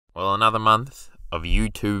Well, another month of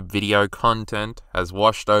YouTube video content has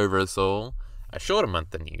washed over us all. A shorter month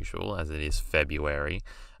than usual, as it is February.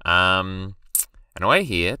 And we're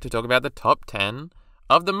here to talk about the top 10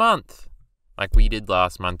 of the month. Like we did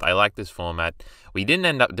last month. I like this format. We didn't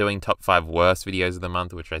end up doing top 5 worst videos of the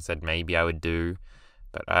month, which I said maybe I would do.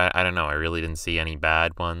 But I don't know. I really didn't see any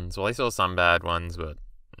bad ones. Well, I saw some bad ones, but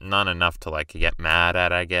none enough to get mad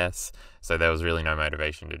at, I guess. So there was really no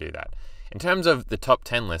motivation to do that. In terms of the top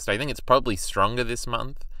 10 list, I think it's probably stronger this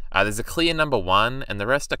month. There's a clear number 1, and the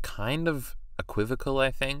rest are kind of equivocal,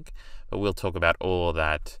 I think. But we'll talk about all of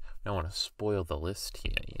that. I don't want to spoil the list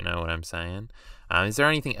here, you know what I'm saying? Is there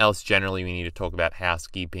anything else generally we need to talk about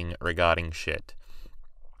housekeeping regarding shit?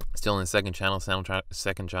 Still in the second channel.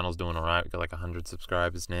 Second channel's doing alright. We've got 100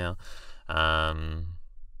 subscribers now.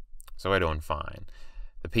 So we're doing fine.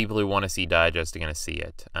 The people who want to see Digest are going to see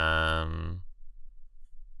it.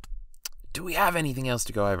 Do we have anything else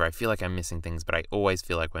to go over? I feel like I'm missing things, but I always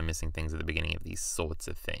feel like we're missing things at the beginning of these sorts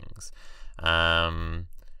of things.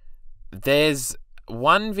 There's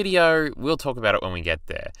one video, we'll talk about it when we get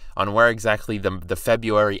there, on where exactly the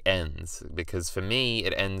February ends. Because for me,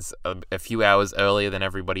 it ends a few hours earlier than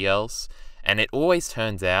everybody else. And it always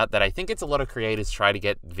turns out that I think it's a lot of creators try to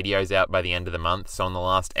get videos out by the end of the month. So in the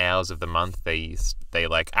last hours of the month, they we've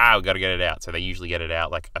got to get it out. So they usually get it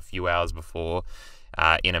out a few hours before.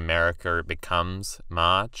 In America, it becomes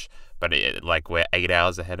March, but we're 8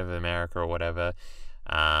 hours ahead of America or whatever.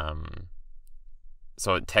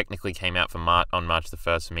 So it technically came out on March the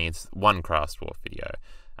 1st for me. It's one Craft Dwarf video,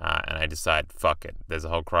 and I decide, fuck it. There's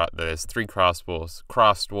 3 Craft Dwarf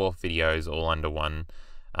videos all under one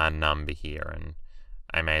number here, and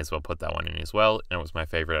I may as well put that one in as well. And it was my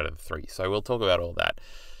favorite out of the 3, so we'll talk about all that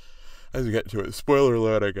as we get to it. Spoiler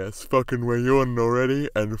alert, I guess. Fucking we're yawning already,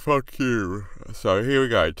 and fuck you. So here we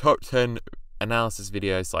go. Top 10 analysis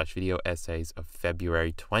videos / video essays of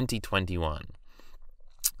February 2021.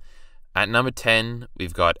 At number 10,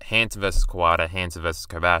 we've got Hansen vs. Kawada, Hansen vs.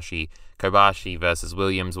 Kobashi, Kobashi vs.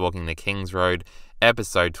 Williams Walking the King's Road,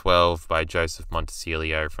 episode 12 by Joseph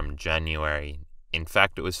Montecillo from January. In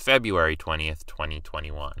fact, it was February 20th,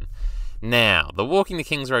 2021. Now, the Walking the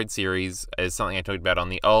King's Road series is something I talked about on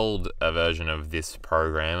the old version of this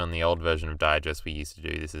program, on the old version of Digest we used to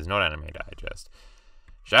do. This is not Anime Digest.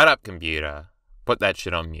 Shut up, computer. Put that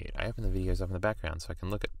shit on mute. I open the videos up in the background so I can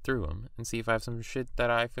look through them and see if I have some shit that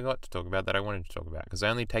I forgot to talk about that I wanted to talk about, because I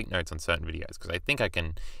only take notes on certain videos, because I think I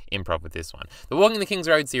can improv with this one. The Walking the King's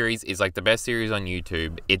Road series is the best series on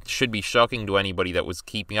YouTube. It should be shocking to anybody that was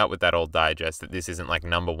keeping up with that old Digest that this isn't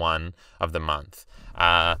number 1 of the month.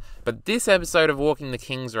 But this episode of Walking the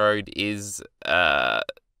King's Road is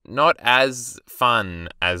not as fun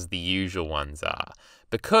as the usual ones are.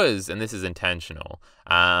 Because, and this is intentional,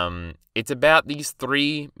 it's about these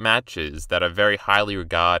 3 matches that are very highly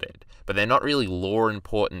regarded, but they're not really lore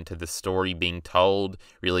important to the story being told,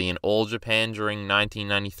 really, in all Japan during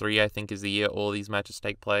 1993, I think is the year all these matches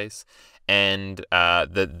take place. And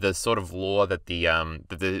the sort of lore that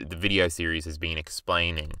the video series has been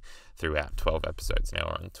explaining throughout 12 episodes. Now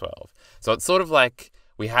we're on 12. So it's sort of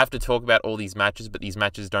we have to talk about all these matches, but these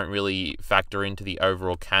matches don't really factor into the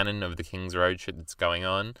overall canon of the King's Road shit that's going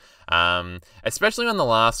on. Especially when the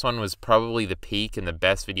last one was probably the peak and the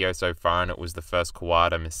best video so far, and it was the first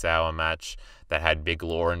Kawada-Misawa match that had big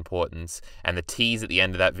lore importance. And the tease at the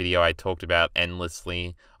end of that video I talked about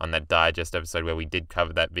endlessly on that Digest episode where we did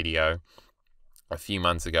cover that video a few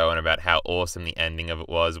months ago, and about how awesome the ending of it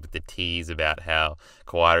was, with the tease about how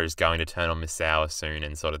Kawada is going to turn on Misawa soon,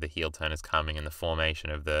 and sort of the heel turn is coming, and the formation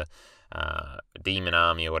of the Demon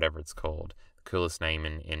Army, or whatever it's called, the coolest name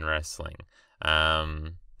in wrestling.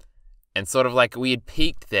 And sort of we had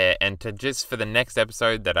peaked there, and just for the next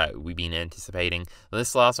episode that we've been anticipating,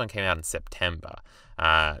 this last one came out in September,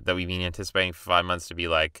 that we've been anticipating for 5 months to be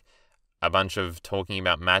a bunch of talking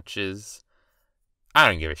about matches. I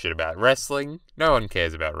don't give a shit about wrestling. No one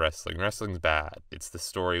cares about wrestling. Wrestling's bad. It's the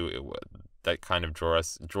story that kind of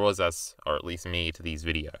draws us, or at least me, to these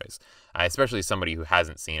videos. Especially somebody who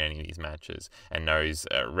hasn't seen any of these matches and knows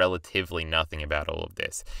relatively nothing about all of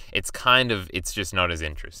this. It's just not as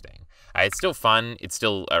interesting. It's still fun. It's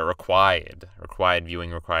still required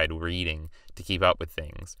viewing, required reading to keep up with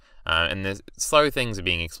things. And the slow things are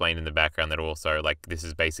being explained in the background that are also, this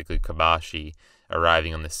is basically Kobashi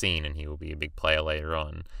arriving on the scene, and he will be a big player later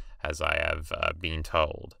on, as I have been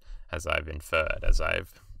told, as I've inferred, as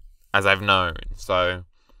I've known. So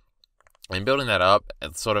in building that up,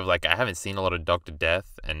 it's sort of I haven't seen a lot of Dr.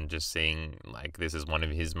 Death, and just seeing this is one of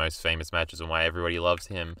his most famous matches and why everybody loves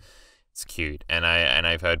him. It's cute, and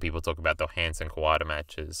I've heard people talk about the Hansen Kawada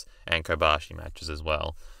matches and Kobashi matches as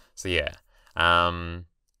well. So yeah.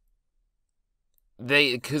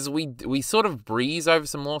 Because we sort of breeze over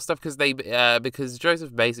some more stuff because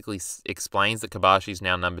Joseph basically explains that Kobashi is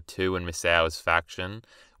now number 2 in Misao's faction,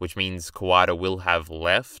 which means Kawada will have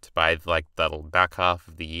left by like the back half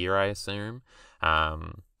of the year, I assume.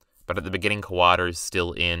 But at the beginning, Kawada is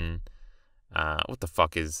still in. What the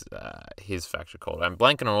fuck is his faction called? I'm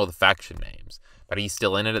blanking on all the faction names, but he's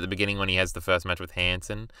still in it at the beginning when he has the first match with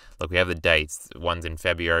Hansen. Look, we have the dates. One's in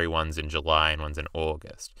February, one's in July, and one's in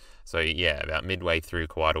August. So yeah, about midway through,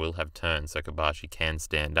 Kawada will have turned, so Kobashi can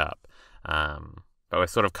stand up. But we're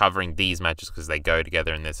sort of covering these matches because they go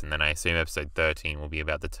together in this, and then I assume episode 13 will be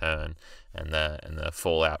about the turn and the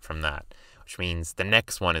fallout from that, which means the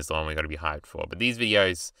next one is the one we got to be hyped for. But these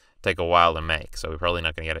videos take a while to make, so we're probably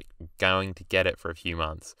not going to get it for a few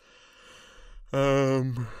months.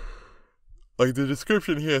 Like the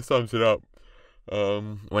description here sums it up.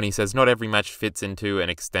 When he says, not every match fits into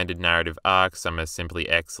an extended narrative arc, some are simply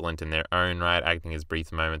excellent in their own right, acting as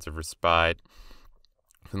brief moments of respite.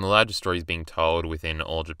 From the larger stories being told within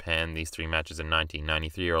All Japan, these 3 matches in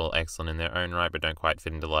 1993 are all excellent in their own right, but don't quite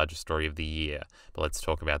fit into the larger story of the year. But let's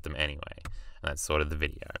talk about them anyway. And that's sort of the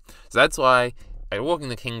video. So that's why a Walking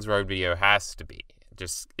the King's Road video has to be.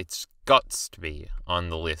 It's got to be on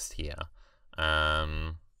the list here.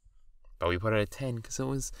 But we put it at 10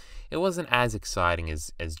 because it wasn't as exciting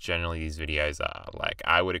as generally these videos are. Like,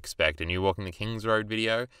 I would expect a new Walking the King's Road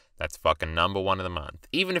video, that's fucking number 1 of the month.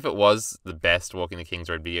 Even if it was the best Walking the King's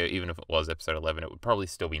Road video, even if it was episode 11, it would probably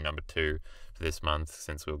still be number 2 for this month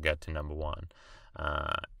since we'll get to number 1.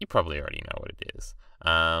 You probably already know what it is.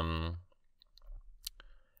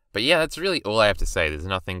 But yeah, that's really all I have to say. There's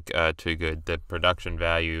nothing too good. The production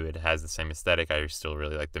value, it has the same aesthetic. I still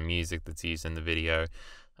really like the music that's used in the video.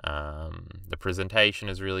 The presentation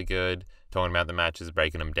is really good. Talking about the matches,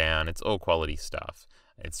 breaking them down. It's all quality stuff.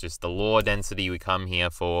 It's just the lore density we come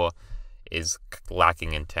here for is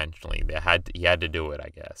lacking intentionally. He had to do it, I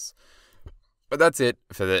guess. But that's it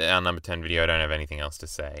for our number 10 video. I don't have anything else to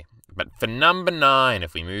say. But for number 9,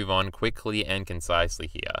 if we move on quickly and concisely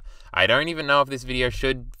here, I don't even know if this video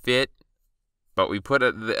should fit, but we put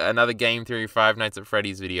another Game Theory Five Nights at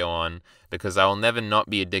Freddy's video on because I will never not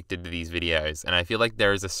be addicted to these videos. And I feel like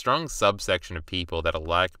there is a strong subsection of people that are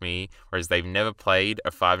like me, whereas they've never played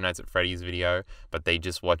a Five Nights at Freddy's video, but they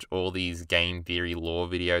just watch all these game theory lore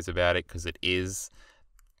videos about it because it is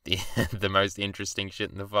the most interesting shit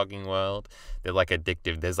in the fucking world. They're like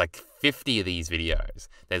addictive. There's like 50 of these videos.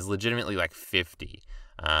 There's legitimately like 50.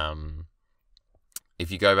 If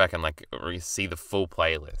you go back and like see the full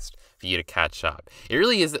playlist for you to catch up, it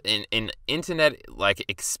really is an internet like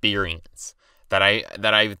experience that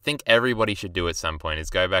I think everybody should do at some point, is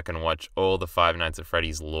go back and watch all the Five Nights at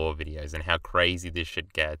Freddy's lore videos and how crazy this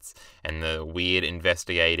shit gets and the weird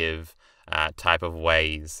investigative type of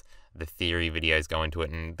ways the theory videos go into it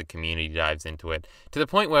and the community dives into it, to the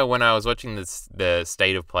point where when I was watching the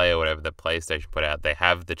State of Play or whatever the PlayStation put out, they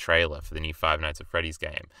have the trailer for the new Five Nights at Freddy's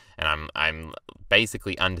game, and I'm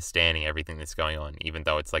basically understanding everything that's going on, even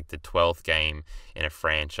though it's like the 12th game in a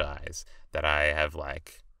franchise that I have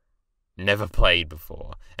like never played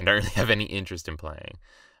before and don't really have any interest in playing.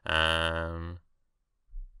 But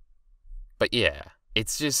yeah,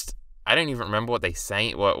 it's just, I don't even remember what they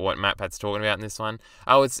say, what MatPat's talking about in this one.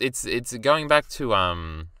 Oh, it's going back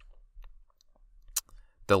to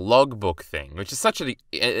the logbook thing, which is such a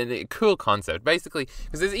cool concept, basically,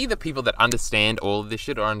 because there's either people that understand all of this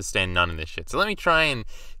shit or understand none of this shit. So let me try and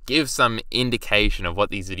give some indication of what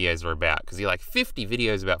these videos are about, because you're like, 50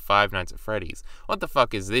 videos about Five Nights at Freddy's. What the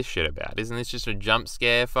fuck is this shit about? Isn't this just a jump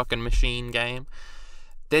scare fucking machine game?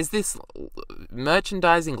 There's this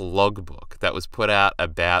merchandising logbook that was put out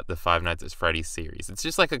about the Five Nights at Freddy's series. It's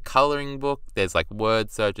just like a coloring book. There's like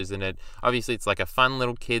word searches in it. Obviously, it's like a fun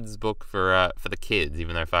little kids book for the kids,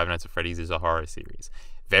 even though Five Nights at Freddy's is a horror series.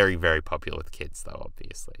 Very, very popular with kids, though,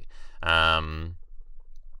 obviously. And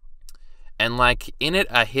like in it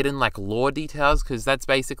are hidden like lore details, because that's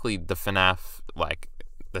basically the FNAF like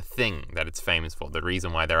the thing that it's famous for. The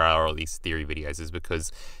reason why there are all these theory videos is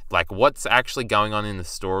because like what's actually going on in the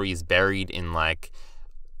story is buried in like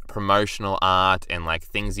promotional art and like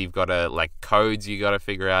things you've got to like codes you got to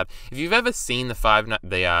figure out. If you've ever seen the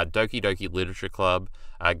Doki Doki Literature Club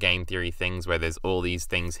game theory things where there's all these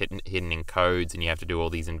things hidden in codes and you have to do all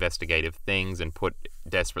these investigative things and put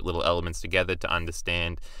desperate little elements together to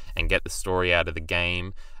understand and get the story out of the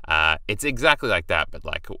game, it's exactly like that, but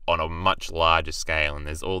like on a much larger scale. And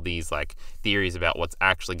there's all these like theories about what's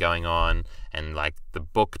actually going on and like the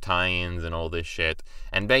book tie-ins and all this shit.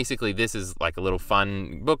 And basically this is like a little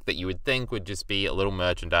fun book that you would think would just be a little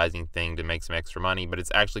merchandising thing to make some extra money, but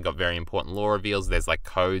it's actually got very important lore reveals. There's like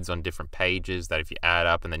codes on different pages that if you add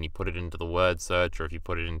up and then you put it into the word search, or if you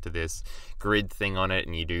put it into this grid thing on it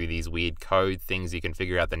and you do these weird code things, you can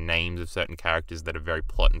figure out the names of certain characters that are very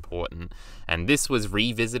plot important. And this was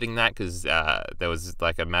revisiting that because there was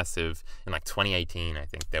like a massive, in like 2018 I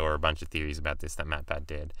think, there were a bunch of theories about this that MatPat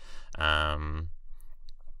did.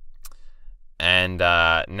 And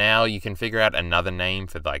now you can figure out another name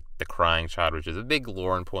for like the crying child, which is a big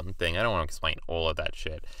lore important thing. I don't want to explain all of that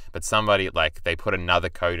shit, but somebody, like, they put another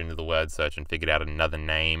code into the word search and figured out another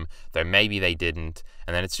name, though maybe they didn't.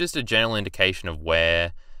 And then it's just a general indication of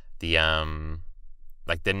where the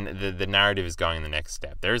like the narrative is going in the next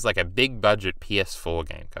step. There is like a big budget PS4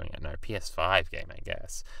 game coming out. No, PS5 game, I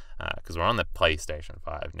guess, because we're on the PlayStation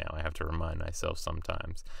 5 now. I have to remind myself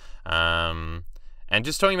sometimes. And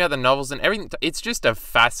just talking about the novels and everything, it's just a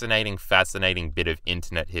fascinating bit of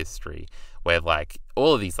internet history where, like,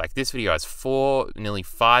 all of these, like, this video has nearly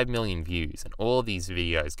 5 million views, and all of these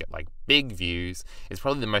videos get, like, big views. It's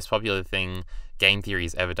probably the most popular thing Game Theory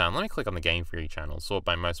has ever done. Let me click on the Game Theory channel, sort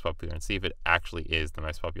by most popular, and see if it actually is the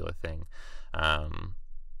most popular thing. I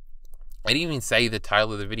didn't even say the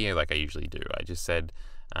title of the video like I usually do. I just said,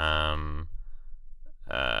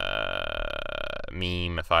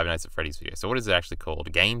 meme Five Nights at Freddy's video. So what is it actually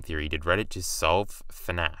called? Game Theory. Did Reddit just solve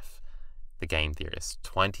FNAF? The Game Theorist.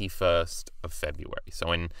 21st of February.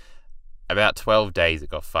 So in about 12 days it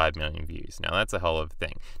got 5 million views. Now that's a whole other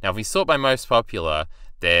thing. Now if we sort by most popular,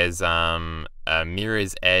 there's a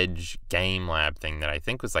Mirror's Edge Game Lab thing that I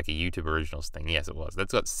think was like a YouTube Originals thing. Yes, it was.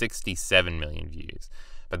 That's got 67 million views.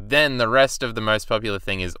 But then the rest of the most popular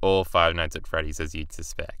thing is all Five Nights at Freddy's, as you'd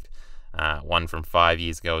suspect. One from 5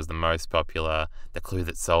 years ago is the most popular. The Clue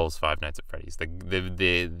That Solves Five Nights at Freddy's. The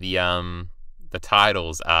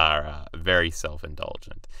titles are very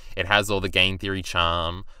self-indulgent. It has all the Game Theory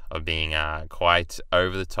charm of being quite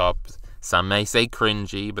over the top. Some may say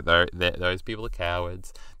cringy, but those people are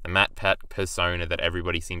cowards. The MatPat persona that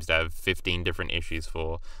everybody seems to have 15 different issues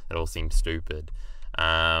for that all seem stupid.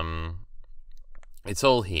 It's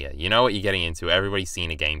all here. You know what you're getting into. Everybody's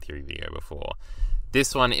seen a Game Theory video before.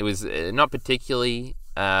 This one, it was not particularly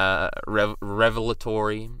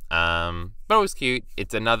revelatory, but it was cute.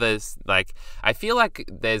 It's another, like, I feel like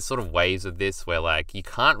there's sort of waves of this where, like, you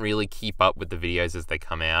can't really keep up with the videos as they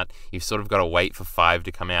come out. You've sort of got to wait for 5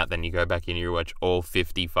 to come out, then you go back and you watch all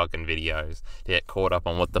 50 fucking videos to get caught up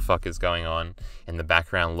on what the fuck is going on in the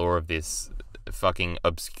background lore of this fucking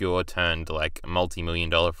obscure turned, like,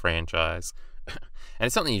 multi-million-dollar franchise. And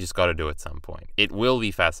it's something you just got to do at some point. It will be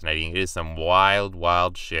fascinating. It is some wild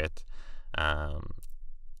shit.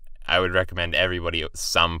 I would recommend everybody at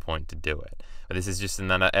some point to do it. But this is just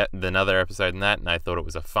another episode in that, and I thought it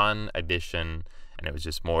was a fun addition, and it was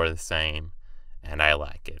just more of the same, and I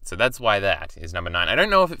like it. So that's why that is number 9. I don't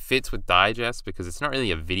know if it fits with Digest, because it's not really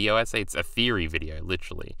a video essay. It's a theory video,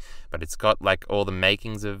 literally. But it's got, like, all the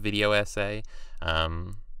makings of video essay.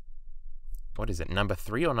 What is it, number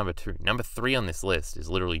 3 or number 2? Number 3 on this list is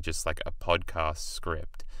literally just like a podcast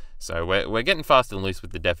script. So we're getting fast and loose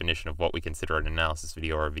with the definition of what we consider an analysis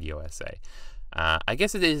video or a video essay. I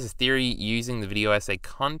guess it is a theory using the video essay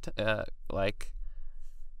like,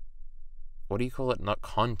 what do you call it? Not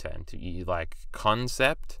content, you like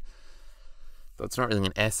concept. But it's not really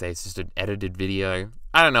an essay, it's just an edited video.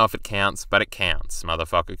 I don't know if it counts, but it counts,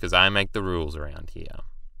 motherfucker, because I make the rules around here.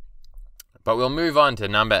 But we'll move on to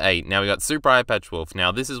number 8. Now we got Super Eyepatch Wolf.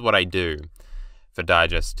 Now this is what I do for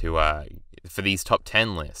Digest for these top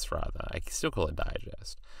 10 lists, rather. I still call it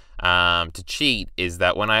Digest. To cheat is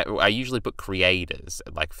that when I usually put creators,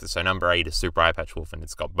 like, so number 8 is Super Eyepatch Wolf, and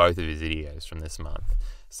it's got both of his videos from this month.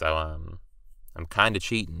 So I'm kind of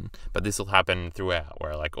cheating, but this will happen throughout,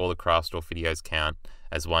 where, like, all the Craft Wolf videos count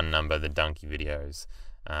as one number, the Dunkey videos,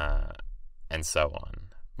 and so on.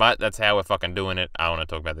 But that's how we're fucking doing it. I want to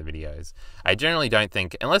talk about the videos. I generally don't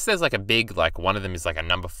think, unless there's like a big, like, one of them is like a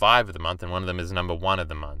number 5 of the month and one of them is number 1 of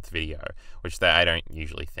the month video, which I don't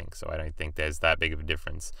usually think, so I don't think there's that big of a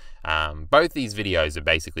difference. Both these videos are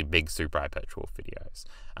basically big Super Eyepatch Wolf videos.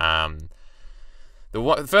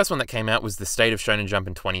 The first one that came out was the State of Shonen Jump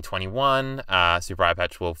in 2021, Super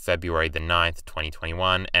Eyepatch Wolf February the 9th,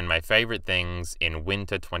 2021, and my favorite things in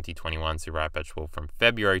winter 2021, Super Eyepatch Wolf from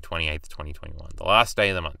February 28th, 2021. The last day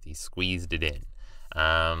of the month, he squeezed it in.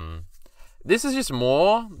 This is just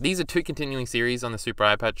more, these are 2 continuing series on the Super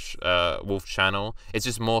Eyepatch Wolf channel. It's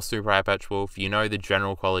just more Super Eyepatch Wolf. You know the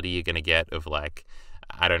general quality you're going to get of, like,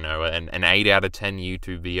 I don't know, an 8 out of 10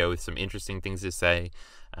 YouTube video with some interesting things to say.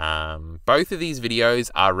 Both of these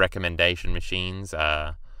videos are recommendation machines.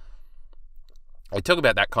 I talk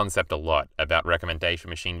about that concept a lot, about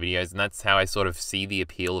recommendation machine videos, and that's how I sort of see the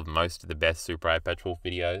appeal of most of the best Super Eyepatch Wolf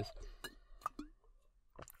videos.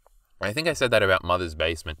 I think I said that about Mother's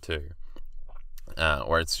Basement too.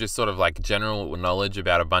 Where it's just sort of like general knowledge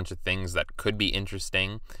about a bunch of things that could be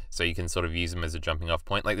interesting, so you can sort of use them as a jumping off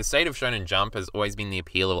point. Like the State of Shonen Jump has always been the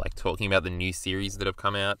appeal of like talking about the new series that have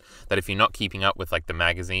come out, that if you're not keeping up with like the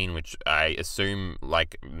magazine, which I assume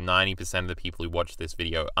like 90% of the people who watch this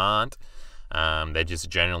video aren't, they're just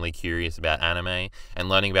generally curious about anime, and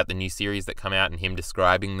learning about the new series that come out and him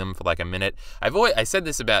describing them for like a minute. I said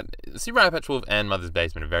this about Super Eyepatch Wolf and Mother's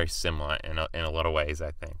Basement are very similar in a lot of ways,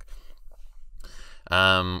 I think.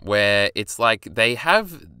 Where it's like they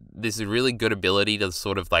have this really good ability to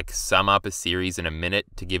sort of like sum up a series in a minute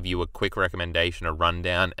to give you a quick recommendation, a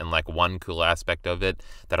rundown, and like one cool aspect of it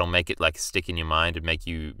that'll make it like stick in your mind and make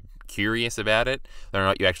you curious about it. Whether or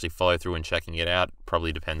not you actually follow through and checking it out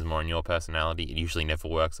probably depends more on your personality. It usually never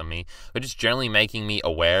works on me, but just generally making me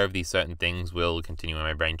aware of these certain things will continue in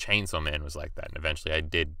my brain. Chainsaw Man was like that, and eventually I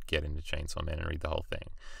did get into Chainsaw Man and read the whole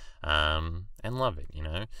thing. And love it, you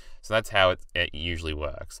know? So that's how it usually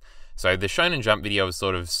works. So the Shonen Jump video is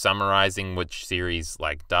sort of summarizing which series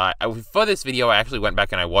like die. For this video, I actually went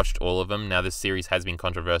back and I watched all of them. Now, this series has been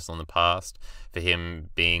controversial in the past for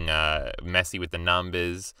him being messy with the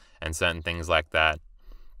numbers and certain things like that.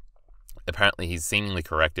 Apparently, he's seemingly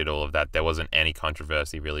corrected all of that. There wasn't any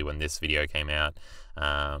controversy really when this video came out.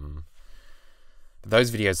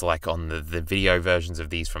 Those videos are like on the video versions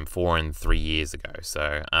of these from 4 and 3 years ago.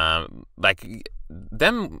 So, like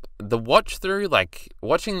the watch through, like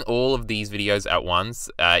watching all of these videos at once,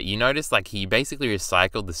 you notice like he basically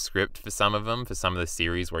recycled the script for some of them, for some of the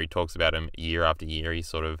series where he talks about them year after year. He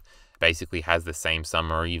sort of basically has the same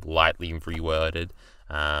summary, lightly reworded,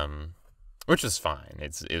 which is fine.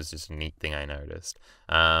 It was just a neat thing I noticed.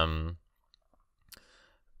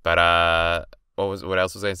 What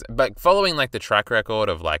else was I saying? But following like the track record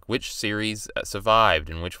of like which series survived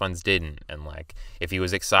and which ones didn't, and like if he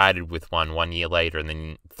was excited with one year later and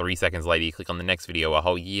then 3 seconds later you click on the next video a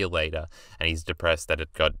whole year later and he's depressed that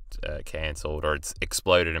it got cancelled or it's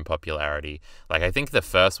exploded in popularity. Like I think the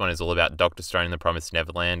first one is all about Dr. Stone and the Promised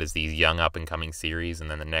Neverland as these young up and coming series, and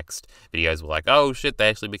then the next videos were like, oh shit, they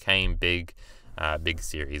actually became big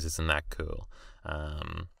series. Isn't that cool?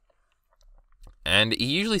 And he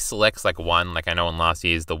usually selects like one, like I know in last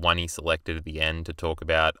year's, the one he selected at the end to talk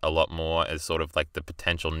about a lot more as sort of like the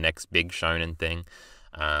potential next big shonen thing,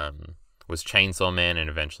 was Chainsaw Man, and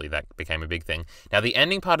eventually that became a big thing. Now the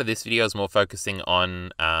ending part of this video is more focusing on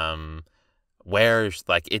where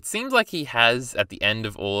like it seems like he has at the end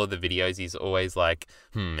of all of the videos, he's always like,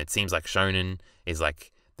 it seems like shonen is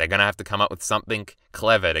like they're gonna have to come up with something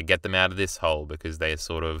clever to get them out of this hole because they're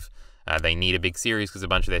sort of they need a big series because a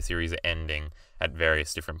bunch of their series are ending at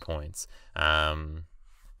various different points. And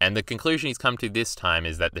the conclusion he's come to this time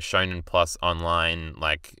is that the Shonen Plus online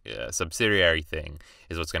subsidiary thing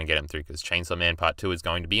is what's going to get him through, because Chainsaw Man Part 2 is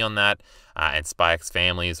going to be on that, and Spy X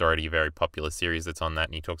Family is already a very popular series that's on that,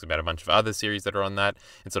 and he talks about a bunch of other series that are on that,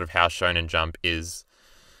 and sort of how Shonen Jump is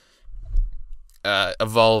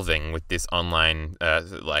evolving with this online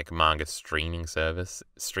manga streaming service.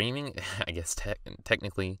 Streaming, I guess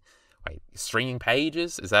technically. Wait, streaming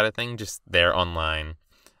pages? Is that a thing? Just their online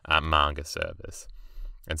manga service.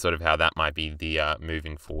 And sort of how that might be the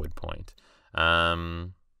moving forward point.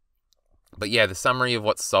 But yeah, the summary of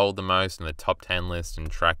what's sold the most and the top 10 list and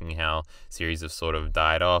tracking how series have sort of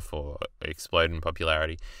died off or exploded in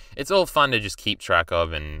popularity. It's all fun to just keep track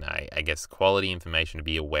of, and I guess quality information to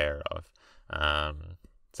be aware of.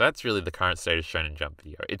 So that's really the current state of Shonen Jump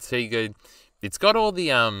video. It's pretty good. It's got all the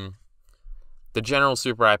general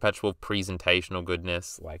Super Eyepatch Wolf presentational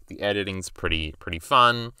goodness. Like the editing's pretty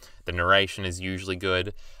fun. The narration is usually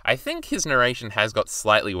good. I think his narration has got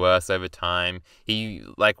slightly worse over time. He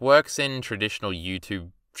works in traditional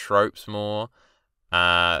YouTube tropes more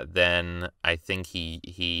than I think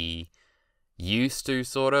he used to,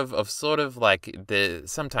 sometimes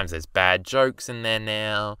there's bad jokes in there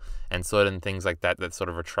now and certain things like that sort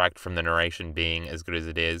of retract from the narration being as good as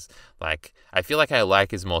it is. Like, I feel like I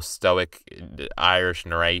like his more stoic Irish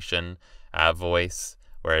narration voice,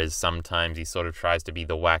 whereas sometimes he sort of tries to be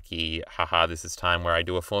the wacky, haha, this is time where I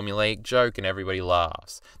do a formulaic joke and everybody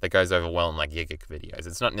laughs. That goes over well in Gigguk videos.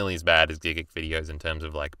 It's not nearly as bad as Gigguk videos in terms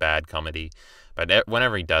of bad comedy, but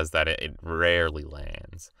whenever he does that, it rarely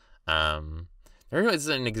lands. There is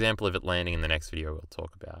an example of it landing in the next video we'll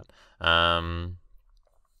talk about.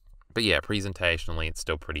 But yeah, presentationally, it's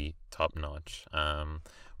still pretty top notch.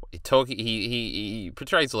 He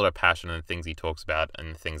portrays a lot of passion in the things he talks about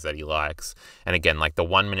and the things that he likes. And again, like the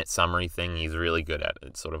 1 minute summary thing, he's really good at.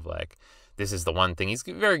 It's sort of like, this is the one thing. He's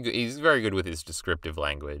very good. He's very good with his descriptive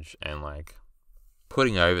language and like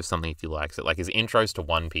putting over something if he likes it. Like his intros to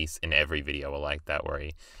One Piece in every video are like that, where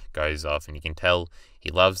he goes off and you can tell he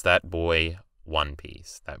loves that boy One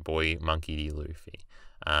Piece, that boy Monkey D. Luffy.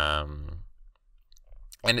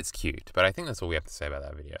 And it's cute, but I think that's all we have to say about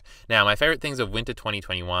that video. Now, my favorite things of winter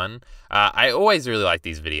 2021. I always really like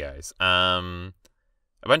these videos. A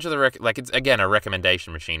bunch of the it's again a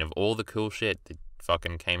recommendation machine of all the cool shit that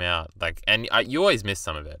fucking came out. Like, and you always miss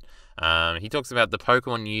some of it. He talks about the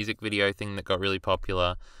Pokemon music video thing that got really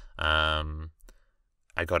popular.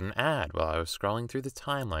 I got an ad while I was scrolling through the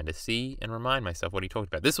timeline to see and remind myself what he talked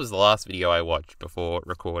about. This was the last video I watched before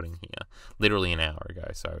recording here, literally an hour ago,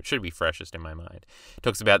 so it should be freshest in my mind. He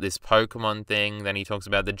talks about this Pokemon thing, then he talks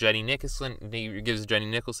about the Jenny Nicholson, he gives Jenny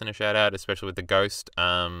Nicholson a shout out, especially with the ghost,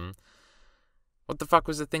 what the fuck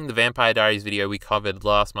was the thing? The Vampire Diaries video we covered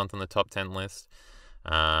last month on the top 10 list.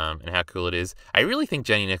 And how cool it is. I really think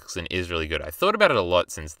Jenny Nicholson is really good. I thought about it a lot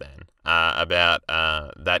since then, about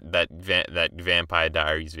that Vampire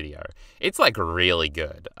Diaries video. It's like really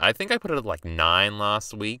good. I think I put it at like 9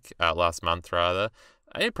 last month rather.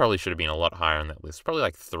 It probably should have been a lot higher on that list. Probably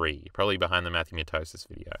like 3, probably behind the Matthew Matosis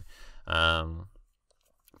video.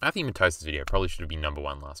 Matthew Matosis video probably should have been number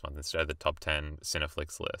 1 last month instead of the top 10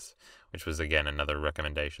 Cineflix list, which was again another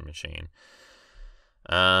recommendation machine.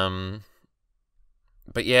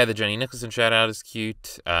 But yeah, the Jenny Nicholson shout out is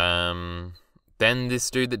cute. Then this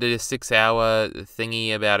dude that did a 6-hour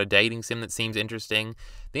thingy about a dating sim that seems interesting.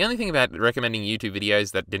 The only thing about recommending YouTube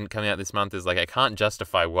videos that didn't come out this month is like I can't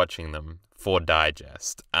justify watching them for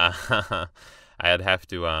digest. I'd have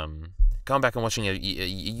to going back and watching a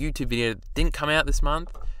YouTube video that didn't come out this month.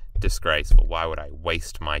 Disgraceful. Why would I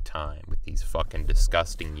waste my time with these fucking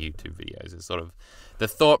disgusting YouTube videos? It's sort of the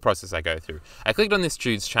thought process I go through. I clicked on this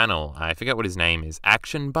dude's channel. I forget what his name is.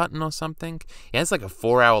 Action Button or something. He has like a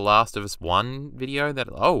 4-hour Last of Us 1 video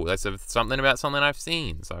that's something about something I've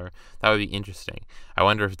seen. So that would be interesting. I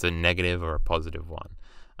wonder if it's a negative or a positive one.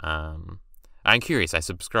 I'm curious. I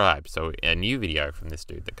subscribe. So a new video from this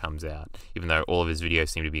dude that comes out, even though all of his videos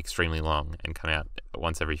seem to be extremely long and come out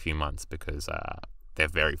once every few months because they're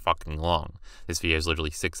very fucking long. This video is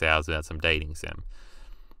literally 6 hours about some dating sim.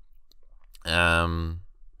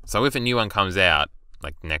 So if a new one comes out,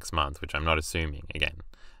 like next month, which I'm not assuming, again,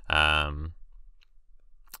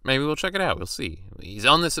 maybe we'll check it out. We'll see. He's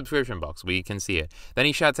on the subscription box. We can see it. Then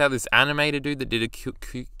he shouts out this animated dude that did a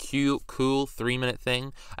cool 3-minute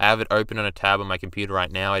thing. I have it open on a tab on my computer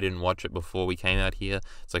right now. I didn't watch it before we came out here,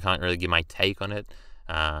 so I can't really give my take on it.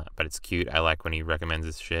 But it's cute. I like when he recommends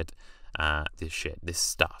this shit. This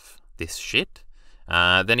shit.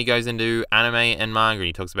 Then he goes into anime and manga, and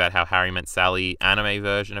he talks about how Harry Met Sally anime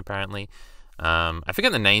version, apparently. I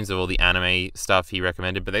forget the names of all the anime stuff he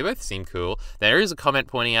recommended, but they both seem cool. There is a comment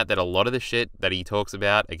pointing out that a lot of the shit that he talks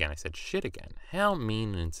about, again, I said shit again, how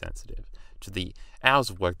mean and insensitive to the hours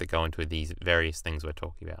of work that go into these various things we're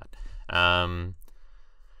talking about.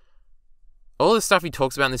 All the stuff he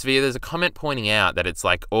talks about in this video, there's a comment pointing out that it's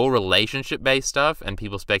like all relationship-based stuff and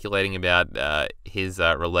people speculating about his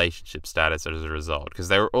relationship status as a result. Because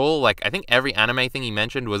they were all like, I think every anime thing he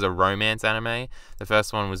mentioned was a romance anime. The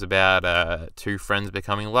first one was about 2 friends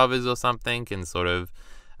becoming lovers or something and sort of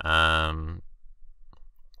the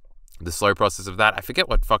slow process of that. I forget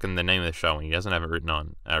what fucking the name of the show, and he doesn't have it written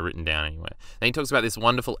down anywhere. Then he talks about this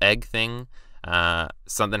wonderful egg thing.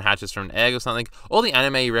 Something hatches from an egg or something. All the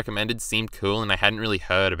anime he recommended seemed cool and I hadn't really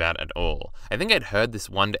heard about at all. I think I'd heard this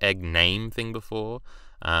Wonder Egg name thing before.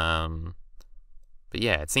 But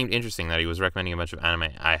yeah, it seemed interesting that he was recommending a bunch of anime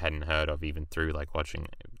I hadn't heard of, even through like watching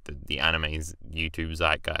the anime's YouTube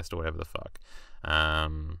zeitgeist or whatever the fuck.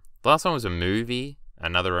 The last one was a movie,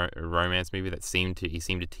 another romance movie that he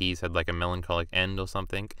seemed to tease had like a melancholic end or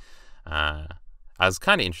something. I was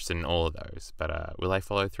kind of interested in all of those, but will I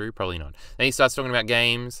follow through? Probably not. Then he starts talking about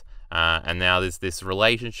games, and now there's this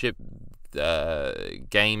relationship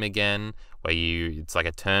game again, where it's like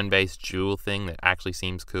a turn-based duel thing that actually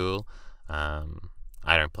seems cool. I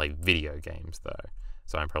don't play video games, though,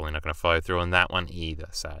 so I'm probably not going to follow through on that one either,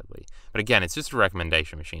 sadly. But again, it's just a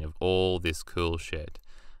recommendation machine of all this cool shit.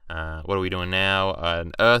 What are we doing now?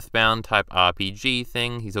 An Earthbound type RPG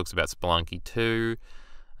thing. He talks about Spelunky 2.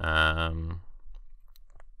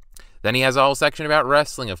 Then he has a whole section about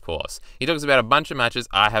wrestling, of course. He talks about a bunch of matches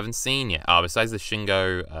I haven't seen yet. Besides the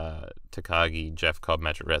Shingo Takagi Jeff Cobb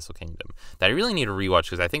match at Wrestle Kingdom that I really need to rewatch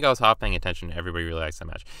because I think I was half paying attention and everybody really likes that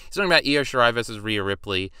match. He's talking about Io Shirai versus Rhea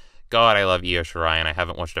Ripley. God, I love Io Shirai, and I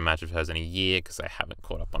haven't watched a match of hers in a year because I haven't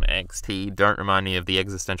caught up on NXT. Don't remind me of the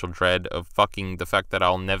existential dread of fucking the fact that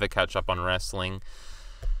I'll never catch up on wrestling.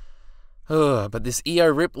 But this Io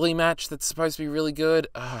Ripley match that's supposed to be really good,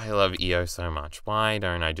 I love Io so much. Why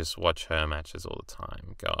don't I just watch her matches all the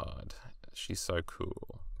time? God, she's so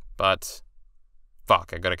cool. But,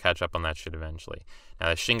 fuck, I gotta catch up on that shit eventually.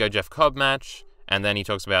 Now, the Shingo Jeff Cobb match, and then he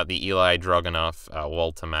talks about the Eli Dragunov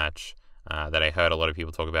Walter match that I heard a lot of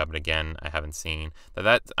people talk about, but again, I haven't seen.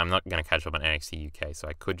 I'm not going to catch up on NXT UK, so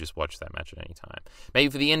I could just watch that match at any time. Maybe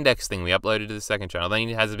for the index thing, we uploaded to the second channel. Then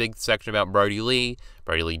he has a big section about Brody Lee.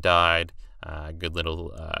 Brody Lee died. Good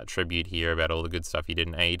little tribute here about all the good stuff he did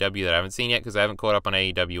in AEW that I haven't seen yet because I haven't caught up on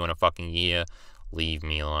AEW in a fucking year. Leave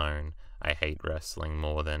me alone. I hate wrestling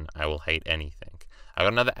more than I will hate anything. I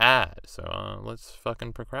got another ad, so let's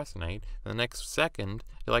fucking procrastinate for the next second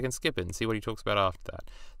till I can skip it and see what he talks about after that.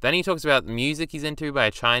 Then he talks about the music he's into by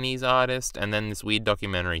a Chinese artist, and then this weird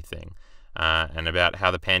documentary thing, and about how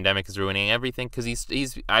the pandemic is ruining everything. Because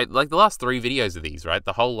he's like the last 3 videos of these, right?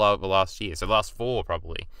 The whole of last year, so the last 4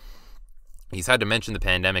 probably. He's had to mention the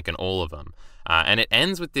pandemic in all of them, and it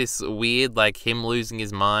ends with this weird like him losing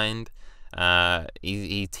his mind.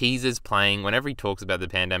 He teases playing whenever he talks about the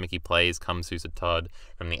pandemic. He plays "Come Susa Todd"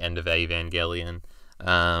 from the end of Evangelion,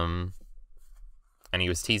 and he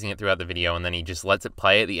was teasing it throughout the video, and then he just lets it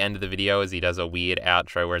play at the end of the video as he does a weird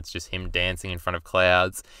outro where it's just him dancing in front of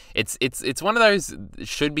clouds. It's one of those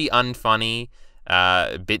should be unfunny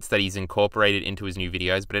bits that he's incorporated into his new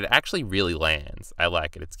videos, but it actually really lands. I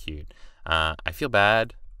like it. It's cute. I feel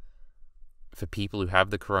bad for people who have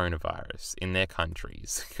the coronavirus in their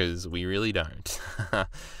countries, because we really don't.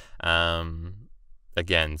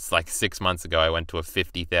 Again, it's like 6 months ago I went to a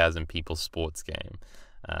 50,000 people sports game.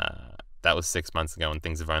 That was 6 months ago, and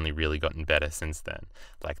things have only really gotten better since then.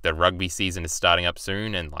 Like, the rugby season is starting up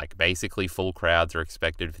soon, and like basically full crowds are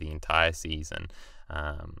expected for the entire season.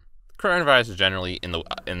 Coronavirus is generally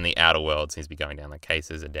in the outer world seems to be going down. Like,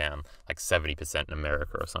 cases are down like 70% in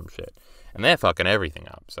America or some shit, and they're fucking everything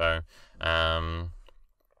up. So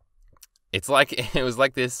it's like it was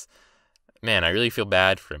like this. Man, I really feel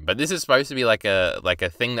bad for him. But this is supposed to be like a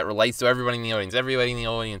thing that relates to everybody in the audience. Everybody in the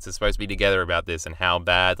audience is supposed to be together about this and how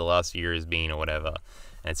bad the last year has been or whatever.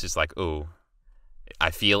 And it's just like, ooh, I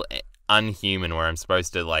feel unhuman where I'm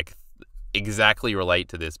supposed to like exactly relate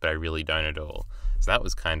to this, but I really don't at all. So that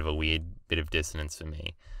was kind of a weird bit of dissonance for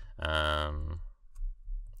me.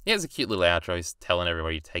 He has a cute little outro. He's telling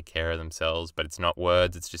everybody to take care of themselves, but it's not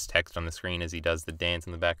words. It's just text on the screen as he does the dance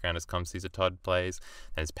in the background as Come Caesar Todd plays,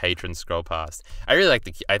 and his patrons scroll past. I really like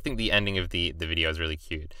I think the ending of the video is really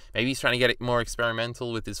cute. Maybe he's trying to get it more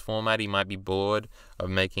experimental with his format. He might be bored of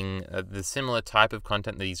making the similar type of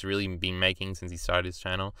content that he's really been making since he started his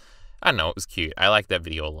channel. I don't know. It was cute. I like that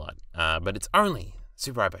video a lot. But it's only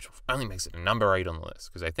Super Eyepatch only makes it a number 8 on the list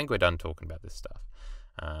because I think we're done talking about this stuff.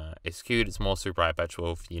 It's cute, it's more Super Eyepatch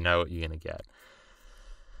Wolf, you know what you're going to get.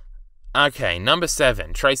 Okay, number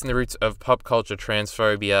 7, Tracing the Roots of Pop Culture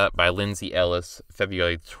Transphobia by Lindsay Ellis,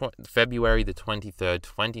 February the 23rd,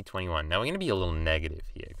 2021. Now, we're going to be a little negative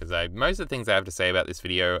here, because most of the things I have to say about this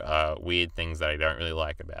video are weird things that I don't really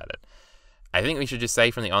like about it. I think we should just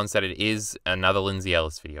say from the onset it is another Lindsay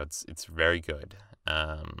Ellis video. It's very good.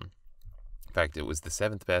 In fact, it was the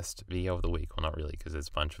 7th best video of the week. Well, not really, because there's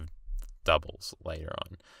a bunch of doubles later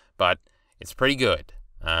on, but it's pretty good.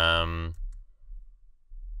 Where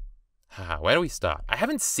do we start? I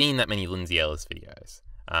haven't seen that many Lindsay Ellis videos,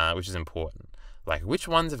 which is important. Like, which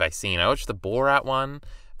ones have I seen? I watched the Borat one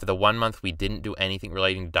for the 1 month we didn't do anything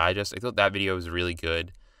relating to Digest. I thought that video was really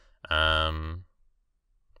good.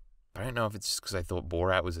 I don't know if it's just because I thought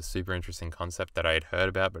Borat was a super interesting concept that I had heard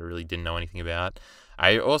about but really didn't know anything about.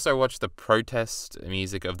 I also watched the protest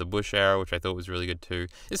music of the Bush era, which I thought was really good too.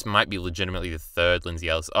 This might be legitimately the 3rd Lindsay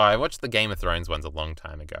Ellis. Oh, I watched the Game of Thrones ones a long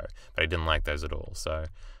time ago, but I didn't like those at all. So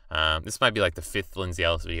this might be like the 5th Lindsay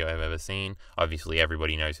Ellis video I've ever seen. Obviously,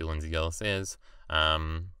 everybody knows who Lindsay Ellis is.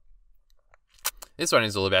 This one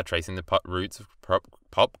is all about tracing the roots of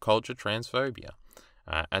pop culture transphobia.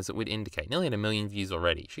 As it would indicate. Nearly at 1 million views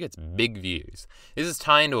already. She gets big views. This is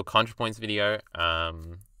tied into a ContraPoints video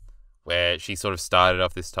where she sort of started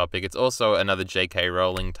off this topic. It's also another J.K.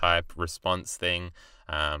 Rowling type response thing.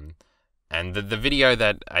 And the video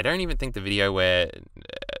that, I don't even think the video where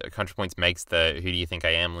ContraPoints makes the "Who do you think I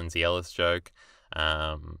am" Lindsay Ellis joke.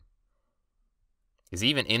 is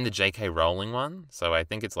even in the J.K. Rowling one. So I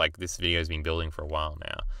think it's like this video's been building for a while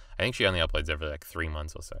now. I think she only uploads every like 3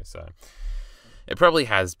 months or so. So it probably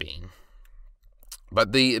has been.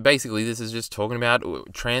 But basically this is just talking about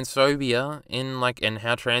transphobia and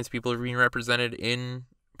how trans people are being represented in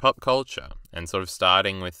pop culture, and sort of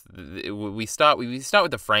starting with we start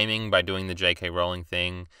with the framing by doing the J.K. Rowling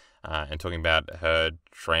thing, and talking about her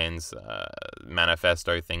trans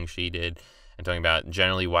manifesto thing she did, and talking about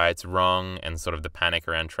generally why it's wrong and sort of the panic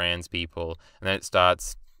around trans people, and then it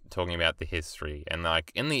starts talking about the history, and like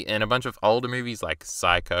in a bunch of older movies like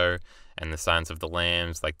Psycho and The Silence of the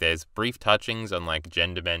Lambs, like there's brief touchings on like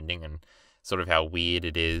gender bending and sort of how weird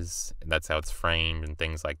it is, and that's how it's framed and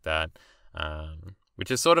things like that,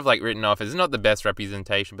 which is sort of like written off as not the best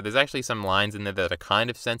representation, but there's actually some lines in there that are kind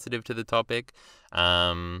of sensitive to the topic,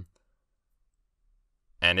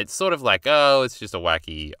 and it's sort of like, oh, it's just a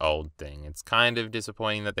wacky old thing. It's kind of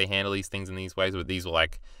disappointing that they handle these things in these ways, but these were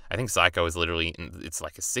like, I think Psycho is literally, it's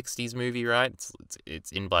like a 60s movie, right?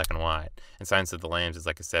 It's in black and white. And Silence of the Lambs is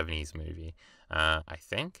like a 70s movie, I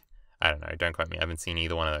think. I don't know, don't quote me. I haven't seen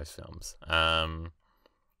either one of those films. And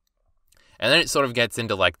then it sort of gets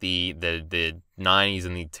into like the 90s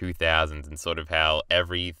and the 2000s, and sort of how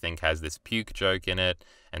everything has this puke joke in it,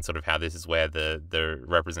 and sort of how this is where the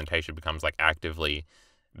representation becomes like actively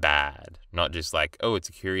bad, not just like, oh, it's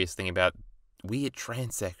a curious thing about weird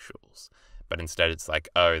transsexuals, but instead it's like,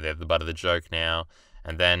 oh, they're the butt of the joke now.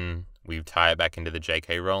 And then we tie it back into the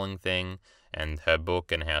J.K. Rowling thing and her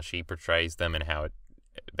book and how she portrays them and how it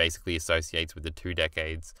basically associates with the 2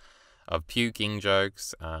 decades of puking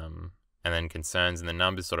jokes, and then concerns in the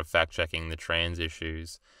numbers, sort of fact-checking the trans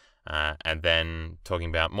issues, and then talking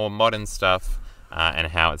about more modern stuff, and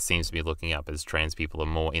how it seems to be looking up as trans people are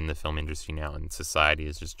more in the film industry now and society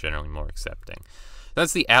is just generally more accepting.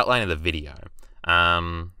 That's the outline of the video.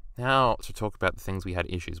 Now to talk about the things we had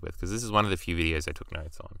issues with, because this is one of the few videos I took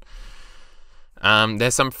notes on.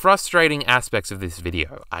 There's some frustrating aspects of this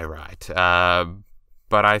video, I write.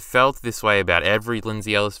 But I felt this way about every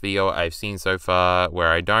Lindsay Ellis video I've seen so far, where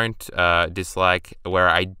I don't like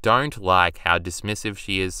how dismissive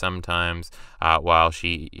she is sometimes, while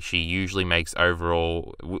she usually makes her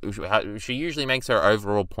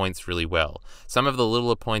overall points really well. Some of the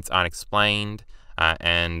littler points aren't explained,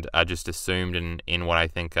 and are just assumed in what I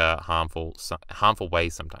think are harmful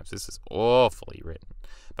ways sometimes. This is awfully written,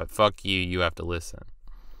 but fuck you, you have to listen.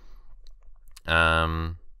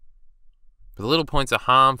 But the little points are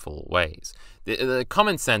harmful ways. The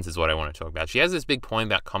common sense is what I want to talk about. She has this big point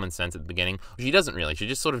about common sense at the beginning. She doesn't really. She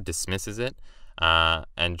just sort of dismisses it,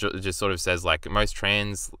 and just sort of says, like, most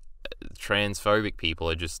transphobic people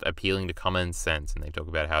are just appealing to common sense, and they talk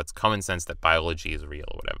about how it's common sense that biology is real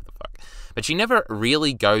or whatever the fuck. But she never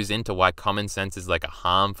really goes into why common sense is, like, a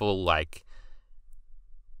harmful, like,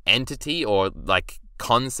 entity or, like,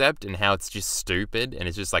 concept, and how it's just stupid and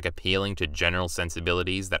it's just like appealing to general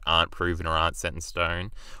sensibilities that aren't proven or aren't set in stone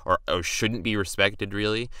or shouldn't be respected,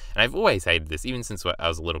 really. And I've always hated this, even since I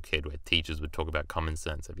was a little kid, where teachers would talk about common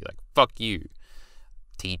sense. I'd be like, fuck you,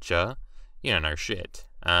 teacher, you don't know shit.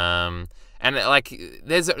 And like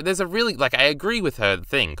there's a really, like, I agree with her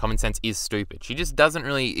thing, common sense is stupid. She just doesn't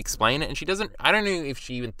really explain it, and I don't know if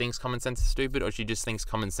she even thinks common sense is stupid or she just thinks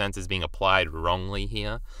common sense is being applied wrongly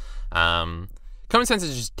here. Common sense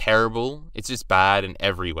is just terrible. It's just bad in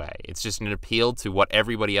every way. It's just an appeal to what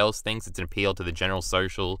everybody else thinks. It's an appeal to the general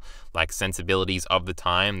social, like, sensibilities of the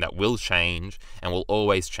time that will change and will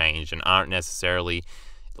always change and aren't necessarily,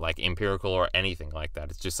 like, empirical or anything like that.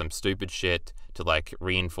 It's just some stupid shit to, like,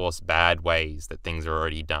 reinforce bad ways that things are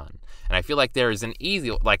already done. And I feel like there is an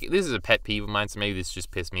easy, like, this is a pet peeve of mine, so maybe this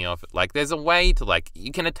just pissed me off. Like, there's a way to, like,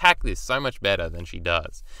 you can attack this so much better than she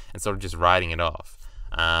does and sort of just writing it off.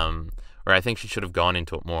 Where I think she should have gone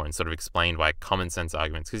into it more and sort of explained why common sense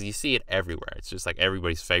arguments, because you see it everywhere. It's just like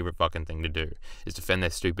everybody's favorite fucking thing to do is defend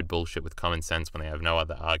their stupid bullshit with common sense when they have no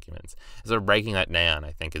other arguments. And sort of breaking that down,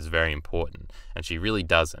 I think, is very important, and she really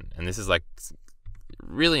doesn't. And this is like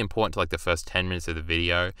really important to like the first 10 minutes of the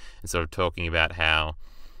video, and sort of talking about how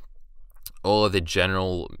all of the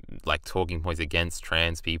general, like, talking points against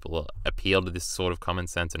trans people appeal to this sort of common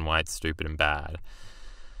sense and why it's stupid and bad.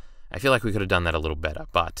 I feel like we could have done that a little better,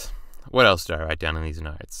 but what else did I write down in these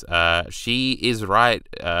notes? She is right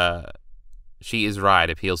she is right.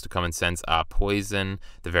 Appeals to common sense are poison.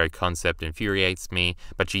 The very concept infuriates me,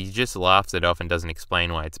 but she just laughs it off and doesn't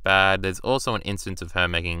explain why it's bad. There's also an instance of her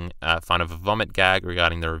making fun of a vomit gag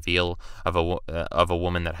regarding the reveal of a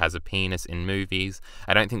woman that has a penis in movies.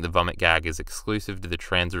 I don't think the vomit gag is exclusive to the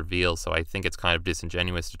trans reveal, so I think it's kind of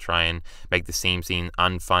disingenuous to try and make the scene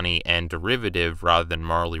unfunny and derivative rather than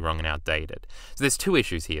morally wrong and outdated. So there's two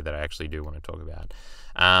issues here that I actually do want to talk about.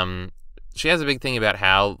 She has a big thing about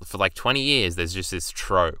how for like 20 years there's just this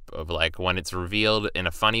trope of like when it's revealed in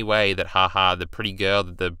a funny way that haha the pretty girl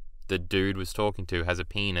that the dude was talking to has a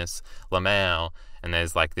penis, Lamau, and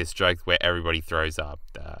there's like this joke where everybody throws up.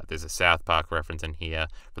 There's a South Park reference in here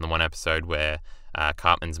from the one episode where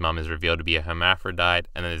Cartman's mum is revealed to be a hermaphrodite,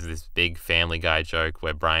 and then there's this big Family Guy joke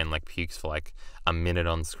where Brian like pukes for like a minute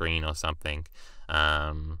on screen or something.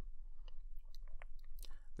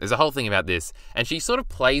 There's a whole thing about this, and she sort of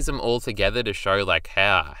plays them all together to show like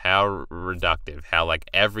how reductive,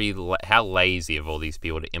 how lazy of all these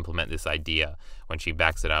people to implement this idea when she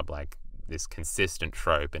backs it up like this consistent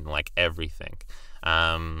trope and like everything.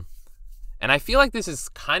 And I feel like this is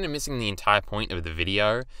kind of missing the entire point of the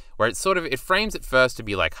video, where it frames it first to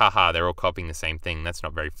be like, haha, they're all copying the same thing. That's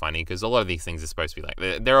not very funny, because a lot of these things are supposed to be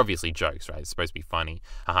like, they're obviously jokes, right? It's supposed to be funny.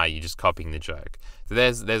 Haha, you're just copying the joke. So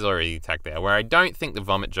there's already attack there, where I don't think the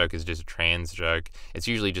vomit joke is just a trans joke. It's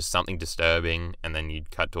usually just something disturbing, and then you'd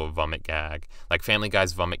cut to a vomit gag. Like Family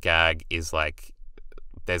Guy's vomit gag is like,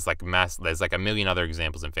 there's like a million other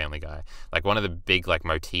examples in Family Guy. Like one of the big like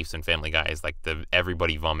motifs in Family Guy is like the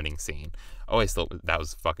everybody vomiting scene. I always thought that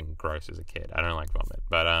was fucking gross as a kid. I don't like vomit,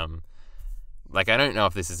 but like I don't know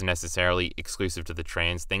if this is necessarily exclusive to the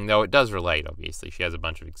trans thing, though it does relate. Obviously, she has a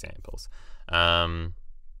bunch of examples. So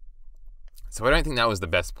I don't think that was the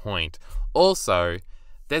best point. Also,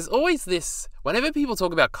 there's always this, whenever people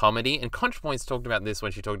talk about comedy, and ContraPoints talked about this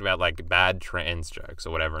when she talked about like bad trans jokes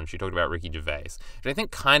or whatever, and she talked about Ricky Gervais, which I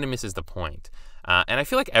think kind of misses the point. And I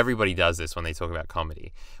feel like everybody does this when they talk about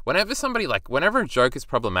comedy. Whenever a joke is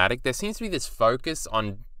problematic, there seems to be this focus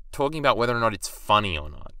on talking about whether or not it's funny or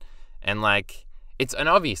not. And like, it's an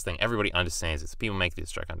obvious thing. Everybody understands this. People make this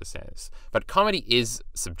joke understand this. But comedy is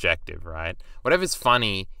subjective, right? Whatever's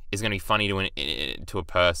funny is going to be funny to a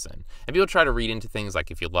person. And people try to read into things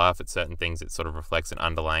like if you laugh at certain things, it sort of reflects an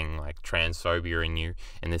underlying like transphobia in you,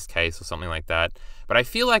 in this case, or something like that. But I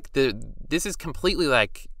feel like this is completely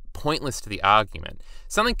like pointless to the argument.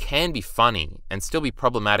 Something can be funny and still be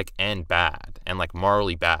problematic and bad and like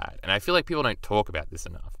morally bad. And I feel like people don't talk about this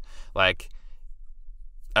enough. Like,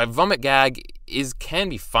 a vomit gag can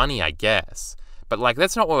be funny, I guess. But like,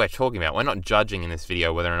 that's not what we're talking about. We're not judging in this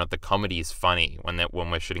video whether or not the comedy is funny when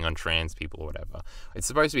we're shitting on trans people or whatever. It's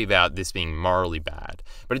supposed to be about this being morally bad.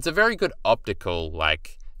 But it's a very good optical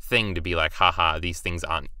like thing to be like, haha, these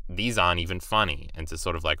aren't even funny, and to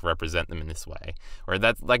sort of like represent them in this way. Or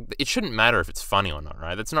that like, it shouldn't matter if it's funny or not,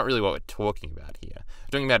 right? That's not really what we're talking about here.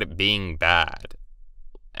 We're talking about it being bad.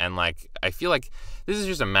 And like, I feel like this is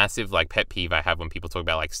just a massive like pet peeve I have when people talk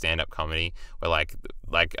about like stand-up comedy, where like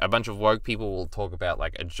a bunch of woke people will talk about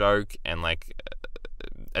like a joke and like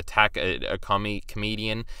attack a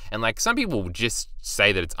comedian, and like some people will just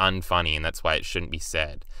say that it's unfunny and that's why it shouldn't be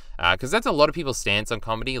said. Because that's a lot of people's stance on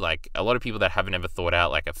comedy. Like a lot of people that haven't ever thought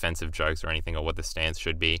out like offensive jokes or anything or what the stance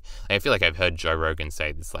should be. Like, I feel like I've heard Joe Rogan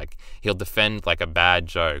say this, like he'll defend like a bad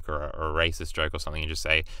joke or a racist joke or something and just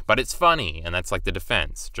say, but it's funny, and that's like the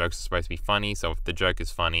defense. Jokes are supposed to be funny, so if the joke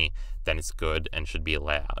is funny, then it's good and should be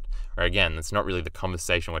allowed. Or again, that's not really the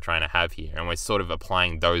conversation we're trying to have here, and we're sort of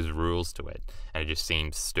applying those rules to it, and it just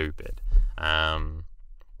seems stupid. I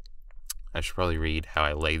should probably read how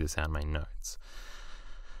I lay this out in my notes.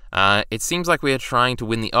 It seems like we are trying to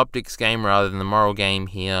win the optics game rather than the moral game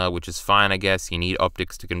here, which is fine, I guess. You need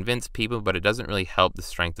optics to convince people, but it doesn't really help the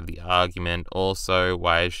strength of the argument. Also,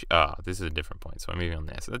 why is she... Oh, this is a different point, so I'm moving on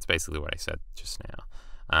there. So that's basically what I said just now.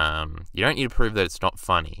 You don't need to prove that it's not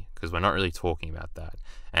funny, because we're not really talking about that.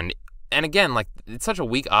 And again, like, it's such a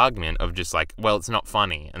weak argument of just like, well, it's not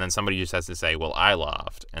funny, and then somebody just has to say, well, I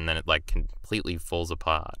laughed, and then it like completely falls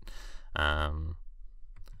apart.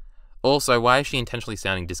 Also, why is she intentionally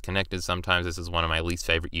sounding disconnected sometimes? This is one of my least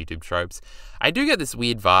favorite YouTube tropes. I do get this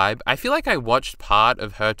weird vibe. I feel like I watched part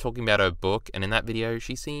of her talking about her book, and in that video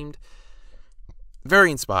she seemed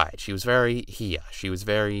very inspired. She was very here. She was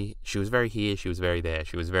very here. She was very there.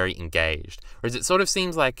 She was very engaged. Whereas it sort of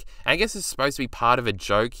seems like, I guess it's supposed to be part of a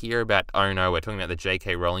joke here about, oh no, we're talking about the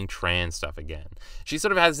J.K. Rowling trans stuff again. She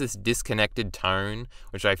sort of has this disconnected tone,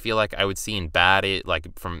 which I feel like I would see in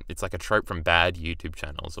it's like a trope from bad YouTube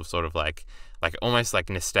channels of sort of like almost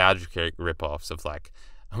like nostalgic ripoffs of like,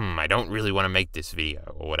 I don't really want to make this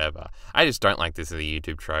video or whatever. I just don't like this as a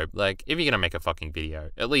YouTube trope. Like, if you're going to make a fucking video,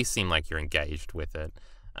 at least seem like you're engaged with it.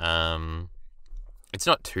 It's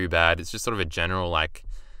not too bad. It's just sort of a general, like,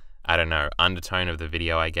 I don't know, undertone of the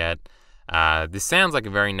video I get. This sounds like a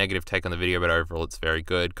very negative take on the video, but overall it's very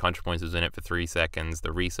good. ContraPoints was in it for 3 seconds.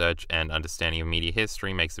 The research and understanding of media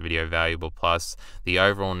history makes the video valuable, plus the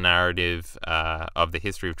overall narrative of the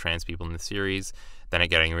history of trans people in the series, then it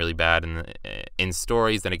getting really bad in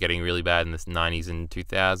stories, then it getting really bad in the 90s and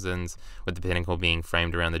 2000s, with the pinnacle being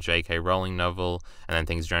framed around the J.K. Rowling novel, and then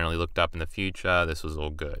things generally looked up in the future. This was all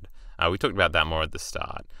good. We talked about that more at the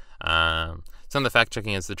start. Some of the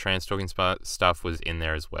fact-checking as the trans-talking stuff was in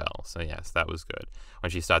there as well. So yes, that was good. When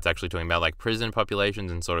she starts actually talking about like prison populations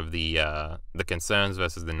and sort of the concerns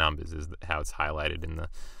versus the numbers is how it's highlighted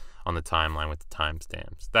on the timeline with the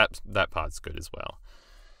timestamps. That part's good as well.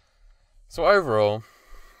 So overall,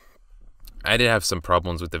 I did have some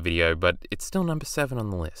problems with the video, but it's still number 7 on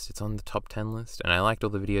the list. It's on the top 10 list, and I liked all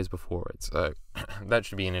the videos before it. So that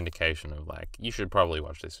should be an indication of like, you should probably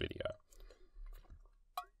watch this video.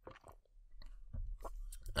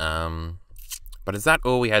 But is that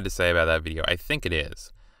all we had to say about that video? I think it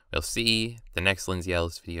is. We'll see the next Lindsay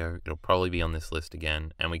Ellis video. It'll probably be on this list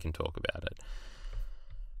again, and we can talk about it.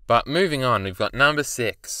 But moving on, we've got number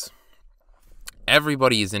 6.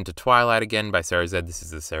 Everybody is into Twilight again by Sarah Z. This is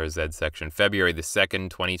the Sarah Z section. February the 2nd,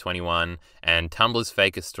 2021. And Tumblr's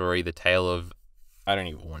fakest story, the tale of, I don't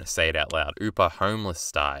even want to say it out loud, Oppa Homeless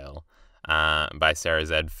Style, by Sarah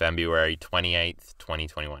Z. February 28th,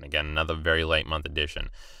 2021. Again, another very late month edition.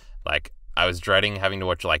 Like, I was dreading having to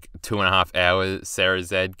watch like 2.5 hours Sarah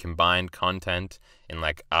Z combined content in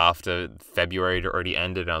like after February had already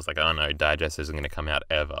ended, and I was like, oh no, Digest isn't going to come out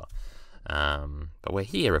ever. But we're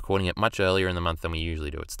here recording it much earlier in the month than we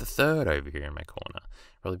usually do. It's the 3rd over here in my corner.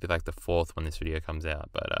 Probably be like the 4th when this video comes out,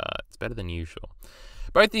 but it's better than usual.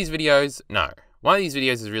 Both these videos, no. One of these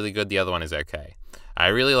videos is really good, the other one is okay. I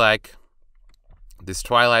really like this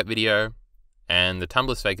Twilight video and the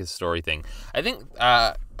Tumblr's fakest story thing. I think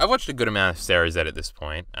I've watched a good amount of Sarah Z at this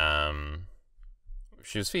point.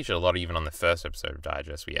 She was featured a lot even on the first episode of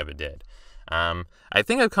Digest we ever did. I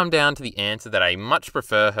think I've come down to the answer that I much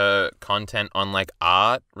prefer her content on like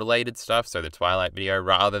art related stuff, so the Twilight video,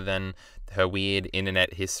 rather than her weird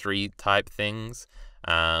internet history type things.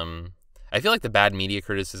 I feel like the bad media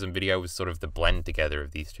criticism video was sort of the blend together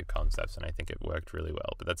of these two concepts, and I think it worked really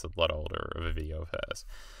well, but that's a lot older of a video of hers.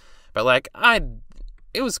 But like,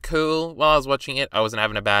 it was cool while I was watching it. I wasn't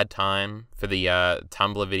having a bad time for the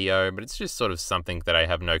Tumblr video, but it's just sort of something that I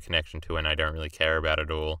have no connection to and I don't really care about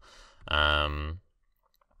at all.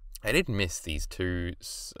 I did miss these two,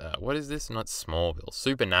 what is this? Not Smallville,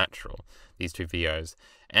 Supernatural, these two videos,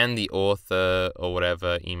 and the author or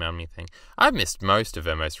whatever emailed me thing. I missed most of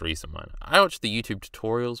her most recent one. I watched the YouTube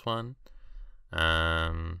tutorials one.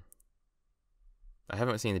 I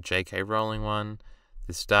haven't seen the J.K. Rowling one.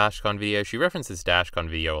 This DashCon video. She referenced this DashCon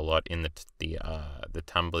video a lot in the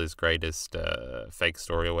Tumblr's greatest fake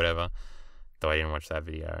story or whatever, though I didn't watch that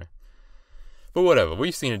video. But whatever,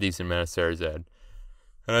 we've seen a decent amount of Sarah Z, and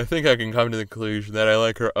I think I can come to the conclusion that I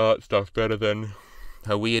like her art stuff better than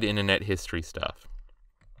her weird internet history stuff.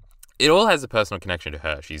 It all has a personal connection to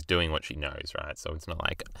her. She's doing what she knows, right? So it's not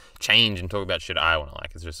like change and talk about shit I want to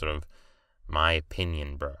like. It's just sort of my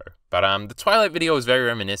opinion, bro. But the Twilight video was very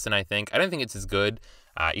reminiscent, I think. I don't think it's as good,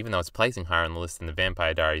 even though it's placing higher on the list than the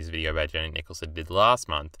Vampire Diaries video by Jenny Nicholson did last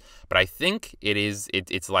month. But I think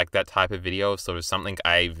it's like that type of video of sort of something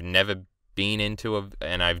I've never been into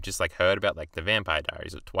and I've just like heard about, like the Vampire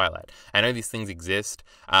Diaries of Twilight. I know these things exist,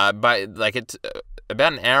 but like it's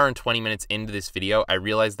about an hour and 20 minutes into this video, I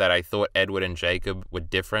realized that I thought Edward and Jacob were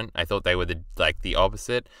different. I thought they were the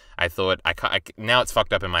opposite. I thought now it's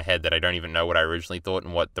fucked up in my head that I don't even know what I originally thought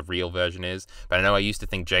and what the real version is. But I know I used to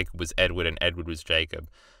think Jacob was Edward and Edward was Jacob.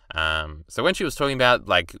 So when she was talking about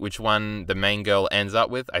like which one the main girl ends up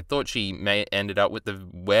with, I thought she ended up with the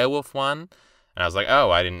werewolf one. And I was like,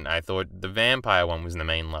 oh, I thought the vampire one was the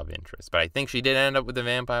main love interest. But I think she did end up with the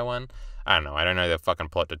vampire one. I don't know. I don't know the fucking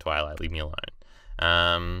plot to Twilight. Leave me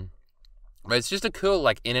alone. But it's just a cool,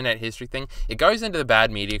 like, internet history thing. It goes into the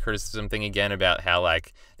bad media criticism thing again about how,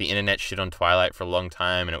 like, the internet shit on Twilight for a long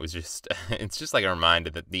time. And it was just, it's just like a reminder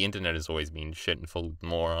that the internet has always been shit and full of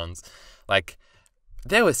morons. Like,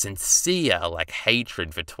 there was sincere, like,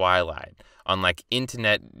 hatred for Twilight on, like,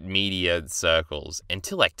 internet media circles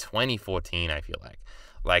until, like, 2014, I feel like.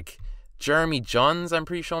 Like, Jeremy Johns, I'm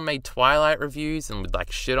pretty sure, made Twilight reviews and would,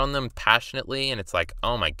 like, shit on them passionately, and it's like,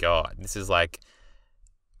 oh my god, this is, like...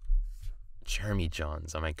 Jeremy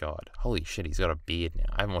Johns, oh my god. Holy shit, he's got a beard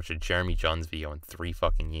now. I haven't watched a Jeremy Johns video in 3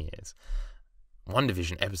 fucking years.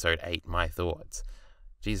 WandaVision episode 8, my thoughts.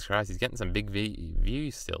 Jesus Christ, he's getting some big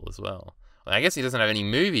views still as well. I guess he doesn't have any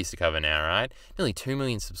movies to cover now, right? Nearly 2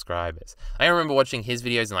 million subscribers. I remember watching his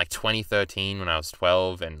videos in like 2013 when I was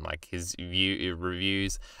 12 and like his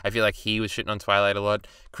reviews. I feel like he was shitting on Twilight a lot.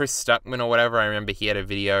 Chris Stuckman or whatever, I remember he had a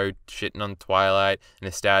video shitting on Twilight.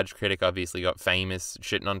 Nostalgia Critic obviously got famous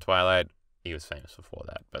shitting on Twilight. He was famous before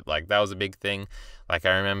that, but like that was a big thing. Like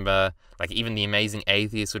I remember, like even the Amazing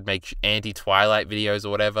Atheist would make anti-Twilight videos or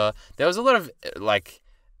whatever. There was a lot of like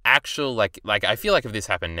actual like I feel like if this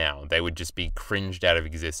happened now, they would just be cringed out of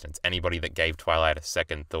existence. Anybody that gave Twilight a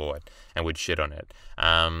second thought and would shit on it.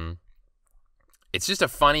 It's just a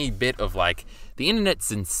funny bit of like the internet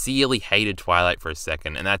sincerely hated Twilight for a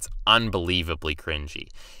second, and that's unbelievably cringy.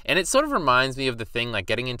 And it sort of reminds me of the thing like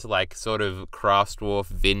getting into like sort of Kraftwerk,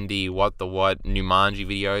 Vindy, What the What, Numanji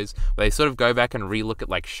videos, where they sort of go back and relook at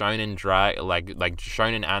like shonen like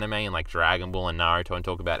shonen anime and like Dragon Ball and Naruto and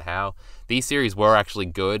talk about how these series were actually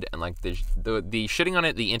good, and like the shitting on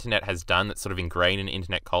it the internet has done that's sort of ingrained in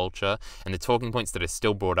internet culture, and the talking points that are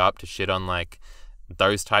still brought up to shit on like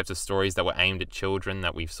those types of stories that were aimed at children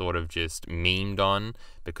that we've sort of just memed on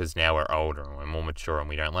because now we're older and we're more mature and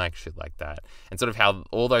we don't like shit like that. And sort of how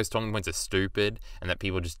all those talking points are stupid and that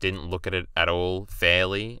people just didn't look at it at all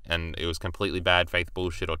fairly, and it was completely bad faith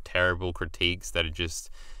bullshit or terrible critiques that are just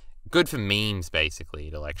good for memes basically,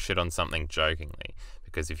 to like shit on something jokingly.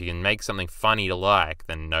 Because if you can make something funny to like,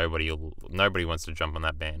 then nobody wants to jump on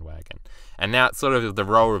that bandwagon. And now it's sort of the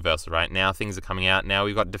role reversal, right? Now things are coming out. Now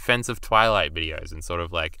we've got defensive Twilight videos and sort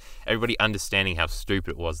of like everybody understanding how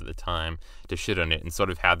stupid it was at the time to shit on it, and sort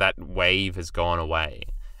of how that wave has gone away.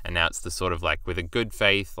 And now it's the sort of like with a good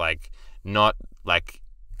faith, like not like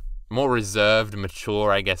more reserved,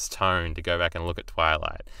 mature, I guess, tone to go back and look at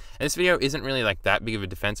Twilight. And this video isn't really like that big of a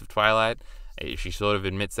defense of Twilight. She sort of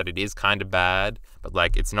admits that it is kind of bad, but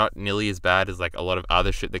like it's not nearly as bad as like a lot of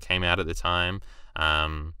other shit that came out at the time.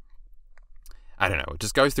 I don't know, it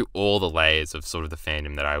just goes through all the layers of sort of the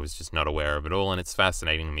fandom that I was just not aware of at all, and it's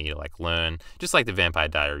fascinating to me to like learn, just like the Vampire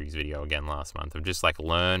Diaries video again last month, of just like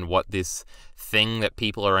learn what this thing that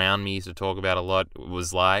people around me used to talk about a lot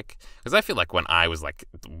was like. Because I feel like when I was like,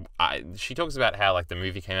 she talks about how like the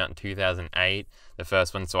movie came out in 2008, the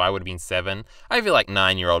first one, so I would have been 7. I feel like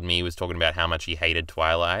 9-year-old me was talking about how much he hated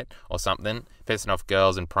Twilight or something, pissing off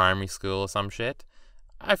girls in primary school or some shit.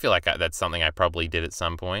 I feel like that's something I probably did at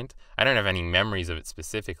some point. I don't have any memories of it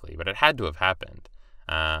specifically, but it had to have happened.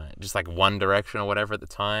 Just like One Direction or whatever at the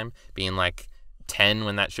time, being like 10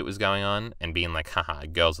 when that shit was going on, and being like, haha,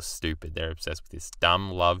 girls are stupid. They're obsessed with this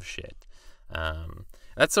dumb love shit.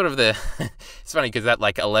 That's sort of the... It's funny because that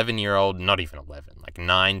like 11-year-old, not even 11, like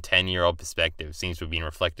 9, 10-year-old perspective seems to have been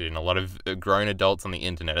reflected in a lot of grown adults on the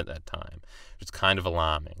internet at that time, which is kind of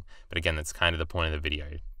alarming. But again, that's kind of the point of the video,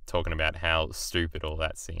 talking about how stupid all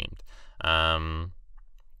that seemed.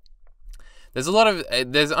 There's a lot of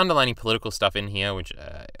there's underlining political stuff in here, which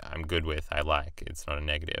I'm good with. I like. It's not a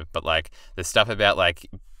negative, but like the stuff about like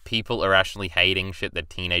people irrationally hating shit that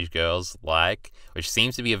teenage girls like, which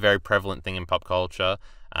seems to be a very prevalent thing in pop culture.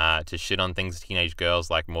 To shit on things teenage girls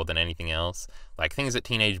like more than anything else. Like things that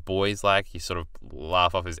teenage boys like, you sort of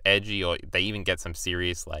laugh off as edgy, or they even get some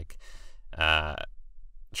serious like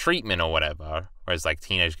treatment or whatever, whereas like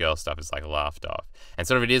teenage girl stuff is like laughed off. And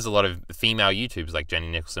sort of it is a lot of female YouTubers like Jenny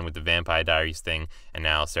Nicholson with the Vampire Diaries thing, and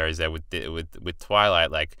now Sarah's there with Twilight,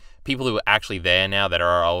 like people who are actually there now that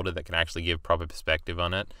are older that can actually give proper perspective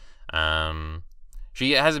on it.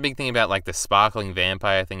 She has a big thing about like the sparkling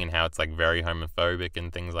vampire thing and how it's like very homophobic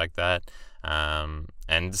and things like that,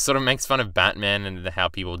 and sort of makes fun of Batman and how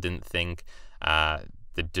people didn't think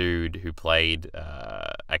the dude who played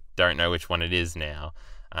I don't know which one it is now,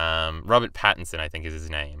 Robert Pattinson, I think is his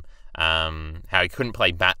name. How he couldn't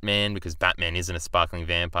play Batman because Batman isn't a sparkling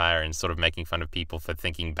vampire, and sort of making fun of people for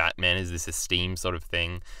thinking Batman is this esteemed sort of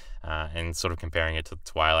thing, and sort of comparing it to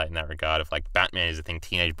Twilight in that regard of like Batman is a thing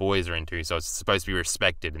teenage boys are into, so it's supposed to be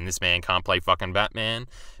respected, and this man can't play fucking Batman.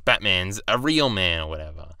 Batman's a real man or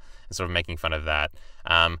whatever. And sort of making fun of that.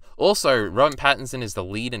 Also, Robert Pattinson is the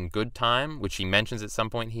lead in Good Time, which he mentions at some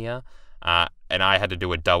point here. And I had to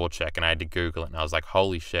do a double check, and I had to Google it, and I was like,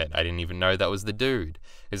 holy shit, I didn't even know that was the dude.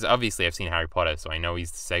 Because obviously I've seen Harry Potter, so I know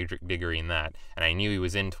he's Cedric Diggory in that, and I knew he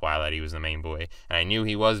was in Twilight, he was the main boy, and I knew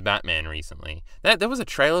he was Batman recently. There was a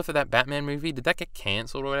trailer for that Batman movie. Did that get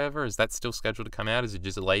cancelled or whatever? Is that still scheduled to come out? Is it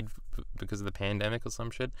just delayed because of the pandemic or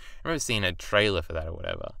some shit? I remember seeing a trailer for that or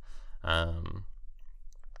whatever.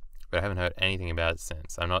 But I haven't heard anything about it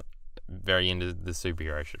since. I'm not very into the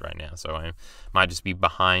superhero shit right now, so I might just be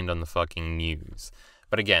behind on the fucking news.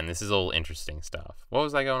 But again, this is all interesting stuff. What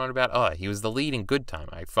was I going on about? Oh, he was the lead in Good Time.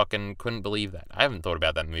 I fucking couldn't believe that. I haven't thought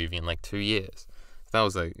about that movie in like 2 years. That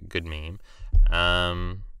was a good meme.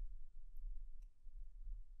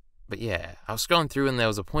 But yeah, I was scrolling through and there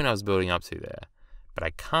was a point I was building up to there. But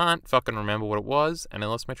I can't fucking remember what it was, and I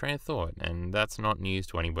lost my train of thought. And that's not news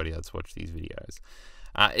to anybody that's watched these videos.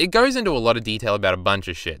 It goes into a lot of detail about a bunch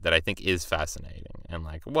of shit that I think is fascinating. And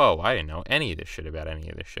like, whoa, I didn't know any of this shit about any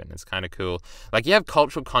of this shit. And it's kind of cool. Like, you have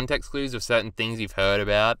cultural context clues of certain things you've heard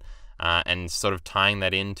about, and sort of tying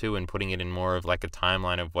that into and putting it in more of like a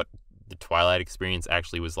timeline of what the Twilight experience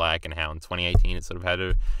actually was like, and how in 2018 it sort of had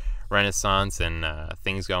a renaissance and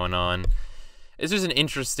things going on. It's just an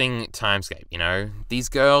interesting timescape, you know? These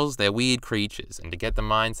girls, they're weird creatures, and to get the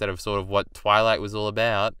mindset of sort of what Twilight was all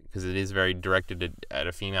about, because it is very directed at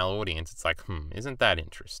a female audience, it's like, isn't that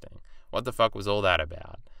interesting? What the fuck was all that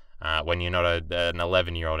about? When you're not an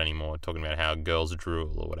 11-year-old anymore talking about how girls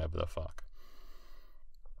drool or whatever the fuck.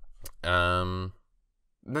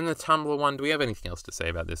 Then the Tumblr one, do we have anything else to say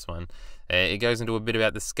about this one? It goes into a bit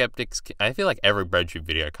about the skeptics. I feel like every breadtube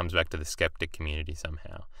video comes back to the skeptic community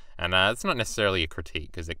somehow. And it's not necessarily a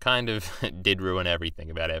critique, because it kind of did ruin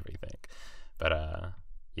everything about everything. But,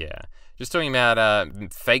 yeah. Just talking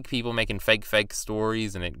about fake people making fake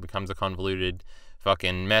stories, and it becomes a convoluted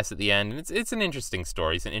fucking mess at the end. And it's an interesting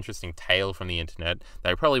story. It's an interesting tale from the internet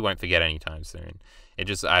that I probably won't forget anytime soon. I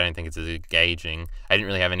don't think it's as engaging. I didn't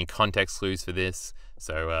really have any context clues for this.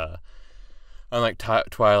 So, unlike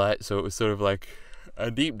Twilight, so it was sort of like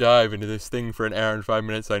a deep dive into this thing for an hour and 5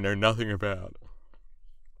 minutes I know nothing about.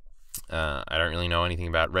 I don't really know anything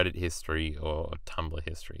about Reddit history or Tumblr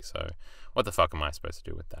history, so what the fuck am I supposed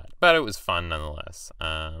to do with that? But it was fun nonetheless.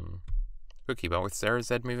 We'll keep up with Sarah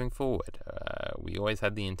Z moving forward. We always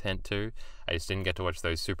had the intent to. I just didn't get to watch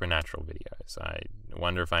those supernatural videos. I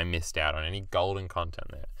wonder if I missed out on any golden content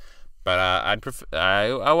there. But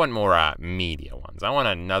I want more media ones. I want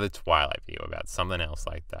another Twilight video about something else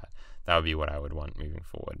like that. That would be what I would want moving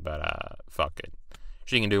forward. But fuck it.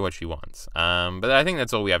 She can do what she wants. But I think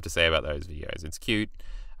that's all we have to say about those videos. It's cute.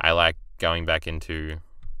 I like going back into...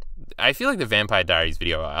 I feel like the Vampire Diaries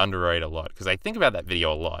video I underrate a lot, because I think about that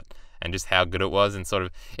video a lot and just how good it was, and sort of...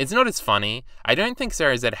 It's not as funny. I don't think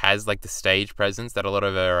Sarah Z has like the stage presence that a lot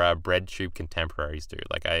of her breadtube contemporaries do.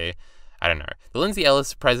 Like, I don't know. The Lindsay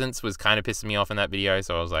Ellis presence was kind of pissing me off in that video,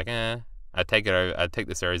 so I was like, I'd take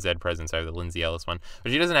the Sarah Z presence over the Lindsay Ellis one.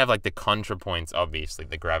 But she doesn't have like the contrapoints, obviously,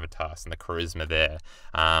 the gravitas and the charisma there.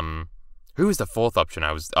 Who was the fourth option?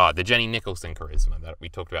 The Jenny Nicholson charisma that we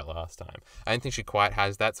talked about last time. I don't think she quite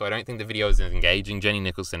has that, so I don't think the video is as engaging. Jenny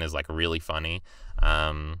Nicholson is like really funny.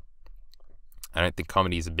 I don't think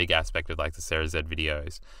comedy is a big aspect of like the Sarah Z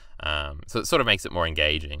videos. So it sort of makes it more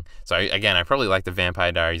engaging. So again, I probably like the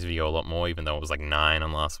Vampire Diaries video a lot more, even though it was like 9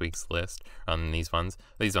 on last week's list rather than these ones.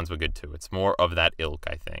 These ones were good too. It's more of that ilk,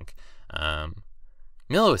 I think.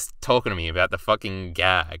 Mila was talking to me about the fucking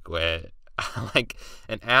gag where like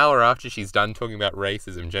an hour after she's done talking about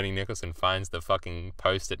racism, Jenny Nicholson finds the fucking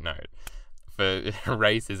post-it note for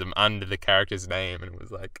racism under the character's name, and it was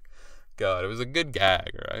like, God, it was a good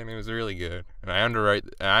gag, right? I mean, it was really good, and I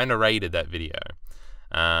underrated that video.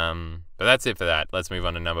 But that's it for that. Let's move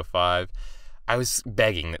on to number 5. I was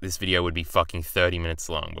begging that this video would be fucking 30 minutes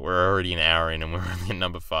long, but we're already an hour in and we're only at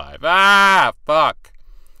number 5. Fuck!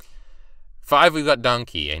 5, we've got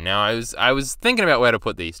Dunkey, and now I was thinking about where to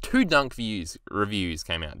put these. 2 dunkview reviews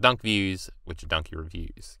came out. Dunkviews, which are Dunkey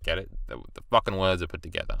reviews. Get it? The fucking words are put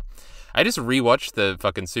together. I just rewatched the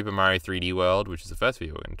fucking Super Mario 3D World, which is the first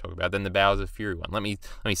video we're going to talk about, then the Bowser Fury one. Let me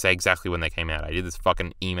say exactly when they came out. I did this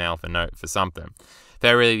fucking email for something.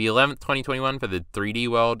 February the 11th, 2021 for the 3D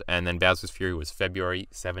World, and then Bowser's Fury was February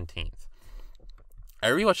 17th. I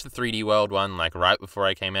rewatched the 3D World one like right before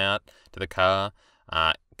I came out to the car.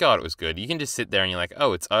 God, it was good. You can just sit there and you're like,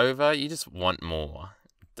 oh, it's over. You just want more.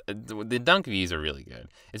 The dunk views are really good.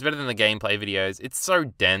 It's better than the gameplay videos. It's so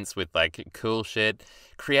dense with like cool shit,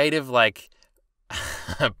 creative like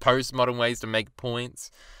postmodern ways to make points.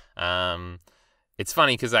 It's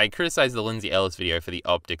funny because I criticized the Lindsay Ellis video for the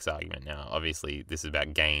optics argument. Now, obviously, this is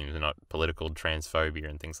about games and not political transphobia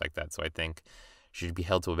and things like that. So I think she should be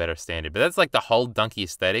held to a better standard. But that's like the whole Dunkey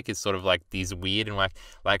aesthetic is sort of like these weird and like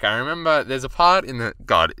I remember there's a part in the...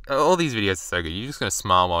 God, all these videos are so good. You're just going to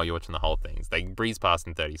smile while you're watching the whole thing. They breeze past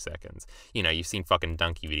in 30 seconds. You know, you've seen fucking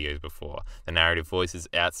Dunkey videos before. The narrative voice is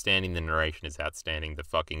outstanding. The narration is outstanding. The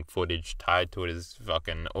fucking footage tied to it is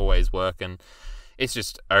fucking always working. It's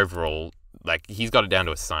just overall, like, he's got it down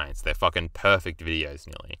to a science. They're fucking perfect videos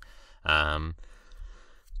nearly.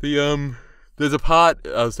 There's a part,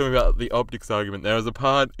 I was talking about the optics argument, there was a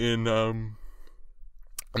part in the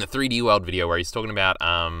 3D World video where he's talking about,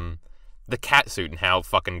 the cat suit and how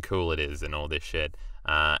fucking cool it is and all this shit.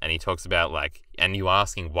 And he talks about, like, and you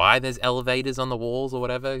asking why there's elevators on the walls or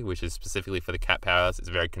whatever, which is specifically for the cat powers. It's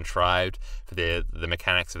very contrived for the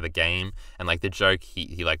mechanics of the game. And, like, the joke,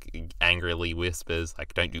 he like, angrily whispers,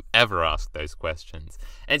 like, don't you ever ask those questions.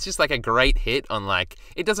 And it's just, like, a great hit on, like,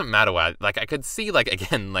 it doesn't matter why. Like, I could see, like,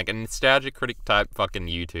 again, like, a nostalgia critic type fucking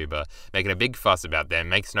YouTuber making a big fuss about them.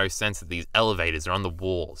 Makes no sense that these elevators are on the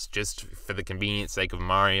walls just for the convenience sake of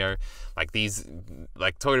Mario. Like, these,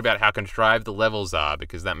 like, talking about how contrived the levels are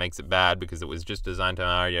because that makes it bad because it was just designed to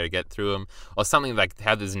Mario to get through them, or something like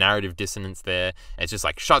how there's narrative dissonance there. And it's just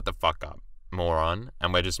like, shut the fuck up, moron,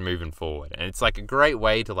 and we're just moving forward. And it's like a great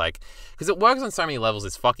way to, like, because it works on so many levels,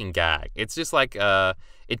 it's fucking gag. It's just like,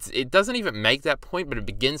 it doesn't even make that point, but it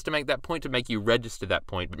begins to make that point to make you register that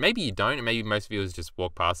point. But maybe you don't, and maybe most viewers just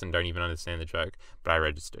walk past and don't even understand the joke, but I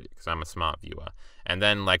registered it because I'm a smart viewer. And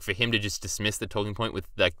then, like, for him to just dismiss the talking point with,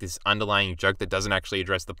 like, this underlying joke that doesn't actually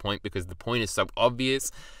address the point because the point is so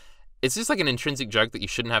obvious. It's just like an intrinsic joke that you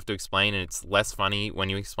shouldn't have to explain, and it's less funny when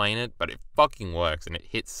you explain it, but it fucking works, and it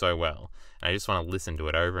hits so well. And I just want to listen to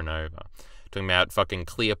it over and over. Talking about fucking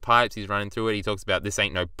clear pipes, he's running through it. He talks about this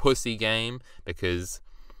ain't no pussy game because,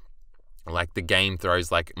 like, the game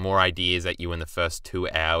throws, like, more ideas at you in the first 2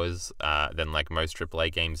 hours than, like, most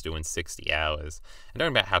AAA games do in 60 hours. And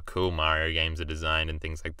talking about how cool Mario games are designed and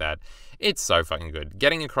things like that. It's so fucking good.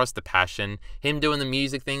 Getting across the passion, him doing the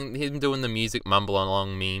music thing, him doing the music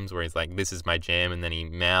mumble-along memes where he's like, this is my jam, and then he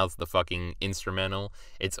mouths the fucking instrumental.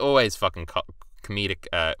 It's always fucking comedic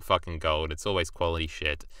fucking gold. It's always quality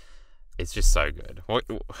shit. It's just so good.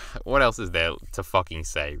 What else is there to fucking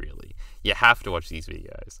say, really? You have to watch these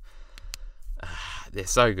videos. They're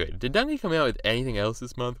so good. Did Dunkey come out with anything else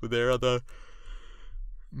this month? Were there other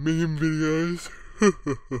meme videos?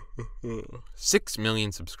 6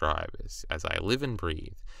 million subscribers as I live and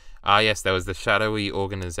breathe. Yes, there was the shadowy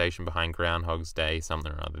organization behind Groundhog's Day,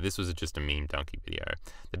 something or other. This was just a meme Dunkey video.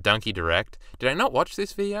 The Dunkey Direct. Did I not watch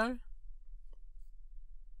this video?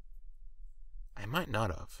 I might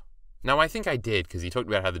not have. No, I think I did, because he talked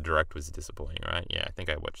about how the Direct was disappointing, right? Yeah, I think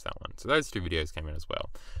I watched that one. So those 2 videos came in as well.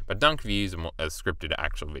 But dunkviews are more a scripted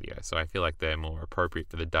actual video, so I feel like they're more appropriate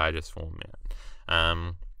for the digest format.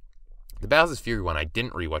 The Bowser's Fury one I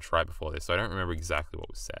didn't rewatch right before this, so I don't remember exactly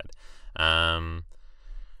what was said.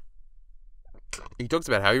 He talks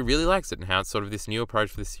about how he really likes it and how it's sort of this new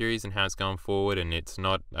approach for the series and how it's going forward, and it's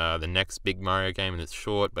not the next big Mario game and it's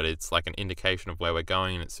short, but it's like an indication of where we're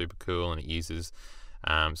going, and it's super cool, and it uses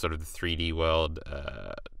sort of the 3D world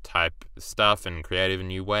type stuff and creative and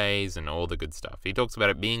new ways and all the good stuff. He talks about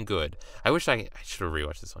it being good. I wish I should have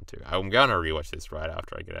rewatched this one too. I'm going to rewatch this right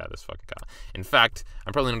after I get out of this fucking car. In fact,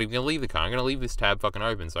 I'm probably not even going to leave the car. I'm going to leave this tab fucking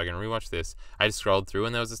open so I can rewatch this. I just scrolled through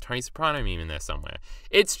and there was this Tony Soprano meme in there somewhere.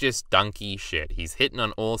 It's just Dunkey shit. He's hitting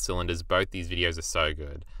on all cylinders. Both these videos are so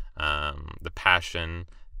good. The passion,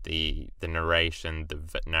 the narration, the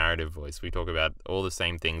narrative voice. We talk about all the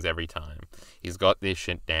same things every time. He's got this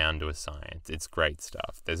shit down to a science. It's great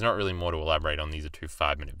stuff. There's not really more to elaborate on. These are 2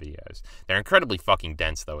 5-minute videos. They're incredibly fucking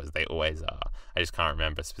dense, though, as they always are. I just can't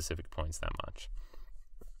remember specific points that much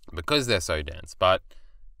because they're so dense. But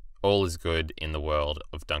all is good in the world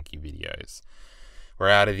of Dunkey videos. We're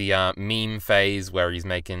out of the meme phase where he's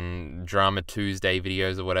making Drama Tuesday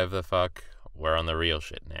videos or whatever the fuck. We're on the real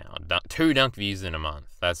shit now. 2 dunk views in a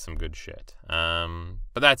month. That's some good shit.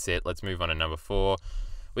 But that's it. Let's move on to number 4.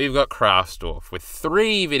 We've got Kraftsdorf with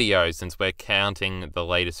 3 videos, since we're counting the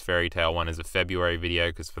latest Fairy Tail one as a February video,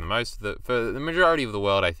 because for the majority of the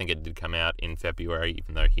world, I think it did come out in February,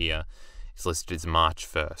 even though here it's listed as March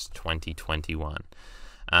 1st, 2021.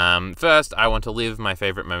 First, I Want to Live, My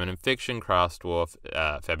Favorite Moment in Fiction, Kraftsdorf,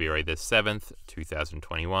 February the 7th,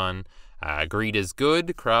 2021. Greed is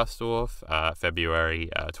Good, Kraftsdorf,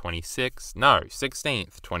 February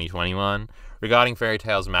 16th, 2021. Regarding Fairy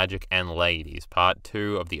Tales, Magic, and Ladies, Part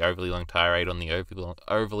 2 of the Overly Long Tirade on the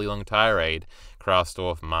Overly Long Tirade,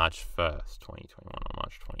 Kraftsdorf, March 1st, 2021, or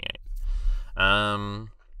March 28th.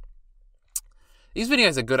 These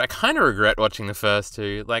videos are good. I kind of regret watching the first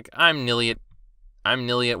 2. Like, I'm nearly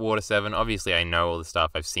at Water 7. Obviously, I know all the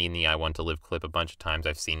stuff. I've seen the I Want to Live clip a bunch of times.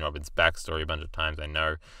 I've seen Robin's backstory a bunch of times. I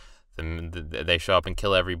know they show up and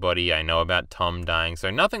kill everybody. I know about Tom dying. So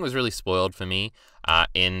nothing was really spoiled for me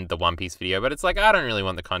in the One Piece video. But it's like, I don't really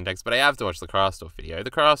want the context, but I have to watch the Kraftsdorf video. The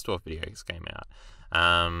Kraftsdorf videos came out.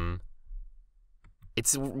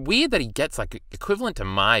 It's weird that he gets, like, equivalent to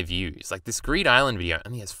my views. Like, this Greed Island video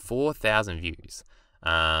only has 4,000 views.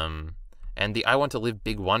 And the I Want to Live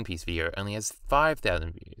Big One Piece video only has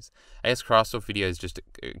 5,000 views. I guess Crossoff videos just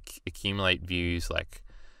accumulate views like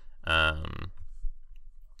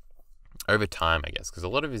over time, I guess, because a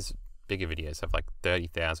lot of his bigger videos have like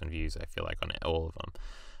 30,000 views, I feel like, on all of them.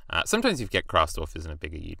 Sometimes you get Crossoff isn't a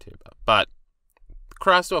bigger YouTuber, but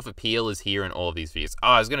Crossoff appeal is here in all of these videos.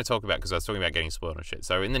 I was going to talk about, because I was talking about getting spoiled on shit.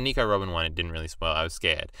 So in the Nico Robin one, it didn't really spoil. I was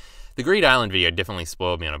scared. The Greed Island video definitely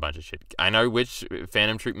spoiled me on a bunch of shit. I know which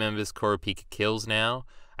Phantom Troop members Kurapika kills now.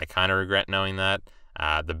 I kind of regret knowing that.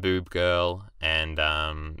 The boob girl and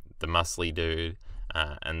the muscly dude.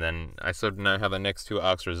 And then I sort of know how the next two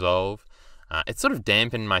arcs resolve. It sort of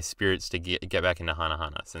dampened my spirits to get back into Hana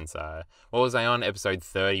Hana since, what was I on? Episode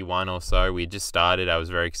 31 or so. We had just started. I was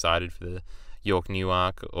very excited for the York New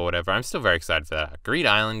arc or whatever. I'm still very excited for that. Greed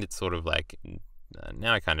Island, it's sort of like,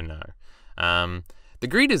 now I kind of know. The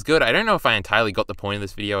Greed is good. I don't know if I entirely got the point of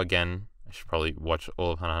this video. Again, I should probably watch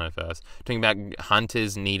all of Hana Hana first. Talking about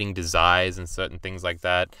hunters needing desires and certain things like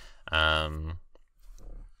that.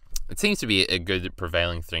 It seems to be a good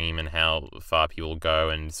prevailing theme in how far people go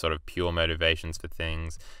and sort of pure motivations for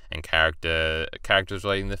things and characters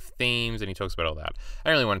relating to themes, and he talks about all that. I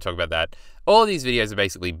don't really want to talk about that. All of these videos are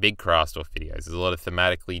basically big Crossoff videos. There's a lot of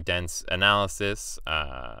thematically dense analysis,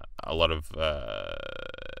 a lot of...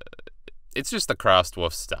 it's just the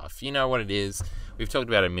Crossoff stuff. You know what it is. We've talked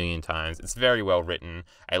about it a million times. It's very well written.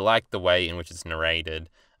 I like the way in which it's narrated.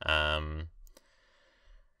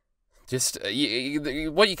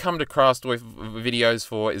 What you come to Crossoff videos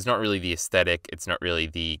for is not really the aesthetic. It's not really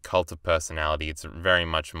the cult of personality. It's very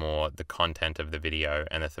much more the content of the video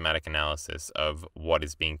and the thematic analysis of what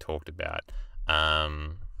is being talked about.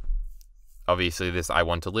 Obviously, this I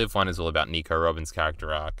Want to Live one is all about Nico Robin's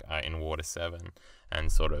character arc in Water 7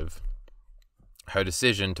 and sort of her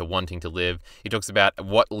decision to wanting to live. He talks about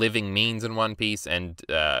what living means in One Piece and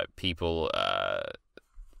people...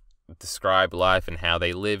 describe life and how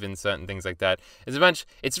they live in certain things like that.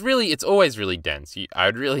 It's always really dense. I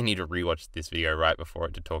would really need to rewatch this video right before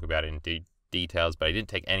it to talk about it in details, but I didn't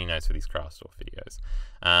take any notes for these Crossoff videos.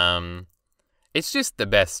 It's just the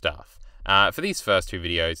best stuff. For these first two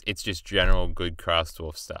videos, it's just general good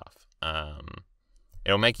Crossoff stuff.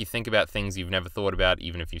 It'll make you think about things you've never thought about,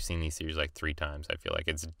 even if you've seen these series like 3 times. I feel like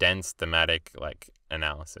it's dense, thematic, like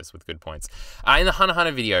analysis with good points. In the Hana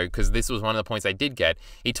Hana video, because this was one of the points I did get,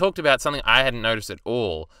 he talked about something I hadn't noticed at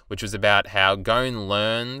all, which was about how Gon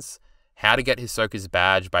learns how to get Hisoka's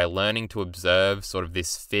badge by learning to observe sort of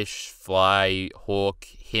this fish, fly, hawk,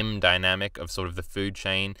 him dynamic of sort of the food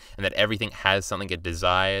chain, and that everything has something it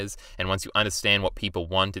desires, and once you understand what people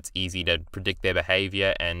want, it's easy to predict their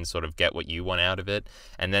behavior and sort of get what you want out of it.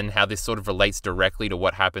 And then how this sort of relates directly to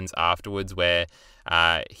what happens afterwards, where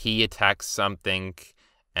he attacks something,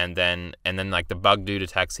 and then like the bug dude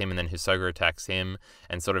attacks him, and then Hisoka attacks him,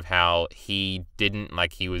 and sort of how he didn't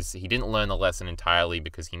learn the lesson entirely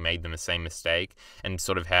because he made the same mistake, and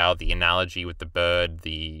sort of how the analogy with the bird,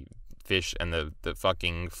 the fish, and the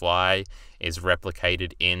fucking fly is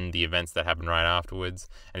replicated in the events that happen right afterwards,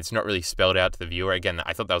 and it's not really spelled out to the viewer. Again,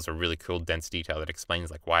 I thought that was a really cool dense detail that explains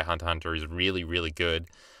like why Hunter x Hunter is really, really good.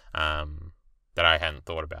 That I hadn't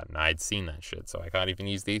thought about, and I'd seen that shit, so I can't even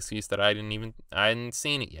use the excuse that I hadn't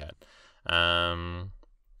seen it yet.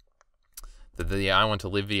 The I Want to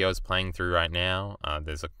Live video is playing through right now.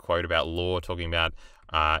 There's a quote about Law talking about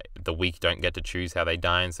the weak don't get to choose how they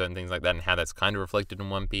die and certain things like that, and how that's kind of reflected in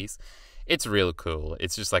One Piece. It's real cool.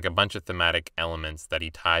 It's just like a bunch of thematic elements that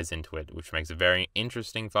he ties into it, which makes a very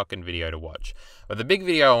interesting fucking video to watch. But the big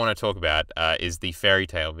video I want to talk about is the fairy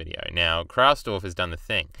tale video. Now, Kraussdorff has done the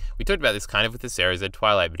thing. We talked about this kind of with the Sarah's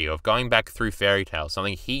Twilight video of going back through fairy tale,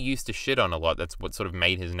 something he used to shit on a lot. That's what sort of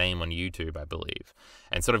made his name on YouTube, I believe.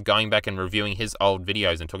 And sort of going back and reviewing his old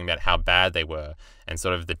videos and talking about how bad they were and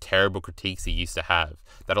sort of the terrible critiques he used to have.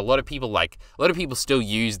 That a lot of people still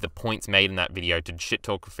use the points made in that video to shit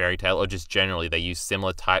talk fairy tale, or just generally they use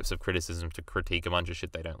similar types of criticism to critique a bunch of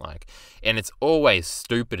shit they don't like. And it's always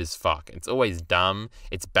stupid as fuck. It's always dumb.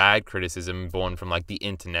 It's bad criticism born from like the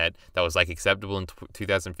internet that was like acceptable in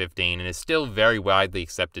 2015 and is still very widely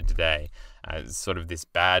accepted today. Sort of this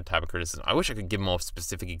bad type of criticism. I wish I could give more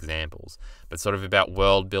specific examples, but sort of about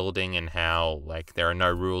world building and how like there are no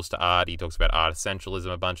rules to art. He talks about art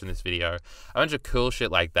essentialism a bunch in this video, a bunch of cool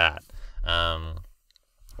shit like that.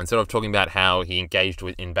 And sort of talking about how he engaged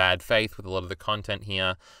in bad faith with a lot of the content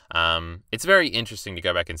here. It's very interesting to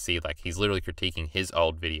go back and see, like, he's literally critiquing his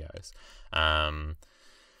old videos.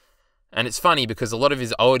 And it's funny because a lot of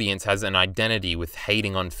his audience has an identity with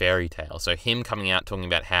hating on Fairy Tail. So him coming out talking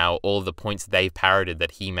about how all of the points they've parroted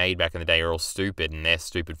that he made back in the day are all stupid, and they're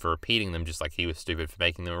stupid for repeating them just like he was stupid for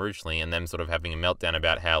making them originally, and them sort of having a meltdown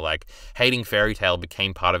about how, like, hating Fairy Tail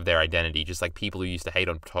became part of their identity, just like people who used to hate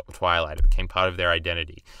on Twilight. It became part of their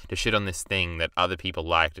identity to shit on this thing that other people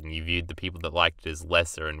liked, and you viewed the people that liked it as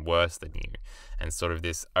lesser and worse than you. And sort of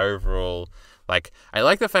this overall... Like, I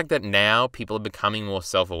like the fact that now people are becoming more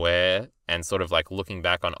self-aware and sort of, like, looking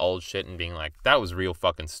back on old shit and being like, that was real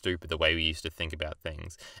fucking stupid the way we used to think about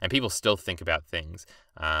things. And people still think about things,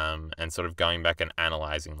 and sort of going back and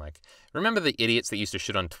analyzing, like, remember the idiots that used to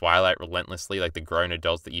shit on Twilight relentlessly, like the grown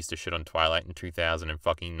adults that used to shit on Twilight in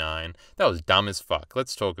 2009? That was dumb as fuck.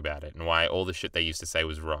 Let's talk about it and why all the shit they used to say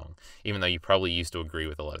was wrong, even though you probably used to agree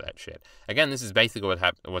with a lot of that shit. Again, this is basically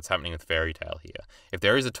what's happening with Fairy Tail here. If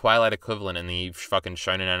there is a Twilight equivalent in the fucking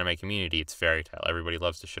shonen anime community, it's Fairy Tail. Everybody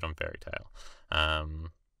loves to shit on Fairy Tail.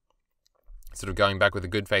 Sort of going back with a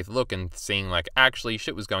good faith look and seeing, like, actually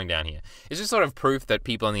shit was going down here. It's just sort of proof that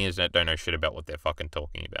people on the internet don't know shit about what they're fucking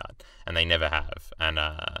talking about, and they never have. And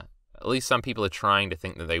at least some people are trying to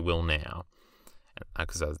think that they will now,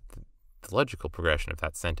 because the logical progression of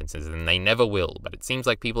that sentence is, and they never will, but it seems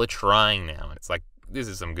like people are trying now, and it's like, this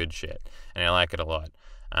is some good shit, and I like it a lot.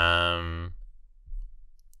 And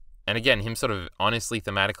again, him sort of honestly,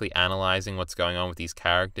 thematically analyzing what's going on with these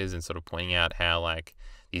characters and sort of pointing out how, like,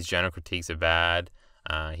 these general critiques are bad.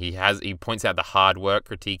 He points out the hard work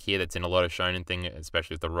critique here that's in a lot of shonen thing,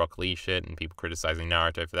 especially with the Rock Lee shit and people criticizing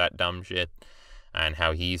Naruto for that dumb shit. And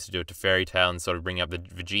how he used to do it to Fairy Tail, and sort of bring up the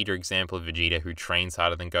Vegeta example of Vegeta, who trains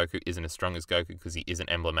harder than Goku, isn't as strong as Goku because he isn't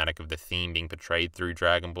emblematic of the theme being portrayed through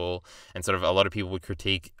Dragon Ball. And sort of a lot of people would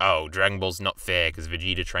critique, oh, Dragon Ball's not fair because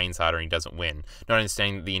Vegeta trains harder and he doesn't win. Not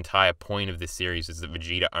understanding that the entire point of this series is that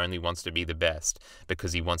Vegeta only wants to be the best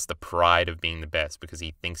because he wants the pride of being the best, because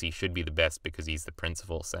he thinks he should be the best because he's the Prince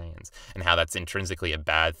of all Saiyans. And how that's intrinsically a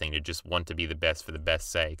bad thing to just want to be the best for the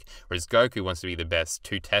best's sake. Whereas Goku wants to be the best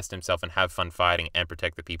to test himself and have fun fighting and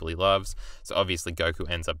protect the people he loves. So obviously Goku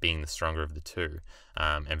ends up being the stronger of the two.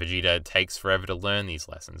 And Vegeta takes forever to learn these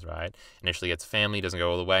lessons, right? Initially gets family, doesn't go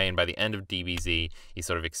all the way, and by the end of DBZ, he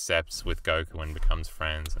sort of accepts with Goku and becomes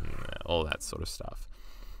friends and all that sort of stuff.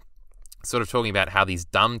 Sort of talking about how these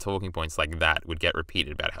dumb talking points like that would get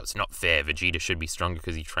repeated about how it's not fair, Vegeta should be stronger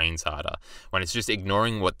because he trains harder, when it's just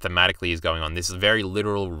ignoring what thematically is going on. This is very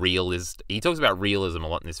literal realist. He talks about realism a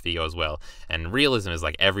lot in this video as well, and realism is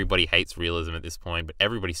like, everybody hates realism at this point, but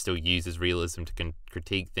everybody still uses realism to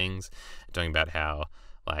critique things, talking about how,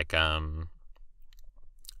 like,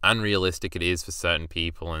 unrealistic it is for certain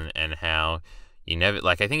people, and how you never,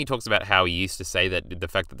 like, I think he talks about how he used to say that the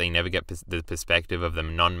fact that they never get the perspective of the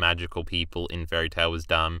non-magical people in Fairy Tail was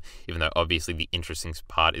dumb, even though obviously the interesting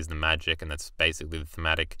part is the magic, and that's basically the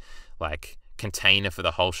thematic, like, container for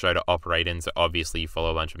the whole show to operate in, so obviously you follow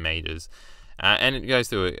a bunch of majors. And it goes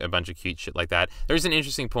through a bunch of cute shit like that. There's an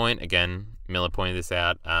interesting point, again, Miller pointed this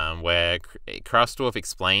out, where Krastorf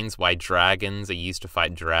explains why dragons are used to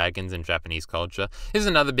fight dragons in Japanese culture. This is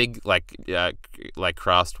another big, like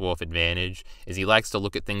Krastorf advantage, is he likes to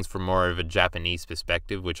look at things from more of a Japanese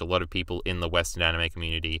perspective, which a lot of people in the Western anime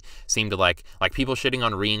community seem to like people shitting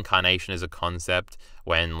on reincarnation as a concept,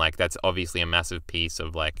 when, like, that's obviously a massive piece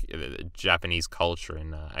of, like, Japanese culture,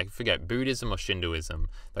 and I forget, Buddhism or Shintoism.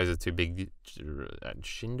 Those are two big...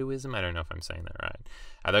 Shintoism? I don't know if I'm saying that right.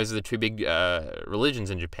 Those are the two big religions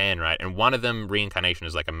in Japan, right? And one of them, reincarnation,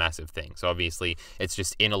 is like a massive thing. So obviously it's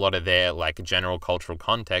just in a lot of their, like, general cultural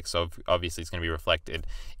context, so obviously it's going to be reflected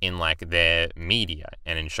in, like, their media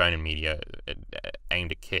and in shonen media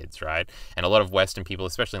aimed at kids, right? And a lot of Western people,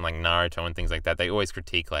 especially in, like, Naruto and things like that, they always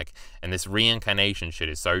critique, like, and this reincarnation shit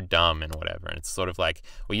is so dumb and whatever. And it's sort of like,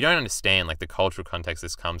 well, you don't understand, like, the cultural context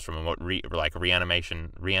this comes from, and what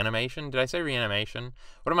reanimation, did I say reanimation?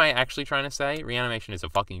 What am I actually trying to say? Reanimation is a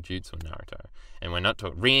fucking jutsu in Naruto, and we're not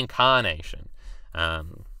talking reincarnation,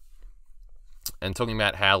 and talking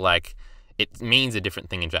about how, like, it means a different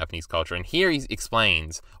thing in Japanese culture. And here he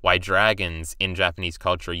explains why dragons in Japanese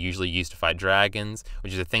culture are usually used to fight dragons,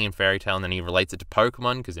 which is a thing in Fairy Tail, and then he relates it to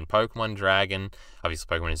Pokemon, because in Pokemon, dragon, obviously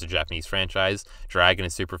Pokemon is a Japanese franchise, dragon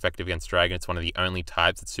is super effective against dragon. It's one of the only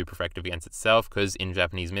types that's super effective against itself, because in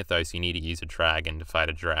Japanese mythos, you need to use a dragon to fight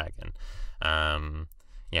a dragon.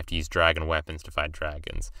 You have to use dragon weapons to fight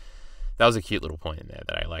dragons. That was a cute little point in there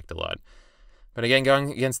that I liked a lot. But again, going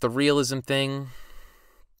against the realism thing,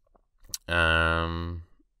 he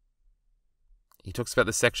talks about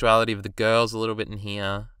the sexuality of the girls a little bit in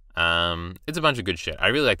here. It's a bunch of good shit. I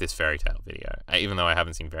really like this Fairy Tail video. Even though I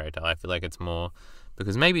haven't seen Fairy Tail, I feel like it's more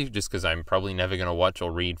because maybe just because I'm probably never going to watch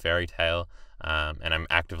or read Fairy Tail, and I'm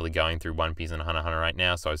actively going through One Piece and Hunter x Hunter right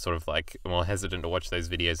now, so I was sort of like more hesitant to watch those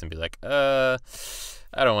videos and be like, I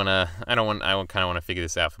kind of want to figure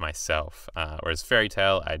this out for myself. Whereas Fairy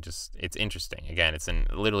Tail, it's interesting. Again, it's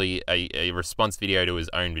literally a response video to his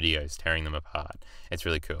own videos, tearing them apart. It's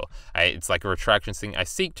really cool. It's like a retractions thing. I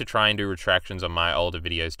seek to try and do retractions on my older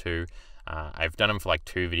videos too. I've done them for like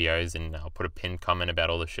 2 videos, and I'll put a pinned comment about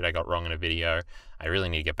all the shit I got wrong in a video. I really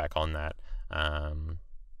need to get back on that,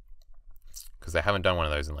 because I haven't done one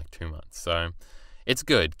of those in like 2 months. So it's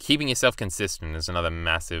good. Keeping yourself consistent is another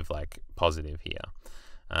massive like positive here.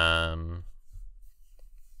 I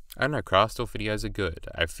don't know, Craftsdorf videos are good.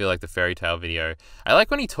 I feel like the Fairy Tail video, I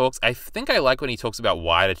like when he talks, I think I like when he talks about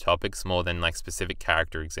wider topics more than like specific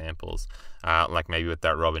character examples, like maybe with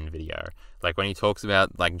that Robin video. Like when he talks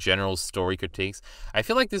about like general story critiques, I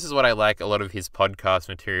feel like this is what I like a lot of his podcast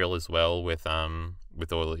material as well, with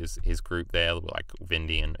all his group there, like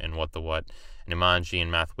Vindy and What the What, and Imanji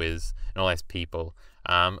and Mathwiz and all those people.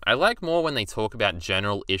 I like more when they talk about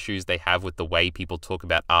general issues they have with the way people talk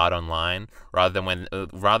about art online, rather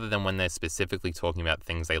than when they're specifically talking about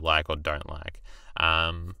things they like or don't like.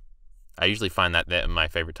 I usually find that they're my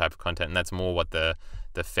favorite type of content, and that's more what the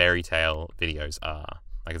Fairy Tail videos are.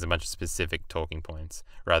 Like, it's a bunch of specific talking points,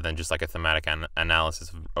 rather than just like a thematic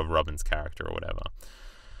analysis of Robin's character or whatever.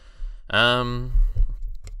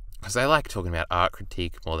 Because I like talking about art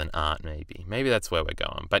critique more than art, maybe. Maybe that's where we're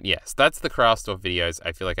going. But yes, that's the Craftsdorf videos.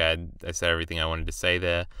 I feel like I said everything I wanted to say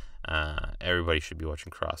there. Everybody should be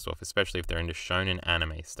watching Craftsdorf, especially if they're into shonen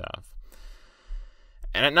anime stuff.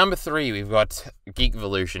 And at number 3, we've got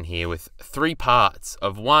Geekvolution here with 3 parts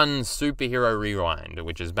of one superhero rewind,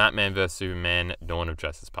 which is Batman vs. Superman, Dawn of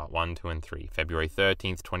Justice Part 1, 2, and 3. February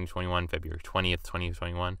 13th, 2021, February 20th,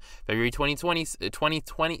 2021, February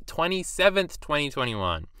 27th,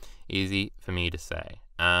 2021. Easy for me to say.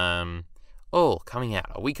 All coming out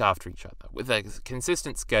a week after each other with a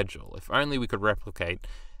consistent schedule. If only we could replicate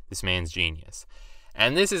this man's genius.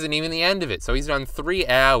 And this isn't even the end of it. So he's done 3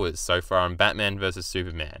 hours so far on Batman vs.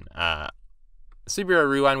 Superman. Superhero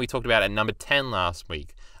Rewind we talked about at number 10 last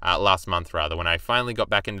month, when I finally got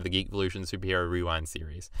back into the Geekvolution Superhero Rewind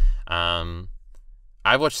series.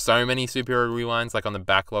 I've watched so many superhero rewinds, like on the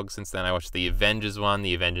backlog since then. I watched the Avengers one,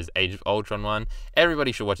 the Avengers Age of Ultron one.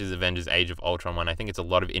 Everybody should watch this Avengers Age of Ultron one. I think it's a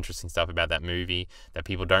lot of interesting stuff about that movie that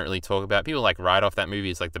people don't really talk about. People like write off that movie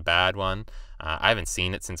as like the bad one. I haven't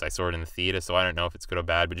seen it since I saw it in the theater, so I don't know if it's good or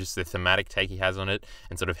bad, but just the thematic take he has on it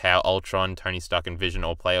and sort of how Ultron, Tony Stark, and Vision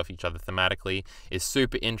all play off each other thematically is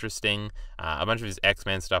super interesting. A bunch of his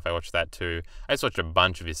X-Men stuff, I watched that too. I just watched a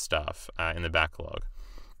bunch of his stuff in the backlog.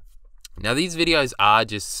 Now, these videos are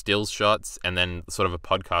just still shots and then sort of a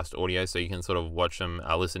podcast audio, so you can sort of watch them,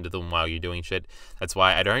 listen to them while you're doing shit. That's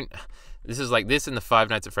why I don't... This is like this in the Five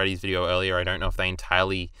Nights at Freddy's video earlier. I don't know if they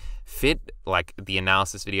entirely fit like the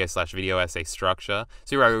analysis video / video essay structure.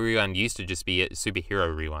 Superhero Rewind used to just be a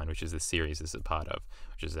Superhero Rewind, which is the series this is a part of,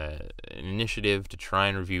 which is an initiative to try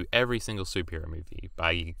and review every single superhero movie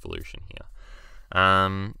by Geekvolution here.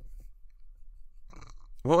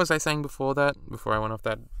 What was I saying before that? Before I went off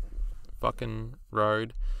that fucking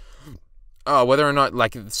road? Oh, whether or not,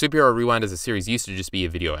 like, Superhero Rewind as a series used to just be a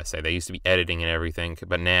video essay. They used to be editing and everything,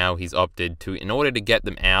 but now he's opted to, in order to get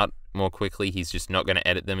them out more quickly, he's just not going to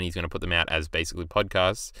edit them, and he's going to put them out as basically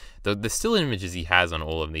podcasts. The still images he has on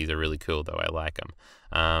all of these are really cool, though. I like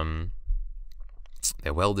them.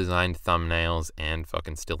 They're well-designed thumbnails and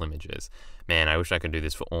fucking still images. Man, I wish I could do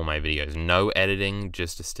this for all my videos. No editing,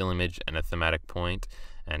 just a still image and a thematic point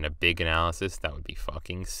and a big analysis. That would be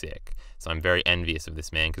fucking sick. So I'm very envious of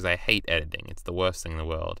this man because I hate editing. It's the worst thing in the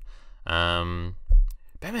world. Batman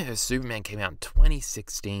vs. Superman came out in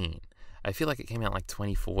 2016. I feel like it came out like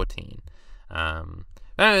 2014. Batman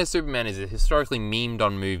vs. Superman is a historically memed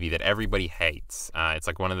on movie that everybody hates. It's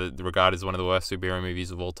like regarded as one of the worst superhero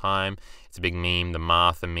movies of all time. It's a big meme, the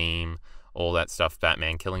Martha meme, all that stuff,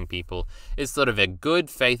 Batman killing people. It's sort of a good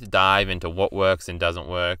faith dive into what works and doesn't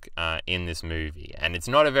work in this movie. And it's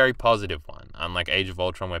not a very positive one, unlike Age of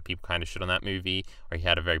Ultron, where people kind of shit on that movie, where he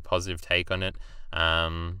had a very positive take on it.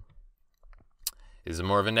 Is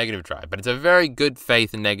more of a negative drive, but it's a very good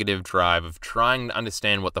faith negative drive of trying to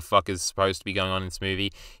understand what the fuck is supposed to be going on in this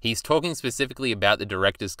movie. He's talking specifically about the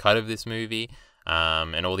director's cut of this movie,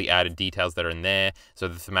 and all the added details that are in there. So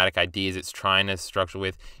the thematic ideas it's trying to structure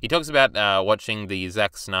with. He talks about watching the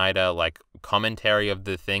Zack Snyder like commentary of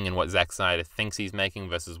the thing and what Zack Snyder thinks he's making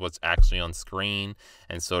versus what's actually on screen,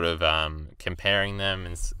 and sort of comparing them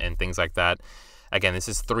and things like that. Again, this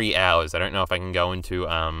is 3 hours. I don't know if I can go into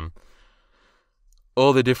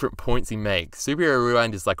all the different points he makes. Superhero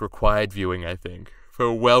Rewind is like required viewing, I think, for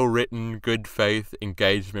a well-written, good faith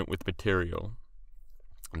engagement with material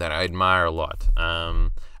that I admire a lot. I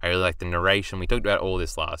really like the narration. We talked about all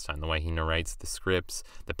this last time, the way he narrates the scripts,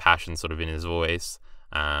 the passion sort of in his voice.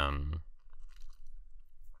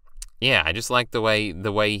 Yeah, I just like the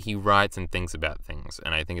way he writes and thinks about things,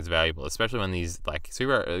 and I think it's valuable, especially when these, like,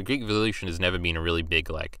 Geek Evolution has never been a really big,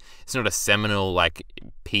 like, it's not a seminal, like,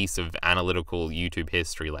 piece of analytical YouTube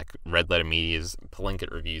history like Red Letter Media's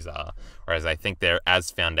Plinkett reviews are, whereas I think they're as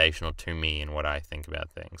foundational to me in what I think about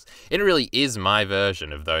things. It really is my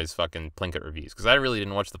version of those fucking Plinkett reviews, because I really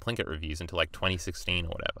didn't watch the Plinkett reviews until, like, 2016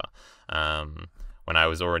 or whatever, when I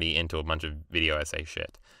was already into a bunch of video essay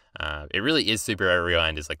shit. It really is Superhero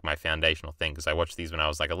Rewind is like my foundational thing, because I watched these when I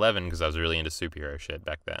was like 11 because I was really into superhero shit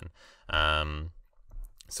back then.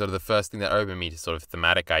 Sort of the first thing that opened me to sort of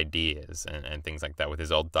thematic ideas and things like that with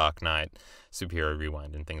his old Dark Knight, Superhero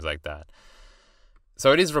Rewind and things like that.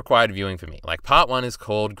 So it is required viewing for me. Like, part 1 is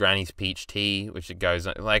called Granny's Peach Tea, which it goes,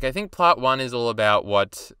 like, I think part 1 is all about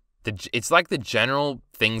it's like the general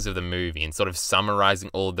things of the movie and sort of summarizing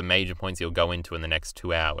all of the major points he'll go into in the next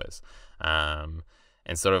 2 hours.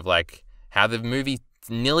 And sort of like how the movie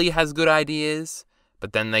nearly has good ideas,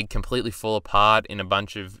 but then they completely fall apart in a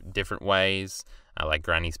bunch of different ways, like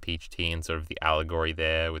Granny's Peach Tea and sort of the allegory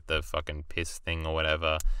there with the fucking piss thing or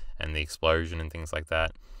whatever, and the explosion and things like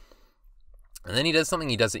that. And then he does something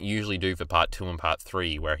he doesn't usually do for part 2 and part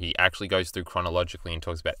 3, where he actually goes through chronologically and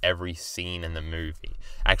talks about every scene in the movie.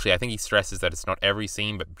 Actually, I think he stresses that it's not every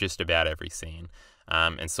scene, but just about every scene,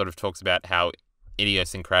 and sort of talks about how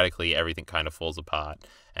idiosyncratically everything kind of falls apart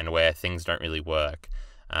and where things don't really work.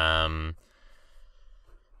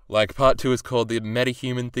 Like, part 2 is called the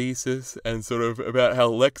Metahuman Thesis, and sort of about how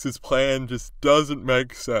Lex's plan just doesn't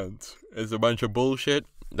make sense. It's a bunch of bullshit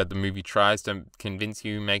that the movie tries to convince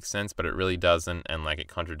you makes sense, but it really doesn't, and like it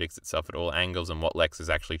contradicts itself at all angles and what Lex is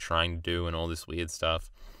actually trying to do and all this weird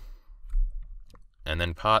stuff. And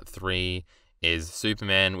then part 3 is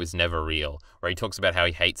Superman was never real, where he talks about how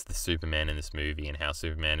he hates the Superman in this movie and how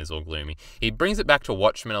Superman is all gloomy. He brings it back to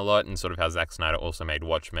Watchmen a lot, and sort of how Zack Snyder also made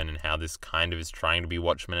Watchmen, and how this kind of is trying to be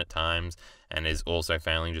Watchmen at times and is also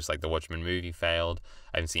failing, just like the Watchmen movie failed.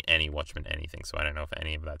 I haven't seen any Watchmen anything, so I don't know if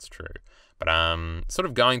any of that's true. But sort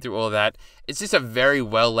of going through all of that, it's just a very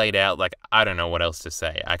well laid out, like, I don't know what else to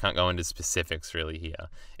say. I can't go into specifics really here.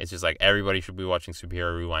 It's just like, everybody should be watching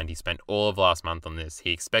Superhero Rewind. He spent all of last month on this.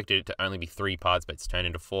 He expected it to only be 3 parts, but it's turned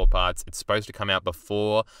into 4 parts. It's supposed to come out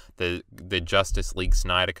before the Justice League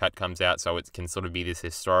Snyder Cut comes out, so it can sort of be this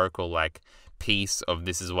historical, like, piece of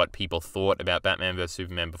this is what people thought about Batman vs.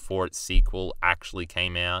 Superman before its sequel actually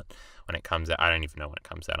came out. When it comes out, I don't even know when it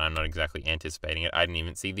comes out. I'm not exactly anticipating it. I didn't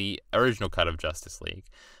even see the original cut of Justice League.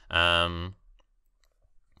 But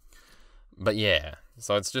yeah,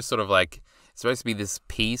 so it's just sort of like, it's supposed to be this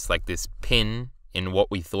piece, like this pin in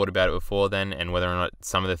what we thought about it before then, and whether or not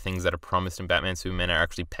some of the things that are promised in Batman Superman are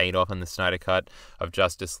actually paid off in the Snyder Cut of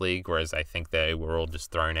Justice League, whereas I think they were all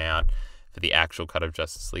just thrown out for the actual cut of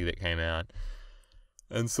Justice League that came out.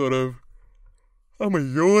 And sort of, I'm a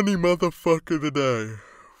yawny motherfucker today.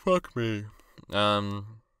 Fuck me. And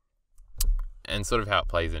sort of how it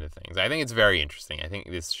plays into things. I think it's very interesting. I think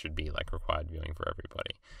this should be like required viewing for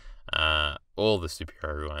everybody. All the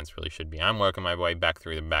superhero rewinds really should be. I'm working my way back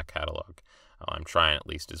through the back catalogue. I'm trying at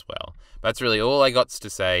least as well. But that's really all I got to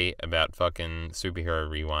say about fucking Superhero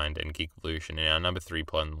Rewind and Geek Evolution in our number 3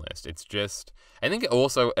 plot on the list. It's just, I think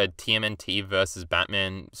also a TMNT versus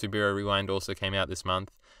Batman Superhero Rewind also came out this month.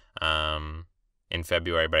 In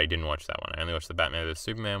February, but I didn't watch that one. I only watched the Batman vs.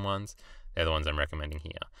 Superman ones. They're the ones I'm recommending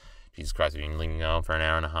here. Jesus Christ, we've been linking on for an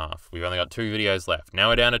hour and a half. We've only got 2 videos left. Now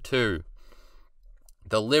we're down to 2.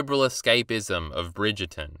 The Liberal Escapism of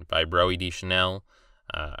Bridgerton by Broe D. Chanel.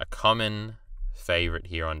 A common favorite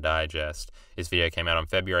here on Digest. This video came out on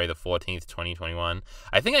February the 14th, 2021.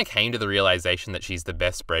 I think I came to the realization that she's the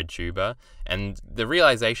best bread tuber, and the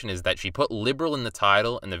realization is that she put liberal in the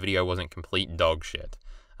title and the video wasn't complete dog shit.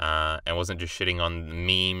 And wasn't just shitting on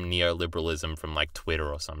meme neoliberalism from like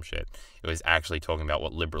Twitter or some shit. It was actually talking about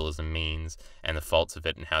what liberalism means and the faults of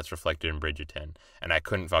it and how it's reflected in Bridgerton. And I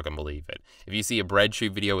couldn't fucking believe it. If you see a bread shoe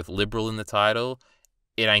video with liberal in the title,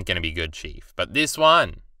 it ain't gonna be good, chief. But this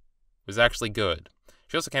one was actually good.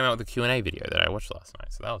 She also came out with a Q&A video that I watched last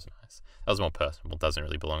night, so that was nice. That was more personal. It doesn't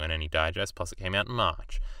really belong on any digest, plus it came out in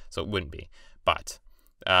March, so it wouldn't be. But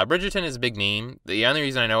Bridgerton is a big meme. The only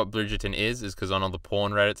reason I know what Bridgerton is because on all the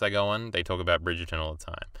porn Reddits I go on, they talk about Bridgerton all the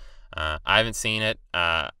time. I haven't seen it.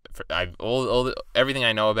 Everything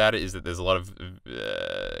I know about it is that there's a lot of,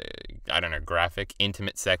 I don't know, graphic,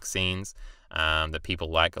 intimate sex scenes. that people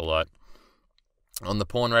like a lot on the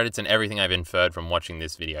porn Reddits, and everything I've inferred from watching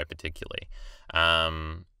this video particularly.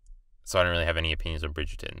 So I don't really have any opinions on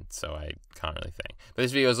Bridgerton, so I can't really think. But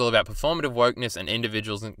this video is all about performative wokeness and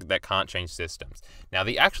individuals that can't change systems. Now,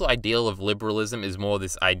 the actual ideal of liberalism is more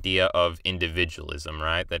this idea of individualism,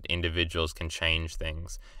 right? That individuals can change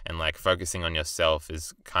things, and like focusing on yourself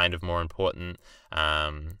is kind of more important.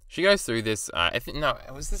 She goes through this, I think, no,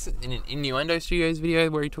 was this in an Innuendo Studios video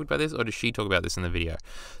where he talked about this, or does she talk about this in the video?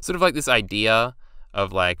 Sort of like this idea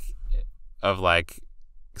of like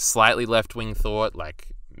slightly left-wing thought, like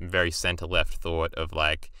very center-left thought of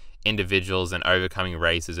like individuals and overcoming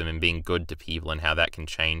racism and being good to people and how that can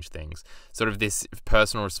change things. Sort of this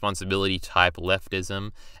personal responsibility type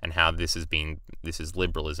leftism, and how this is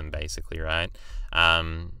liberalism basically, right?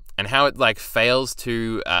 And how it like fails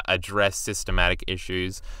to address systematic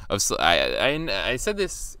issues of. I said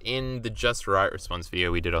this in the Just Right response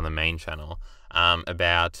video we did on the main channel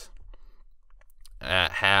about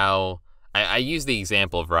how. I use the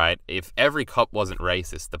example of, right, if every cop wasn't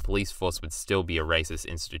racist, the police force would still be a racist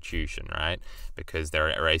institution, right? Because there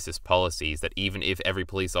are racist policies that even if every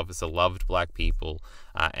police officer loved black people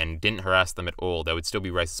and didn't harass them at all, there would still be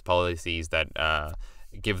racist policies that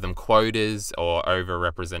give them quotas or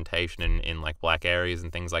over-representation in like black areas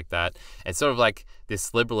and things like that. It's sort of like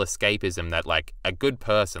this liberal escapism that like a good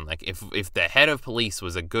person, like if the head of police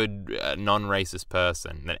was a good non-racist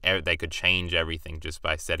person, then they could change everything just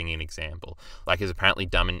by setting an example. Like is apparently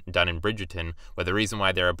done in Bridgerton, where the reason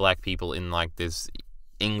why there are black people in like this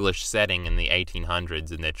English setting in the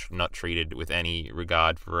 1800s and they're not treated with any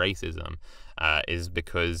regard for racism is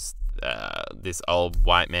because this old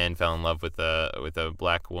white man fell in love with a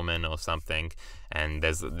black woman or something, and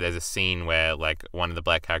there's a scene where like one of the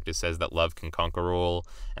black characters says that love can conquer all,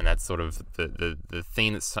 and that's sort of the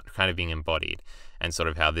theme that's kind of being embodied, and sort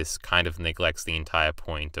of how this kind of neglects the entire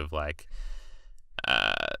point of like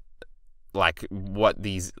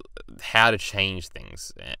how to change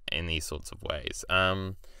things in these sorts of ways.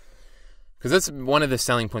 Because that's one of the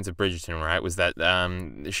selling points of Bridgerton, right? Was that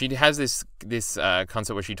she has this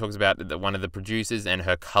concept where she talks about one of the producers and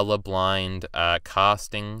her colorblind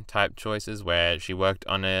casting type choices, where she worked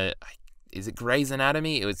on is it Grey's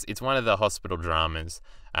Anatomy? It's one of the hospital dramas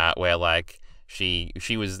where like she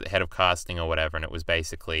was the head of casting or whatever, and it was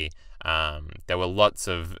basically there were lots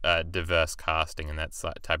of diverse casting and that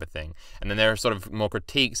type of thing. And then there are sort of more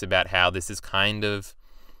critiques about how this is kind of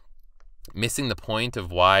missing the point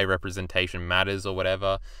of why representation matters or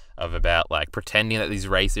whatever, of about like pretending that these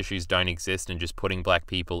race issues don't exist and just putting black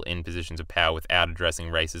people in positions of power without addressing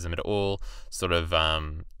racism at all, sort of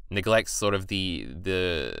neglects sort of the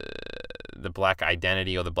black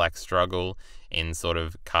identity or the black struggle in sort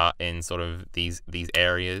of these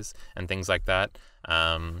areas and things like that.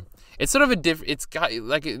 It's sort of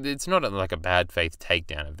it's not like a bad faith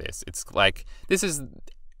takedown of this. It's like this is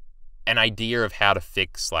an idea of how to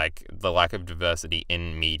fix like the lack of diversity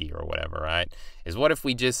in media or whatever, right? Is what if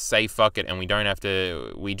we just say fuck it and we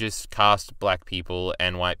just cast black people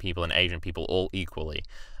and white people and Asian people all equally,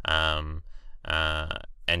 and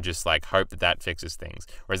just like hope that fixes things.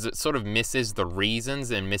 Whereas it sort of misses the reasons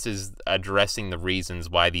and misses addressing the reasons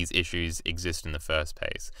why these issues exist in the first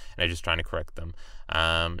place, and I'm just trying to correct them.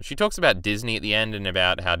 She talks about Disney at the end and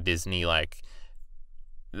about how Disney like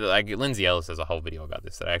Lindsay Ellis has a whole video about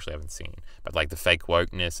this that I actually haven't seen, but like the fake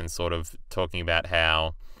wokeness and sort of talking about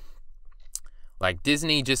how like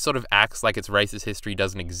Disney just sort of acts like its racist history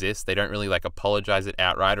doesn't exist. They don't really like apologize it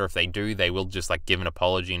outright, or if they do, they will just like give an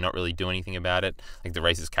apology and not really do anything about it. Like the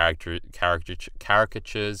racist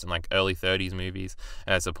caricatures in like early 30s movies,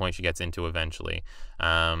 and that's the point she gets into eventually.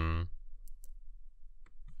 What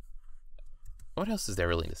else is there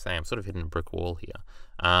really to say? I'm sort of hitting a brick wall here.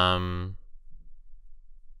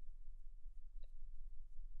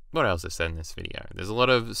 What else is said in this video? There's a lot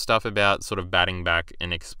of stuff about sort of batting back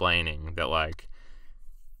and explaining that like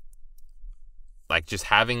just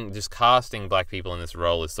casting black people in this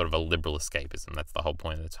role is sort of a liberal escapism. That's the whole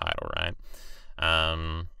point of the title, right?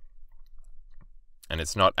 And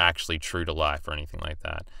it's not actually true to life or anything like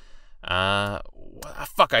that.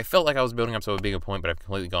 Fuck, I felt like I was building up to a bigger point, but I've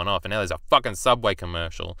completely gone off, and now there's a fucking Subway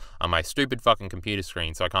commercial on my stupid fucking computer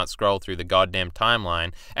screen, so I can't scroll through the goddamn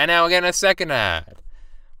timeline, and now we're getting a second ad.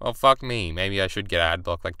 Well, fuck me. Maybe I should get ad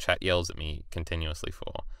block like chat yells at me continuously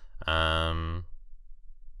for.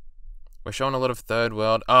 we're showing a lot of third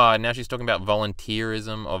world. Oh, now she's talking about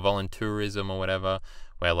volunteerism or voluntourism or whatever,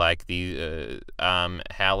 where like the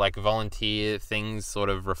how like volunteer things sort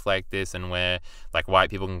of reflect this, and where like white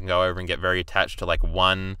people can go over and get very attached to like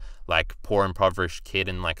one like poor impoverished kid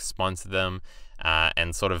and like sponsor them.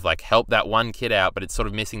 And sort of like help that one kid out, but it's sort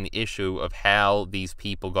of missing the issue of how these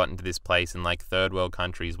people got into this place in like third world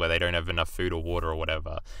countries where they don't have enough food or water or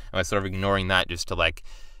whatever. And we're sort of ignoring that just to like,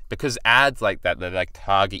 because ads like that, they like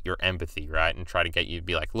target your empathy, right? And try to get you to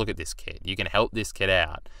be like, look at this kid, you can help this kid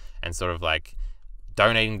out. And sort of like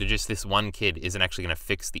donating to just this one kid isn't actually going to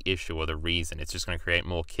fix the issue or the reason. It's just going to create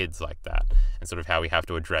more kids like that. And sort of how we have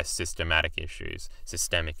to address systemic issues,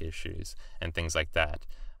 and things like that.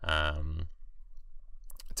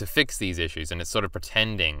 To fix these issues, and it's sort of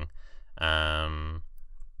pretending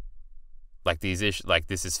like these issues, like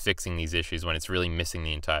this is fixing these issues when it's really missing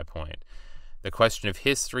the entire point. The question of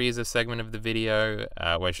history is a segment of the video,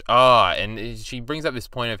 and she brings up this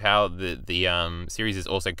point of how the series is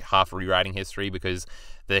also half rewriting history, because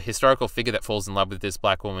the historical figure that falls in love with this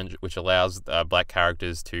black woman, which allows black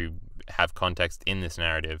characters to have context in this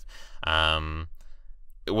narrative,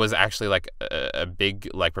 it was actually like a big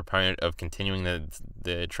like proponent of continuing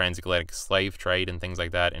the transatlantic slave trade and things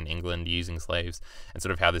like that in England using slaves, and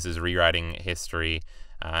sort of how this is rewriting history.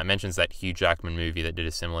 It mentions that Hugh Jackman movie that did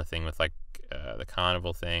a similar thing with like the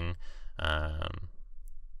carnival thing. I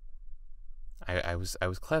was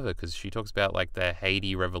clever because she talks about like the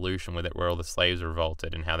Haiti Revolution where all the slaves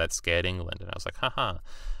revolted and how that scared England, and I was like, haha,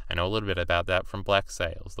 I know a little bit about that from Black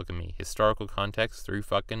Sails. Look at me, historical context through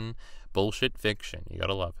fucking bullshit fiction. You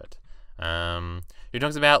gotta love it. She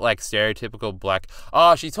talks about like stereotypical black.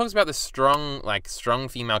 Oh, she talks about the strong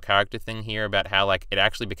female character thing here, about how like it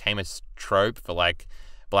actually became a trope for like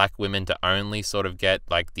black women to only sort of get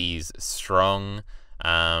like these strong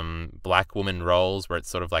black woman roles, where it's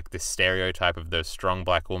sort of like this stereotype of the strong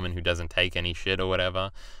black woman who doesn't take any shit or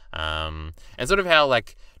whatever. And sort of how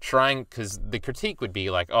like because the critique would be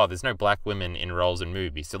like, oh, there's no black women in roles in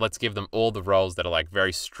movies, so let's give them all the roles that are like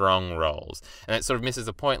very strong roles. And it sort of misses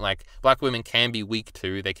the point. Like, black women can be weak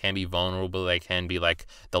too, they can be vulnerable, they can be like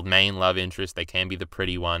the main love interest, they can be the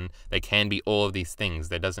pretty one, they can be all of these things.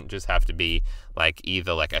 There doesn't just have to be like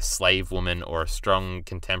either like a slave woman or a strong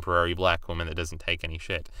contemporary black woman that doesn't take any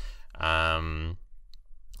shit.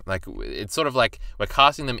 Like, it's sort of like we're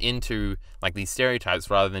casting them into like these stereotypes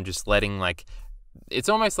rather than just letting like, it's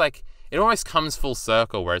almost like it almost comes full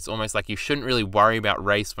circle, where it's almost like you shouldn't really worry about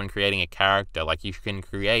race when creating a character. Like, you can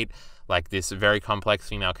create like this very complex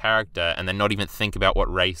female character and then not even think about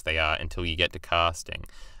what race they are until you get to casting.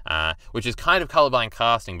 Which is kind of colorblind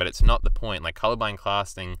casting, but it's not the point. Like, colorblind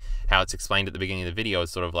casting, how it's explained at the beginning of the video, is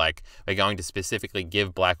sort of like we're going to specifically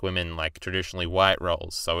give black women like traditionally white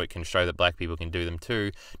roles so it can show that black people can do them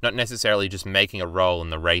too, not necessarily just making a role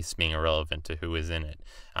and the race being irrelevant to who is in it.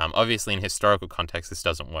 Obviously, in historical context, this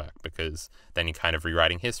doesn't work, because then you're kind of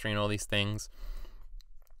rewriting history and all these things.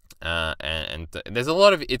 And there's a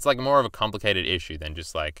lot of, it's like more of a complicated issue than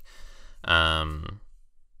just like,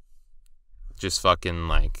 just fucking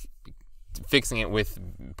like fixing it with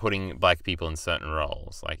putting black people in certain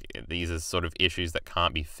roles. Like, these are sort of issues that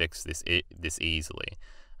can't be fixed this easily.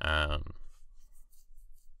 I'm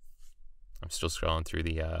still scrolling through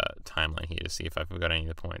the timeline here to see if I forgot any of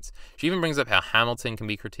the points. She even brings up how Hamilton can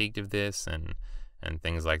be critiqued of this and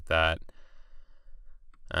things like that.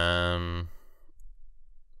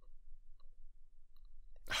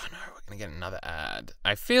 Oh no, we're going to get another ad.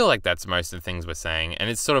 I feel like that's most of the things we're saying, and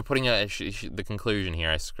it's sort of putting the conclusion here.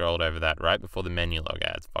 I scrolled over that right before the menu log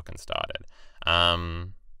ads fucking started.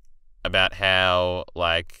 About how,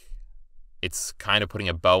 like, it's kind of putting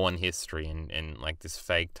a bow on history and like this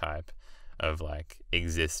fake type of like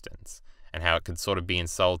existence, and how it could sort of be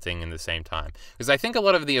insulting in the same time. Because I think a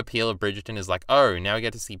lot of the appeal of Bridgerton is like, oh, now we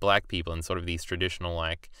get to see black people in sort of these traditional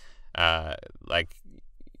like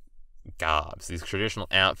garbs, these traditional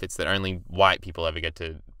outfits that only white people ever get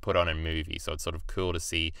to put on in movies. So it's sort of cool to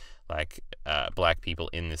see like black people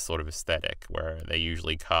in this sort of aesthetic where they're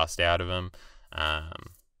usually cast out of them.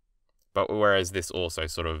 But whereas this also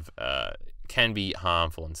sort of can be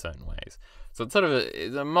harmful in certain ways. So it's sort of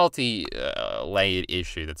a multi-layered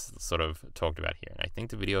issue that's sort of talked about here. And I think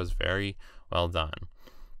the video is very well done.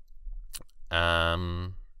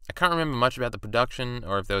 I can't remember much about the production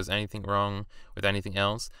or if there was anything wrong with anything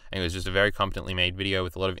else. I think it was just a very competently made video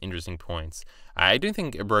with a lot of interesting points. I do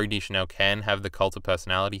think Brody de Chanel can have the cult of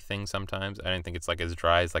personality thing sometimes. I don't think it's like as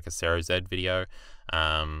dry as like a Sarah Z video,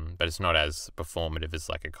 but it's not as performative as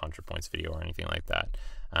like a ContraPoints video or anything like that.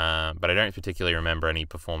 But I don't particularly remember any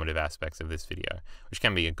performative aspects of this video, which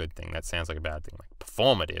can be a good thing. That sounds like a bad thing, like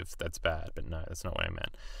informative, that's bad. But no, that's not what I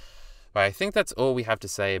meant. But I think that's all we have to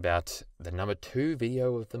say about the number 2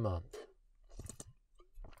 video of the month.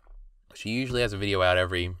 She usually has a video out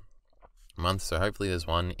every month, so hopefully there's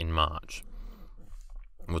one in March.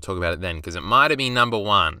 And we'll talk about it then, because it might have been number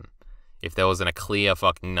 1 if there wasn't a clear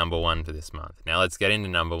fucking number 1 for this month. Now let's get into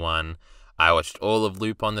number 1. I watched all of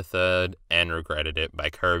Lupin the Third and regretted it by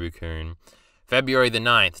Kurobu-kun. February the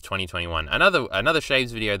 9th, 2021. Another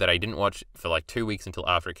Shaves video that I didn't watch for like 2 weeks until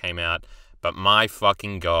after it came out. But my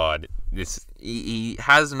fucking god, he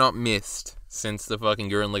has not missed since the fucking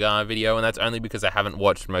Gurren Lagann video, and that's only because I haven't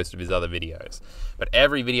watched most of his other videos. But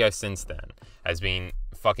every video since then has been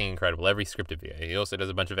fucking incredible. Every scripted video. He also does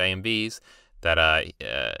a bunch of A&Bs that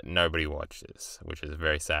nobody watches, which is a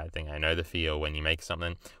very sad thing. I know the feel when you make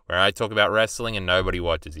something where I talk about wrestling and nobody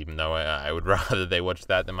watches, even though I would rather they watch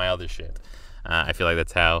that than my other shit. I feel like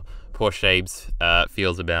that's how poor Shabes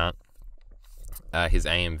feels about his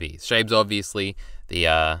AMVs. Shabes obviously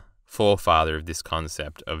the forefather of this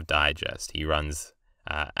concept of digest. He runs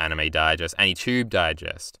Anime Digest and Tube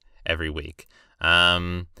Digest every week.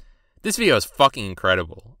 This video is fucking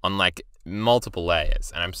incredible on like multiple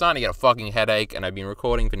layers, and I'm starting to get a fucking headache, and I've been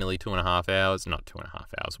recording for nearly 2.5 hours. Not 2.5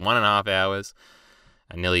 hours, 1.5 hours,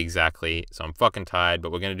 nearly exactly, so I'm fucking tired,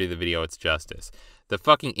 but we're going to do the video its justice. The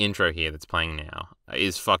fucking intro here that's playing now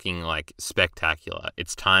is fucking, like, spectacular.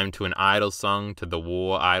 It's timed to an idol song, to the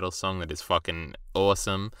war idol song that is fucking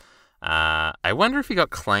awesome. I wonder if he got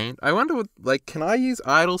claimed. I wonder, what, like, can I use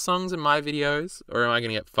idol songs in my videos, or am I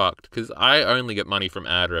going to get fucked? Because I only get money from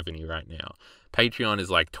ad revenue right now. Patreon is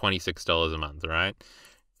like $26 a month, right?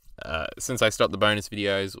 Since I stopped the bonus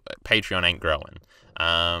videos, Patreon ain't growing.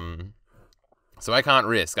 So I can't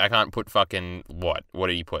risk. I can't put fucking, what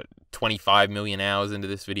did he put? 25 million hours into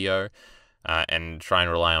this video and try and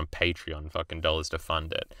rely on Patreon fucking dollars to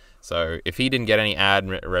fund it. So if he didn't get any ad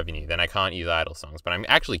revenue, then I can't use idol songs. But I'm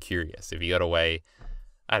actually curious if he got away.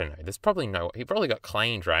 I don't know. There's probably he probably got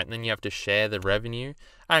claimed, right? And then you have to share the revenue.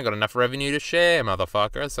 I ain't got enough revenue to share,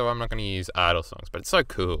 motherfucker. So I'm not going to use idol songs. But it's so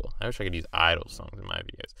cool. I wish I could use idol songs in my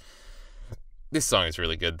videos. This song is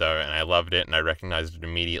really good, though, and I loved it, and I recognized it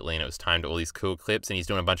immediately, and it was timed to all these cool clips, and he's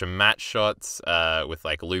doing a bunch of match shots with,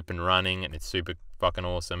 like, Lupin running, and it's super fucking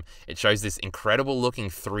awesome. It shows this incredible-looking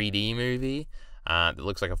 3D movie that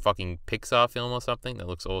looks like a fucking Pixar film or something. That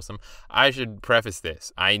looks awesome. I should preface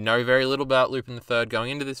this. I know very little about Lupin the Third going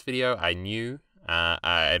into this video. I knew.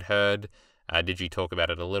 I'd heard Digi talk about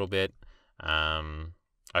it a little bit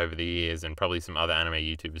over the years, and probably some other anime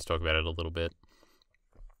YouTubers talk about it a little bit.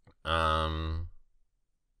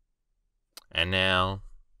 And now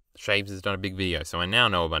Shabes has done a big video, so I now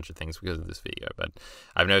know a bunch of things because of this video, but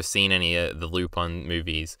I've never seen any of the Lupin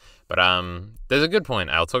movies. But there's a good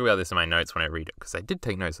point. I'll talk about this in my notes when I read it, because I did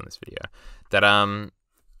take notes on this video. That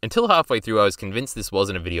until halfway through, I was convinced this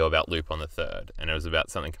wasn't a video about Lupin the Third, and it was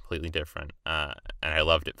about something completely different, and I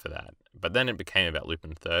loved it for that. But then it became about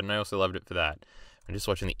Lupin the Third, and I also loved it for that. I'm just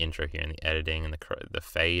watching the intro here, and the editing, and the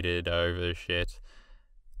faded over shit.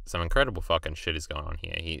 Some incredible fucking shit is going on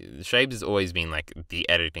here. Shabes has always been like the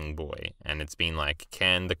editing boy, and it's been like,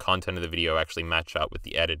 can the content of the video actually match up with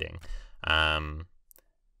the editing?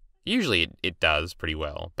 Usually it does pretty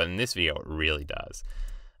well, but in this video it really does.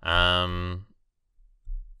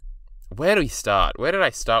 Where do we start? Where did I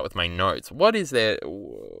start with my notes? What is there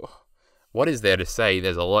to say?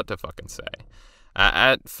 There's a lot to fucking say.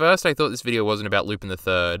 At first, I thought this video wasn't about Lupin the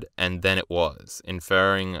Third, and then it was,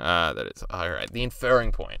 inferring that it's... Alright, the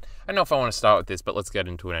inferring point. I don't know if I want to start with this, but let's get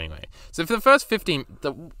into it anyway. So for the first 15...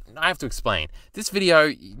 I have to explain. This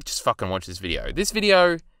video... Just fucking watch this video. This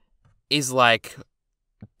video is like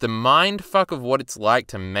the mindfuck of what it's like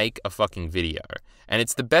to make a fucking video. And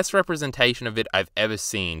it's the best representation of it I've ever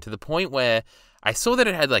seen, to the point where I saw that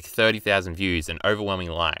it had like 30,000 views and overwhelming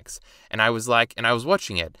likes, and I was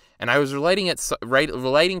watching it, and I was relating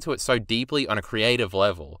to it so deeply on a creative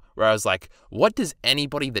level, where I was like, what does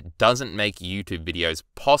anybody that doesn't make YouTube videos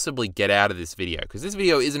possibly get out of this video? Because this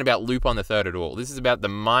video isn't about Lupin the Third at all. This is about the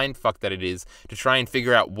mindfuck that it is to try and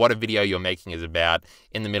figure out what a video you're making is about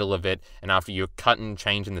in the middle of it, and after you're cutting,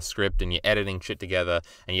 changing the script, and you're editing shit together,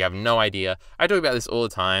 and you have no idea. I talk about this all the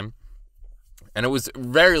time. And it was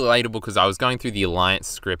very relatable because I was going through the Alliance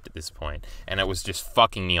script at this point, and it was just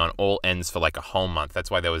fucking me on all ends for like a whole month. That's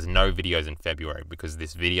why there was no videos in February, because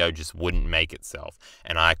this video just wouldn't make itself,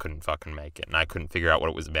 and I couldn't fucking make it, and I couldn't figure out what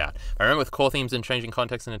it was about. I remember with core themes and changing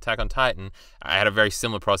context in Attack on Titan, I had a very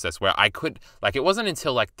similar process where I could, like, it wasn't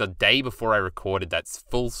until like the day before I recorded that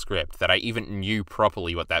full script that I even knew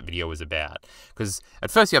properly what that video was about. Because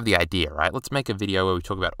at first you have the idea, right? Let's make a video where we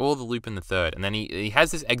talk about all the Lupin the Third, and then he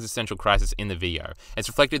has this existential crisis in the video. It's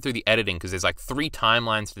reflected through the editing because there's like 3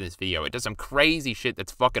 timelines to this video. It does some crazy shit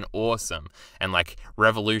that's fucking awesome and like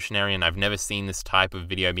revolutionary, and I've never seen this type of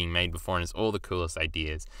video being made before, and it's all the coolest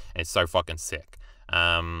ideas, and it's so fucking sick.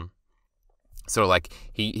 So like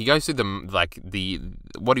he goes through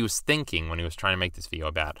what he was thinking when he was trying to make this video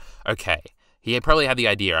about. Okay, he probably had the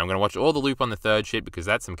idea, I'm going to watch all the loop on the third shit because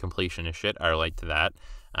that's some completionist shit. I relate to that.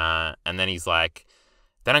 And then he's like,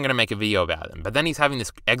 then I'm going to make a video about them. But then he's having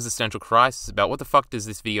this existential crisis about what the fuck does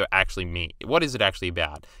this video actually mean? What is it actually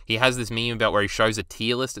about? He has this meme about where he shows a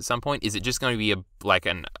tier list at some point. Is it just going to be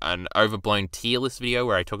an overblown tier list video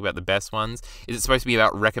where I talk about the best ones? Is it supposed to be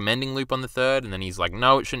about recommending loop on the third? And then he's like,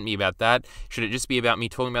 no, it shouldn't be about that. Should it just be about me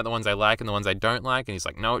talking about the ones I like and the ones I don't like? And he's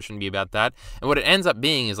like, no, it shouldn't be about that. And what it ends up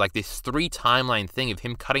being is like this 3 timeline thing of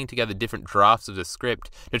him cutting together different drafts of the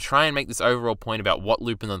script to try and make this overall point about what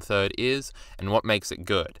loop on the third is and what makes it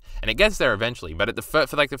good. And it gets there eventually, but for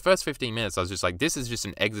like the first 15 minutes, I was just like, this is just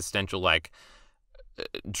an existential, like,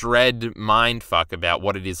 dread mindfuck about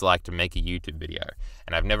what it is like to make a YouTube video.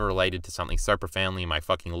 And I've never related to something so profoundly in my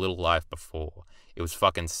fucking little life before. It was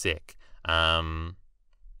fucking sick.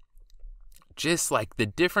 Just like the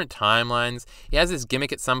different timelines. He has this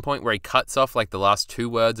gimmick at some point where he cuts off like the last 2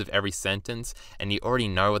 words of every sentence, and you already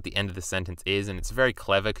know what the end of the sentence is, and it's very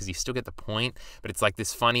clever because you still get the point, but it's like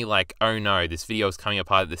this funny like, oh no, this video is coming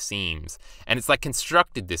apart at the seams. And it's like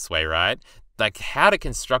constructed this way, right? Like how to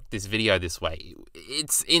construct this video this way.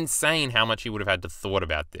 It's insane how much he would have had to thought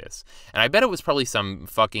about this. And I bet it was probably some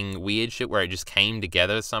fucking weird shit where it just came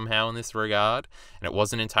together somehow in this regard, and it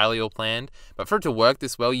wasn't entirely all planned. But for it to work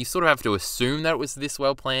this well, you sort of have to assume that it was this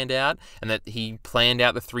well planned out, and that he planned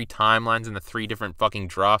out the 3 timelines and the 3 different fucking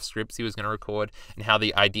draft scripts he was going to record, and how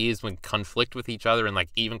the ideas would conflict with each other and like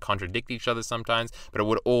even contradict each other sometimes, but it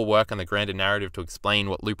would all work on the grander narrative to explain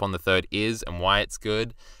what loop on the third is and why it's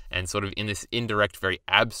good. And sort of in this indirect, very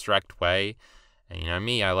abstract way. And you know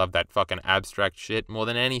me, I love that fucking abstract shit more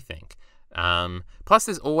than anything. Plus,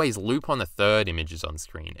 there's always loop on the third images on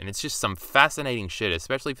screen. And it's just some fascinating shit,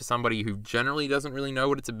 especially for somebody who generally doesn't really know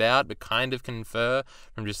what it's about, but kind of can infer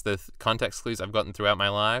from just the context clues I've gotten throughout my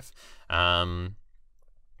life. And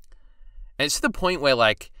it's to the point where,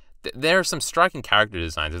 like, there are some striking character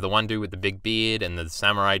designs. There's the one dude with the big beard, and the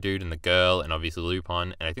samurai dude, and the girl, and obviously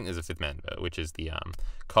Lupin, and I think there's a 5th member, which is the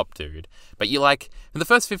cop dude. But you like, in the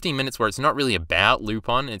first 15 minutes where it's not really about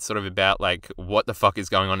Lupin, it's sort of about like, what the fuck is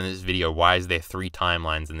going on in this video? Why is there 3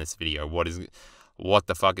 timelines in this video? What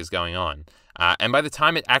the fuck is going on? And by the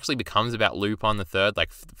time it actually becomes about Lupin the third,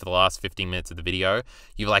 like for the last 15 minutes of the video,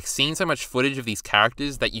 you've like seen so much footage of these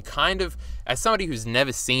characters that you kind of, as somebody who's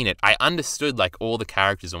never seen it, I understood like all the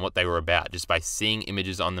characters and what they were about just by seeing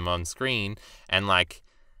images on them on screen. And like,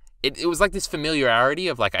 it was like this familiarity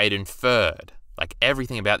of like, I'd inferred like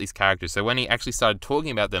everything about these characters. So when he actually started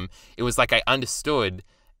talking about them, it was like I understood.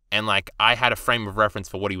 And, like, I had a frame of reference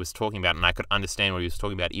for what he was talking about, and I could understand what he was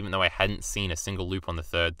talking about, even though I hadn't seen a single loop on the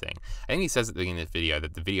third thing. I think he says at the beginning of the video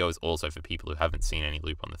that the video is also for people who haven't seen any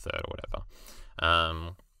loop on the third or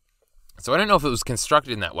whatever. So I don't know if it was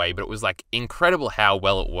constructed in that way, but it was, like, incredible how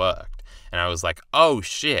well it worked. And I was like, oh,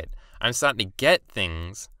 shit, I'm starting to get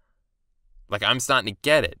things. Like, I'm starting to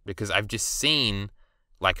get it, because I've just seen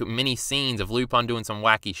like mini scenes of Lupin doing some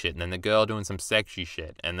wacky shit, and then the girl doing some sexy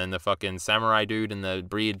shit, and then the fucking samurai dude and the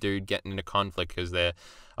beard dude getting into conflict because they're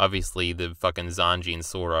obviously the fucking Zanji and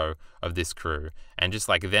Soro of this crew, and just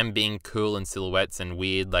like them being cool in silhouettes and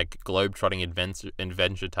weird like globe-trotting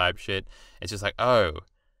adventure type shit. It's just like, oh,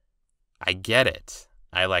 I get it.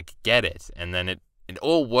 I like get it, and then it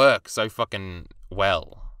all works so fucking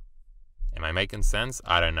well. Am I making sense?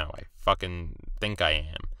 I don't know. I fucking think I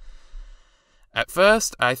am. At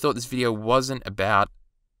first, I thought this video wasn't about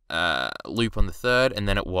loop on the third, and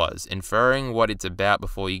then it was, inferring what it's about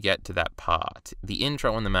before you get to that part. The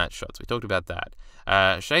intro and the match shots, we talked about that.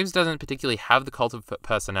 Shaves doesn't particularly have the cult of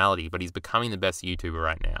personality, but he's becoming the best YouTuber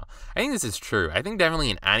right now. I think this is true. I think definitely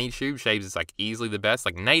in AniTube, Shaves is like easily the best.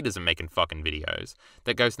 Like Nate isn't making fucking videos.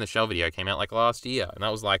 That Ghost in the Shell video came out like last year, and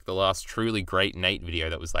that was like the last truly great Nate video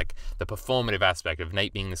that was like the performative aspect of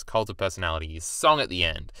Nate being this cult of personality, his song at the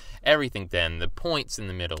end, everything then, the points in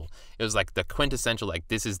the middle. It was like the quintessential, like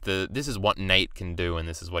this is what Nate can do, and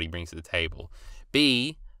this is what he brings to the table.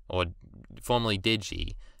 B, or formerly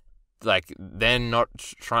Digi, like they're not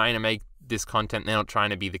trying to make this content. They're not trying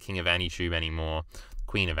to be the king of AniTube anymore,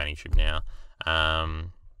 queen of AniTube now.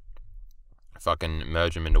 Fucking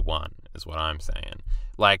merge them into one is what I'm saying.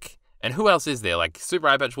 Like, and who else is there? Like Super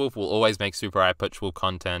Eyepatch Wolf will always make Super Eyepatch Wolf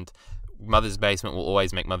content. Mother's Basement will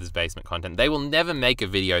always make Mother's Basement content. They will never make a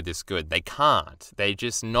video this good. They can't. They're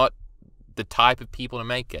just not the type of people to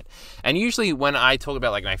make it. And usually when I talk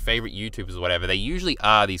about like my favorite YouTubers or whatever, they usually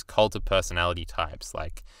are these cult of personality types,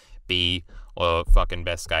 like B or fucking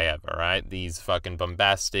best guy ever, right? These fucking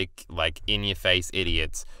bombastic, like, in-your-face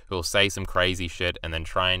idiots who'll say some crazy shit and then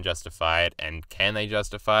try and justify it. And can they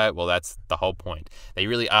justify it? Well, that's the whole point. They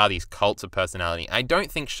really are these cults of personality. I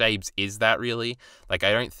don't think Shabes is that, really. Like,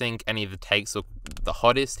 I don't think any of the takes are the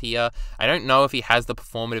hottest here. I don't know if he has the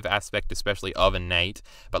performative aspect, especially of a Nate,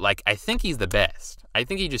 but, like, I think he's the best. I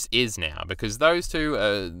think he just is now, because those two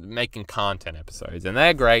are making content episodes, and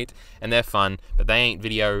they're great, and they're fun, but they ain't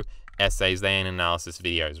video essays, they ain't analysis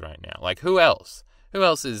videos right now. Like, who else? Who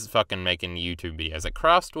else is fucking making YouTube videos? Like,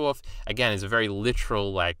 Kraftdorf, again, is a very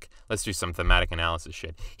literal, like, let's do some thematic analysis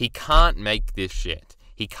shit. He can't make this shit.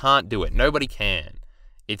 He can't do it. Nobody can.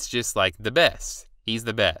 It's just, like, the best. He's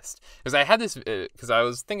the best. Because I had this, because I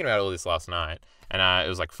was thinking about all this last night, and it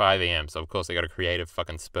was like 5 a.m., so of course I got a creative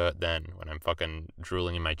fucking spurt then, when I'm fucking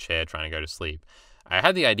drooling in my chair trying to go to sleep. I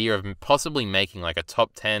had the idea of possibly making, like, a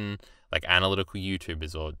top 10 like analytical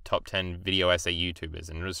YouTubers or top 10 video essay YouTubers,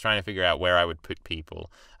 and was trying to figure out where I would put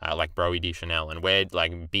people, like Broy D Chanel, and where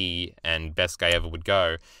like B and best guy ever would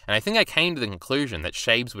go. And I think I came to the conclusion that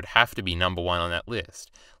Shabes would have to be number one on that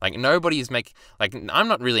list. Like, nobody's like, I'm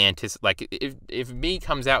not really like, if B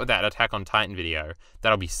comes out with that Attack on Titan video,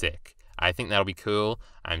 that'll be sick. I think that'll be cool.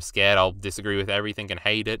 I'm scared I'll disagree with everything and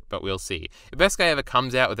hate it, but we'll see. If best guy ever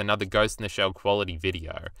comes out with another Ghost in the Shell quality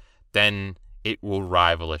video, then it will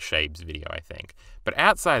rival a Shabes video, I think. But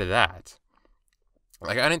outside of that,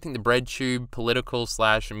 like, I don't think the BreadTube political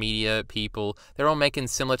 / media people, they're all making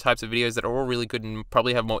similar types of videos that are all really good and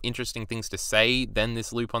probably have more interesting things to say than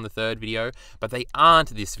this Loop on the Third video, but they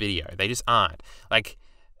aren't this video. They just aren't. Like,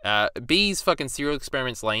 B's fucking Serial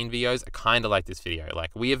Experiments Lane videos are kind of like this video. Like,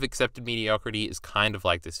 We Have Accepted Mediocrity is kind of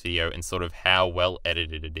like this video in sort of how well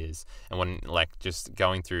edited it is. And when, like, just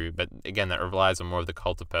going through, but again, that relies on more of the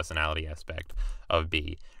cult of personality aspect of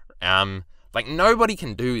B. Like, nobody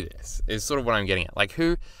can do this, is sort of what I'm getting at. Like,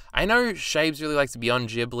 I know Shabes really likes to be on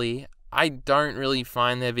Ghibli. I don't really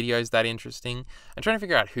find their videos that interesting. I'm trying to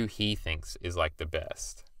figure out who he thinks is, like, the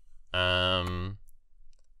best.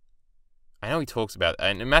 I know he talks about,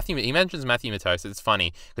 and he mentions Matthew Matosa. It's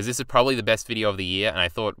funny, because this is probably the best video of the year, and I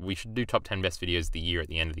thought we should do top 10 best videos of the year at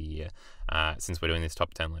the end of the year, since we're doing this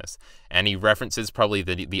top 10 list. And he references probably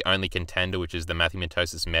the only contender, which is the Matthew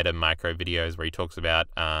Matosis meta micro videos, where he talks about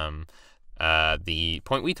the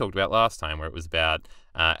point we talked about last time, where it was about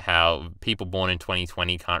how people born in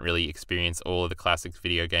 2020 can't really experience all of the classic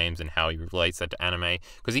video games, and how he relates that to anime.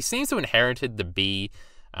 Because he seems to have inherited the B,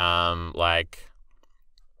 like,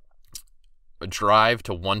 drive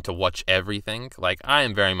to want to watch everything. Like, I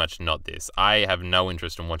am very much not this. I have no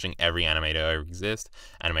interest in watching every anime to ever exist.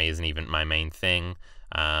 Anime isn't even my main thing.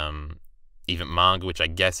 Even manga, which I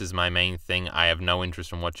guess is my main thing, I have no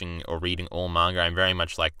interest in watching or reading all manga. I'm very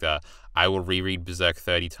much like I will reread Berserk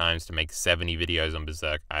 30 times to make 70 videos on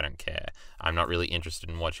Berserk. I don't care. I'm not really interested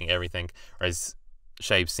in watching everything, whereas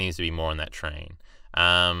Shape seems to be more on that train.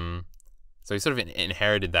 So he sort of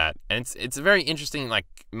inherited that, and it's a very interesting, like,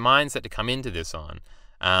 mindset to come into this on.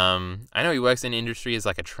 I know he works in industry as,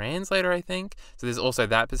 like, a translator, I think, so there's also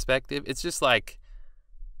that perspective. It's just, like,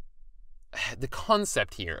 the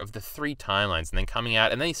concept here of the 3 timelines, and then coming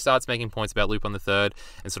out, and then he starts making points about Loop on the Third,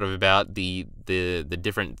 and sort of about the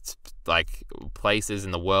different, like, places in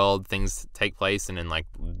the world things take place, and in, like,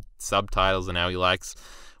 subtitles, and how he likes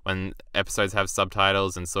when episodes have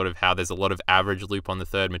subtitles, and sort of how there's a lot of average Loop on the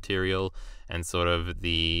Third material, and sort of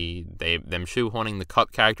them shoehorning the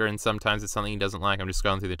cop character, and sometimes it's something he doesn't like. I'm just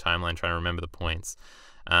going through the timeline trying to remember the points.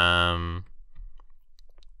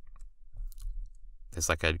 There's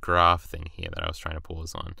like a graph thing here that I was trying to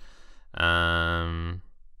pause on.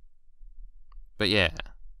 But yeah,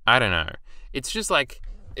 I don't know. It's just like,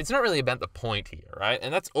 it's not really about the point here, right?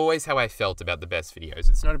 And that's always how I felt about the best videos.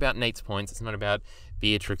 It's not about Nate's points. It's not about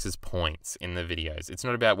Beatrix's points in the videos. It's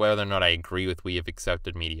not about whether or not I agree with We Have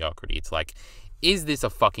Accepted Mediocrity. It's like, is this a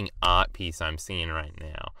fucking art piece I'm seeing right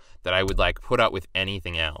now that I would, like, put up with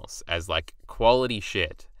anything else as, like, quality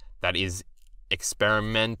shit that is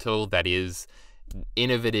experimental, that is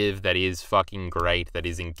innovative, that is fucking great, that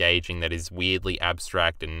is engaging, that is weirdly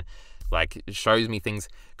abstract, and, like, shows me things.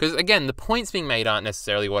 Because, again, the points being made aren't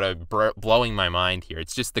necessarily what are blowing my mind here.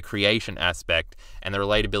 It's just the creation aspect and the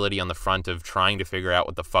relatability on the front of trying to figure out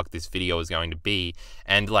what the fuck this video is going to be.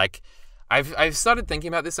 And, like, I've started thinking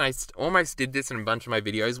about this, and I almost did this in a bunch of my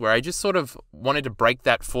videos, where I just sort of wanted to break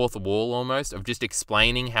that fourth wall almost of just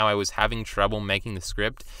explaining how I was having trouble making the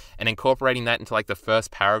script and incorporating that into, like, the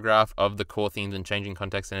first paragraph of the core themes and changing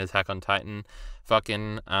context in Attack on Titan.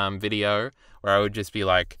 fucking video where I would just be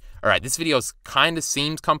like, all right, this video kind of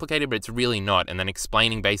seems complicated, but it's really not. And then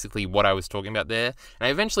explaining basically what I was talking about there. And I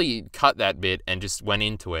eventually cut that bit and just went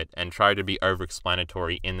into it and tried to be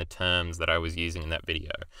over-explanatory in the terms that I was using in that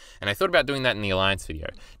video. And I thought about doing that in the Alliance video.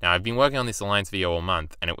 Now, I've been working on this Alliance video all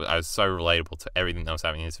month, and I was so relatable to everything that was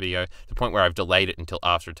happening in this video, to the point where I've delayed it until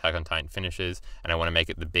after Attack on Titan finishes, and I want to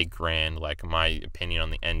make it the big grand, like, my opinion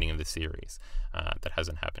on the ending of the series. That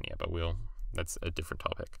hasn't happened yet, but that's a different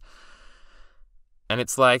topic. And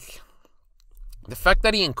it's like, the fact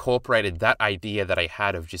that he incorporated that idea that I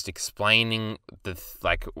had of just explaining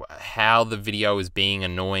how the video is being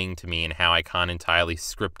annoying to me and how I can't entirely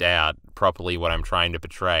script out properly what I'm trying to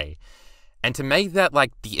portray, and to make that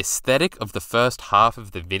like the aesthetic of the first half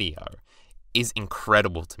of the video is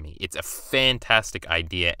incredible to me. It's a fantastic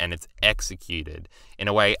idea, and it's executed in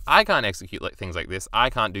a way I can't execute things like this. I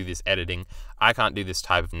can't do this editing. I can't do this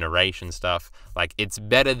type of narration stuff. Like, it's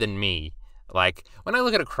better than me. Like, when I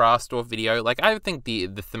look at a Krasdorf video, like, I think the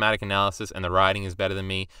thematic analysis and the writing is better than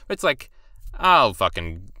me. But it's like,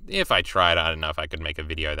 if I tried, I don't know if I could make a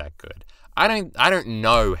video that good. I don't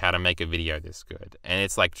know how to make a video this good. And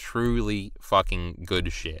it's, like, truly fucking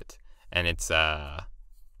good shit. And it's the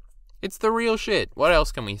real shit. What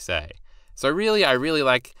else can we say? So really, I really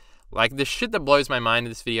like the shit that blows my mind in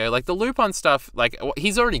this video, like the Lupin stuff, like,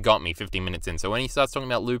 he's already got me 15 minutes in, so when he starts talking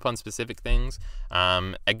about Lupin-specific things,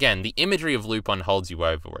 again, the imagery of Lupin holds you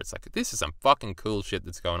over, where it's like, this is some fucking cool shit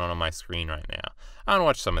that's going on my screen right now. I want to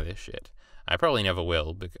watch some of this shit. I probably never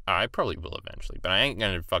will, but I probably will eventually, but I ain't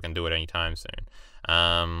gonna fucking do it anytime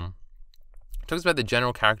soon. Talks about the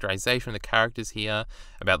general characterization of the characters here,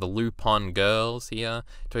 about the Lupin girls here.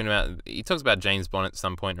 He talks about James Bond at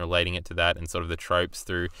some point, relating it to that and sort of the tropes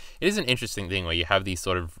through. It is an interesting thing where you have these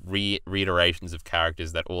sort of reiterations of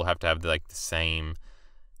characters that all have to have like the same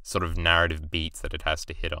sort of narrative beats that it has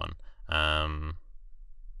to hit on.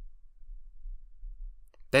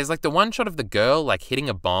 There's like the one shot of the girl like hitting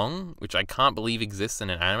a bong, which I can't believe exists in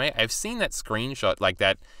an anime. I've seen that screenshot, like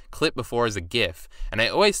that clip before as a GIF, and I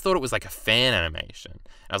always thought it was like a fan animation.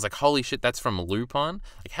 And I was like, holy shit, that's from Lupin?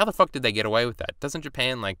 Like, how the fuck did they get away with that? Doesn't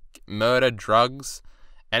Japan like murder drugs?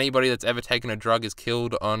 Anybody that's ever taken a drug is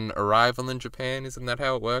killed on arrival in Japan? Isn't that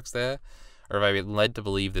how it works there? Or have I been led to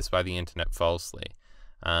believe this by the internet falsely?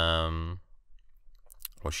 Was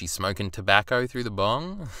she smoking tobacco through the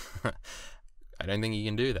bong? I don't think you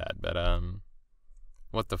can do that, but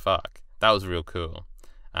what the fuck? That was real cool.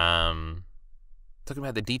 Talking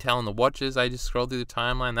about the detail on the watches, I just scrolled through the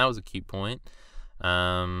timeline. That was a cute point.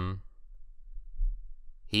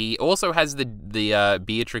 He also has the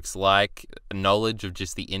Beatrix-like knowledge of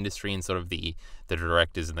just the industry and sort of the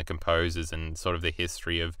directors and the composers and sort of the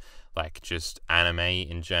history of like just anime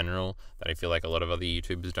in general that I feel like a lot of other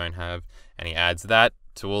YouTubers don't have. And he adds that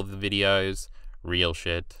to all the videos. Real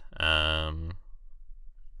shit.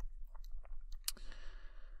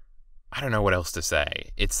 I don't know what else to say.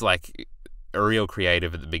 It's like a real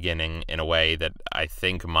creative at the beginning in a way that I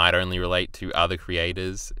think might only relate to other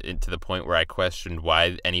creators, to the point where I questioned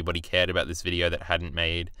why anybody cared about this video that hadn't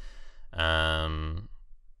made YouTube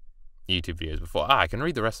videos before. I can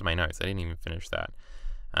read the rest of my notes. I didn't even finish that.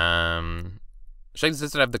 Shakes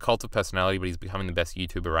doesn't have the cult of personality, but he's becoming the best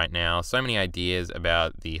YouTuber right now. So many ideas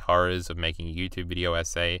about the horrors of making a YouTube video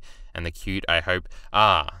essay and the cute, I hope.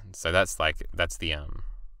 So that's the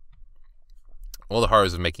all the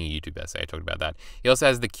horrors of making a YouTube essay. I talked about that. He also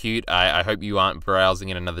has the cute, I hope you aren't browsing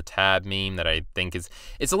in another tab meme that I think it's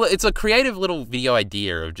a creative little video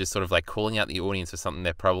idea of just sort of like calling out the audience for something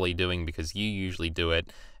they're probably doing because you usually do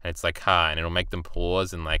it. And it's like, and it'll make them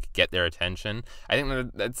pause and like get their attention. I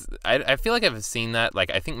think I feel like I've seen that.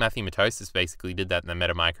 Like, I think Matthew Matosis basically did that in the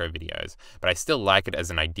Meta Micro videos, but I still like it as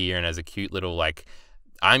an idea and as a cute little, like,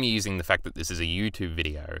 I'm using the fact that this is a YouTube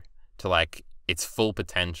video to like its full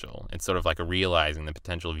potential. It's sort of like realizing the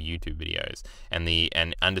potential of YouTube videos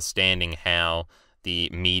and understanding how the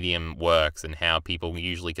medium works and how people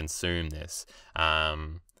usually consume this.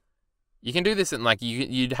 You can do this in like,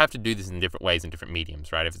 you'd have to do this in different ways in different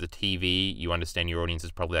mediums, right? If it's a TV, you understand your audience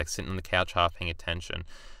is probably like sitting on the couch half paying attention.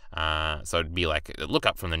 So it'd be like, look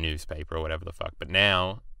up from the newspaper or whatever the fuck. But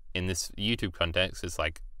now, in this YouTube context, it's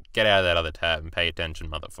like, get out of that other tab and pay attention,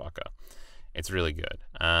 motherfucker. It's really good.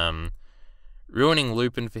 Ruining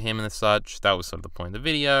Lupin for him and such, that was sort of the point of the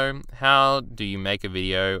video. How do you make a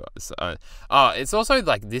video? It's also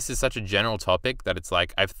like, this is such a general topic that it's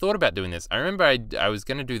like, I've thought about doing this. I remember I was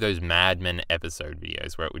going to do those Mad Men episode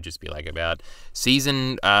videos where it would just be like about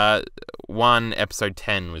season 1, episode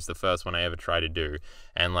 10 was the first one I ever tried to do.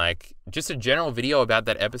 And like, just a general video about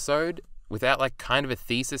that episode without like kind of a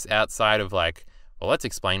thesis outside of like well, let's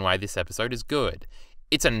explain why this episode is good.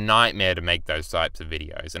 It's a nightmare to make those types of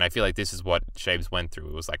videos, and I feel like this is what Shabes went through.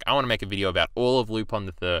 It was like, I want to make a video about all of Lupin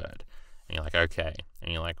the Third. And you're like, okay.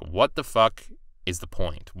 And you're like, what the fuck is the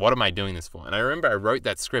point? What am I doing this for? And I remember I wrote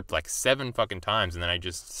that script like 7 fucking times, and then I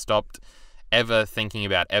just stopped ever thinking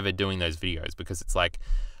about ever doing those videos, because it's like,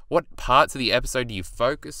 what parts of the episode do you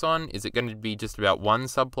focus on? Is it going to be just about one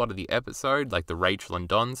subplot of the episode, like the Rachel and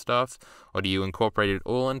Don stuff? Or do you incorporate it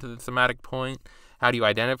all into the thematic point? How do you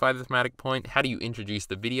identify the thematic point? How do you introduce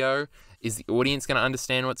the video? Is the audience going to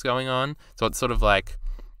understand what's going on? So it's sort of like,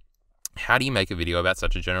 how do you make a video about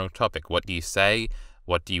such a general topic? What do you say?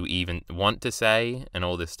 What do you even want to say? And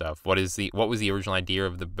all this stuff. What was the original idea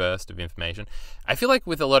of the burst of information? I feel like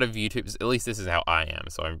with a lot of YouTubers, at least this is how I am,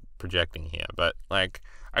 so I'm projecting here, but like,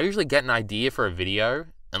 I usually get an idea for a video,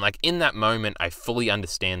 and like in that moment, I fully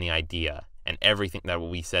understand the idea and everything that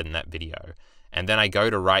will be said in that video. And then I go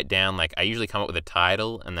to write down, like, I usually come up with a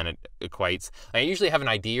title, and then it equates. I usually have an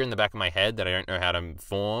idea in the back of my head that I don't know how to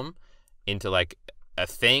form into like a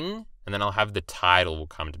thing, and then I'll have the title will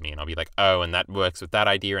come to me, and I'll be like, oh, and that works with that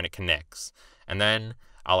idea, and it connects. And then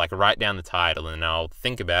I'll like write down the title, and I'll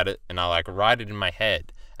think about it, and I'll like write it in my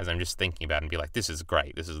head as I'm just thinking about it, and be like, this is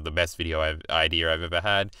great. This is the best idea I've ever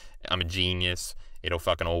had. I'm a genius. It'll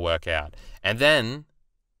fucking all work out. And then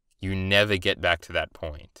you never get back to that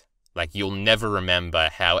point. Like, you'll never remember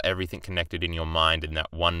how everything connected in your mind in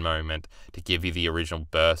that one moment to give you the original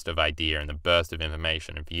burst of idea and the burst of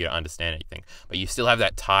information and for you to understand anything. But you still have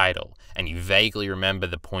that title, and you vaguely remember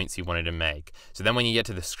the points you wanted to make. So then when you get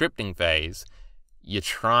to the scripting phase, you're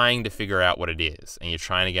trying to figure out what it is, and you're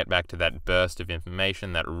trying to get back to that burst of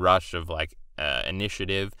information, that rush of, like,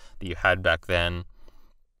 initiative that you had back then.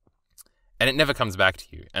 And it never comes back to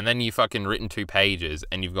you. And then you've fucking written 2 pages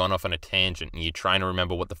and you've gone off on a tangent and you're trying to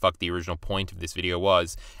remember what the fuck the original point of this video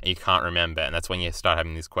was, and you can't remember. And that's when you start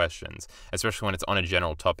having these questions, especially when it's on a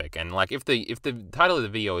general topic. And like, if the title of the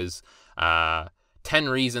video is 10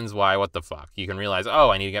 reasons why, what the fuck, you can realize, oh,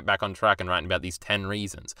 I need to get back on track and write about these 10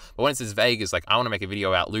 reasons. But when it's as vague as like, I want to make a video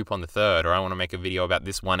about Lupin the Third, or I want to make a video about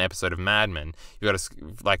this one episode of Mad Men, you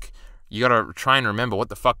gotta try and remember what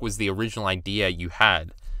the fuck was the original idea you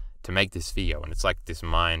had to make this video. And it's like this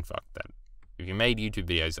mind fuck that if you made YouTube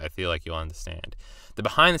videos, I feel like you'll understand. The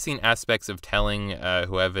behind the scene aspects of telling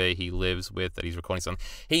whoever he lives with that he's recording something.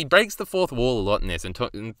 He breaks the fourth wall a lot in this and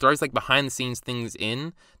throws like behind the scenes things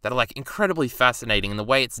in that are like incredibly fascinating. And the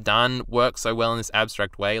way it's done works so well in this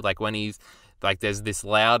abstract way. Like when he's like, there's this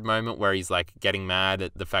loud moment where he's like getting mad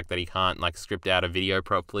at the fact that he can't like script out a video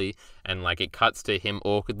properly. And like it cuts to him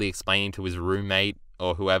awkwardly explaining to his roommate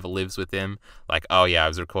or whoever lives with him, like, oh yeah, I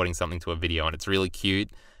was recording something to a video, and it's really cute,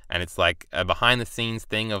 and it's like a behind the scenes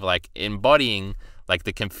thing of like embodying like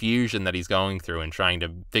the confusion that he's going through and trying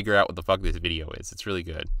to figure out what the fuck this video is. It's really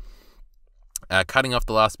good. Cutting off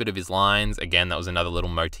the last bit of his lines, again, that was another little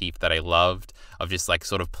motif that I loved, of just like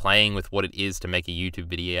sort of playing with what it is to make a YouTube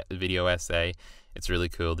video essay. It's really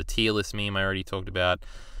cool. The tier list meme I already talked about.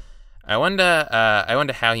 I wonder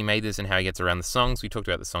how he made this and how he gets around the songs. We talked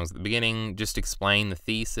about the songs at the beginning. Just explain the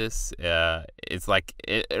thesis. It's like,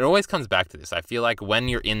 it always comes back to this. I feel like when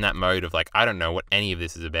you're in that mode of like, I don't know what any of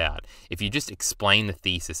this is about, if you just explain the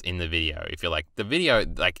thesis in the video, if you're like, the video,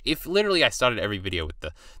 like, if literally I started every video with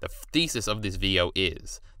the thesis of this video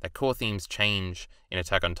is that core themes change in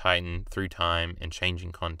Attack on Titan through time and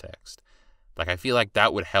changing context. Like, I feel like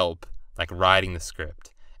that would help, like, writing the script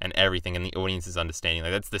and everything, and the audience's understanding.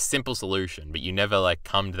 Like, that's the simple solution, but you never like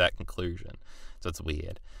come to that conclusion. So it's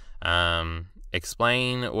weird.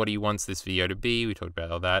 Explain what he wants this video to be. We talked about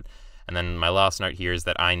all that. And then my last note here is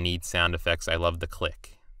that I need sound effects. I love the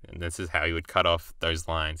click. And this is how he would cut off those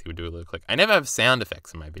lines. He would do a little click. I never have sound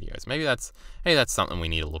effects in my videos. Maybe that's something we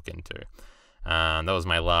need to look into. That was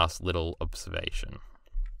my last little observation.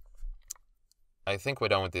 I think we're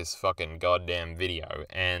done with this fucking goddamn video,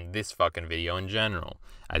 and this fucking video in general,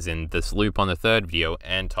 as in this Lupin the Third video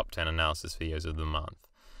and top 10 analysis videos of the month.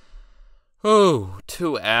 Oh,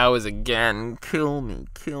 2 hours again. Kill me,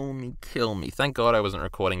 kill me, kill me. Thank God I wasn't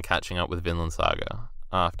recording catching up with Vinland Saga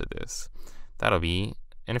after this. That'll be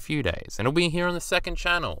in a few days, and it'll be here on the second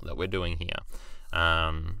channel that we're doing here.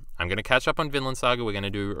 I'm going to catch up on Vinland Saga. We're going to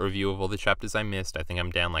do a review of all the chapters I missed. I think I'm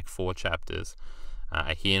down like 4 chapters.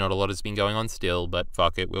 I hear not a lot has been going on still, but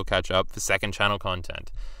fuck it, we'll catch up for second channel content.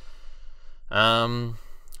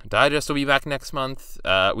 Digest will be back next month.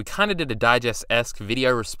 We kind of did a Digest-esque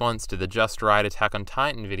video response to the Just Right Attack on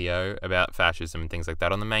Titan video about fascism and things like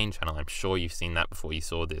that on the main channel. I'm sure you've seen that before you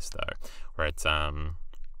saw this, though, where it's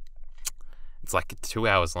It's like 2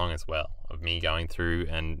 hours long as well of me going through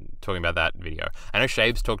and talking about that video. I know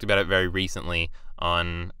Shaves talked about it very recently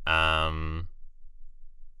on the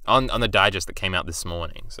digest that came out this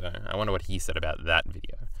morning. So I wonder what he said about that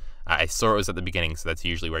video. I saw it was at the beginning, so that's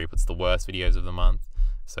usually where he puts the worst videos of the month.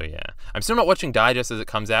 So yeah, I'm still not watching digest as it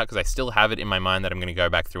comes out because I still have it in my mind that I'm going to go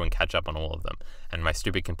back through and catch up on all of them. And my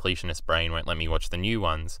stupid completionist brain won't let me watch the new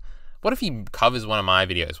ones. What if he covers one of my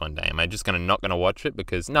videos one day? Am I just not going to watch it?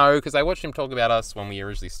 Because I watched him talk about us when we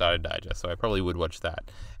originally started digest, so I probably would watch that.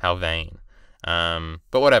 How vain.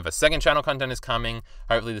 But whatever. Second channel content is coming.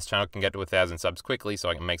 Hopefully this channel can get to 1,000 subs quickly so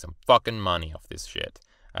I can make some fucking money off this shit.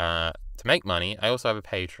 To make money, I also have a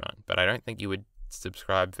Patreon, but I don't think you would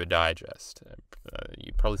subscribe for digest.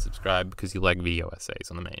 You probably subscribe because you like video essays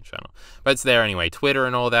on the main channel. But it's there anyway. Twitter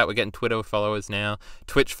and all that. We're getting Twitter followers now.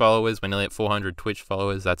 Twitch followers. We're nearly at 400 Twitch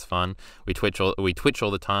followers. That's fun. We Twitch all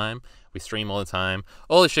the time. We stream all the time.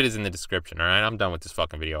 All this shit is in the description, alright? I'm done with this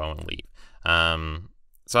fucking video. I want to leave.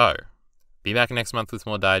 So, be back next month with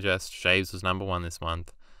more digest. Shaves was #1 this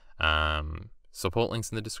month. Support links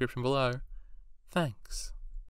in the description below. Thanks.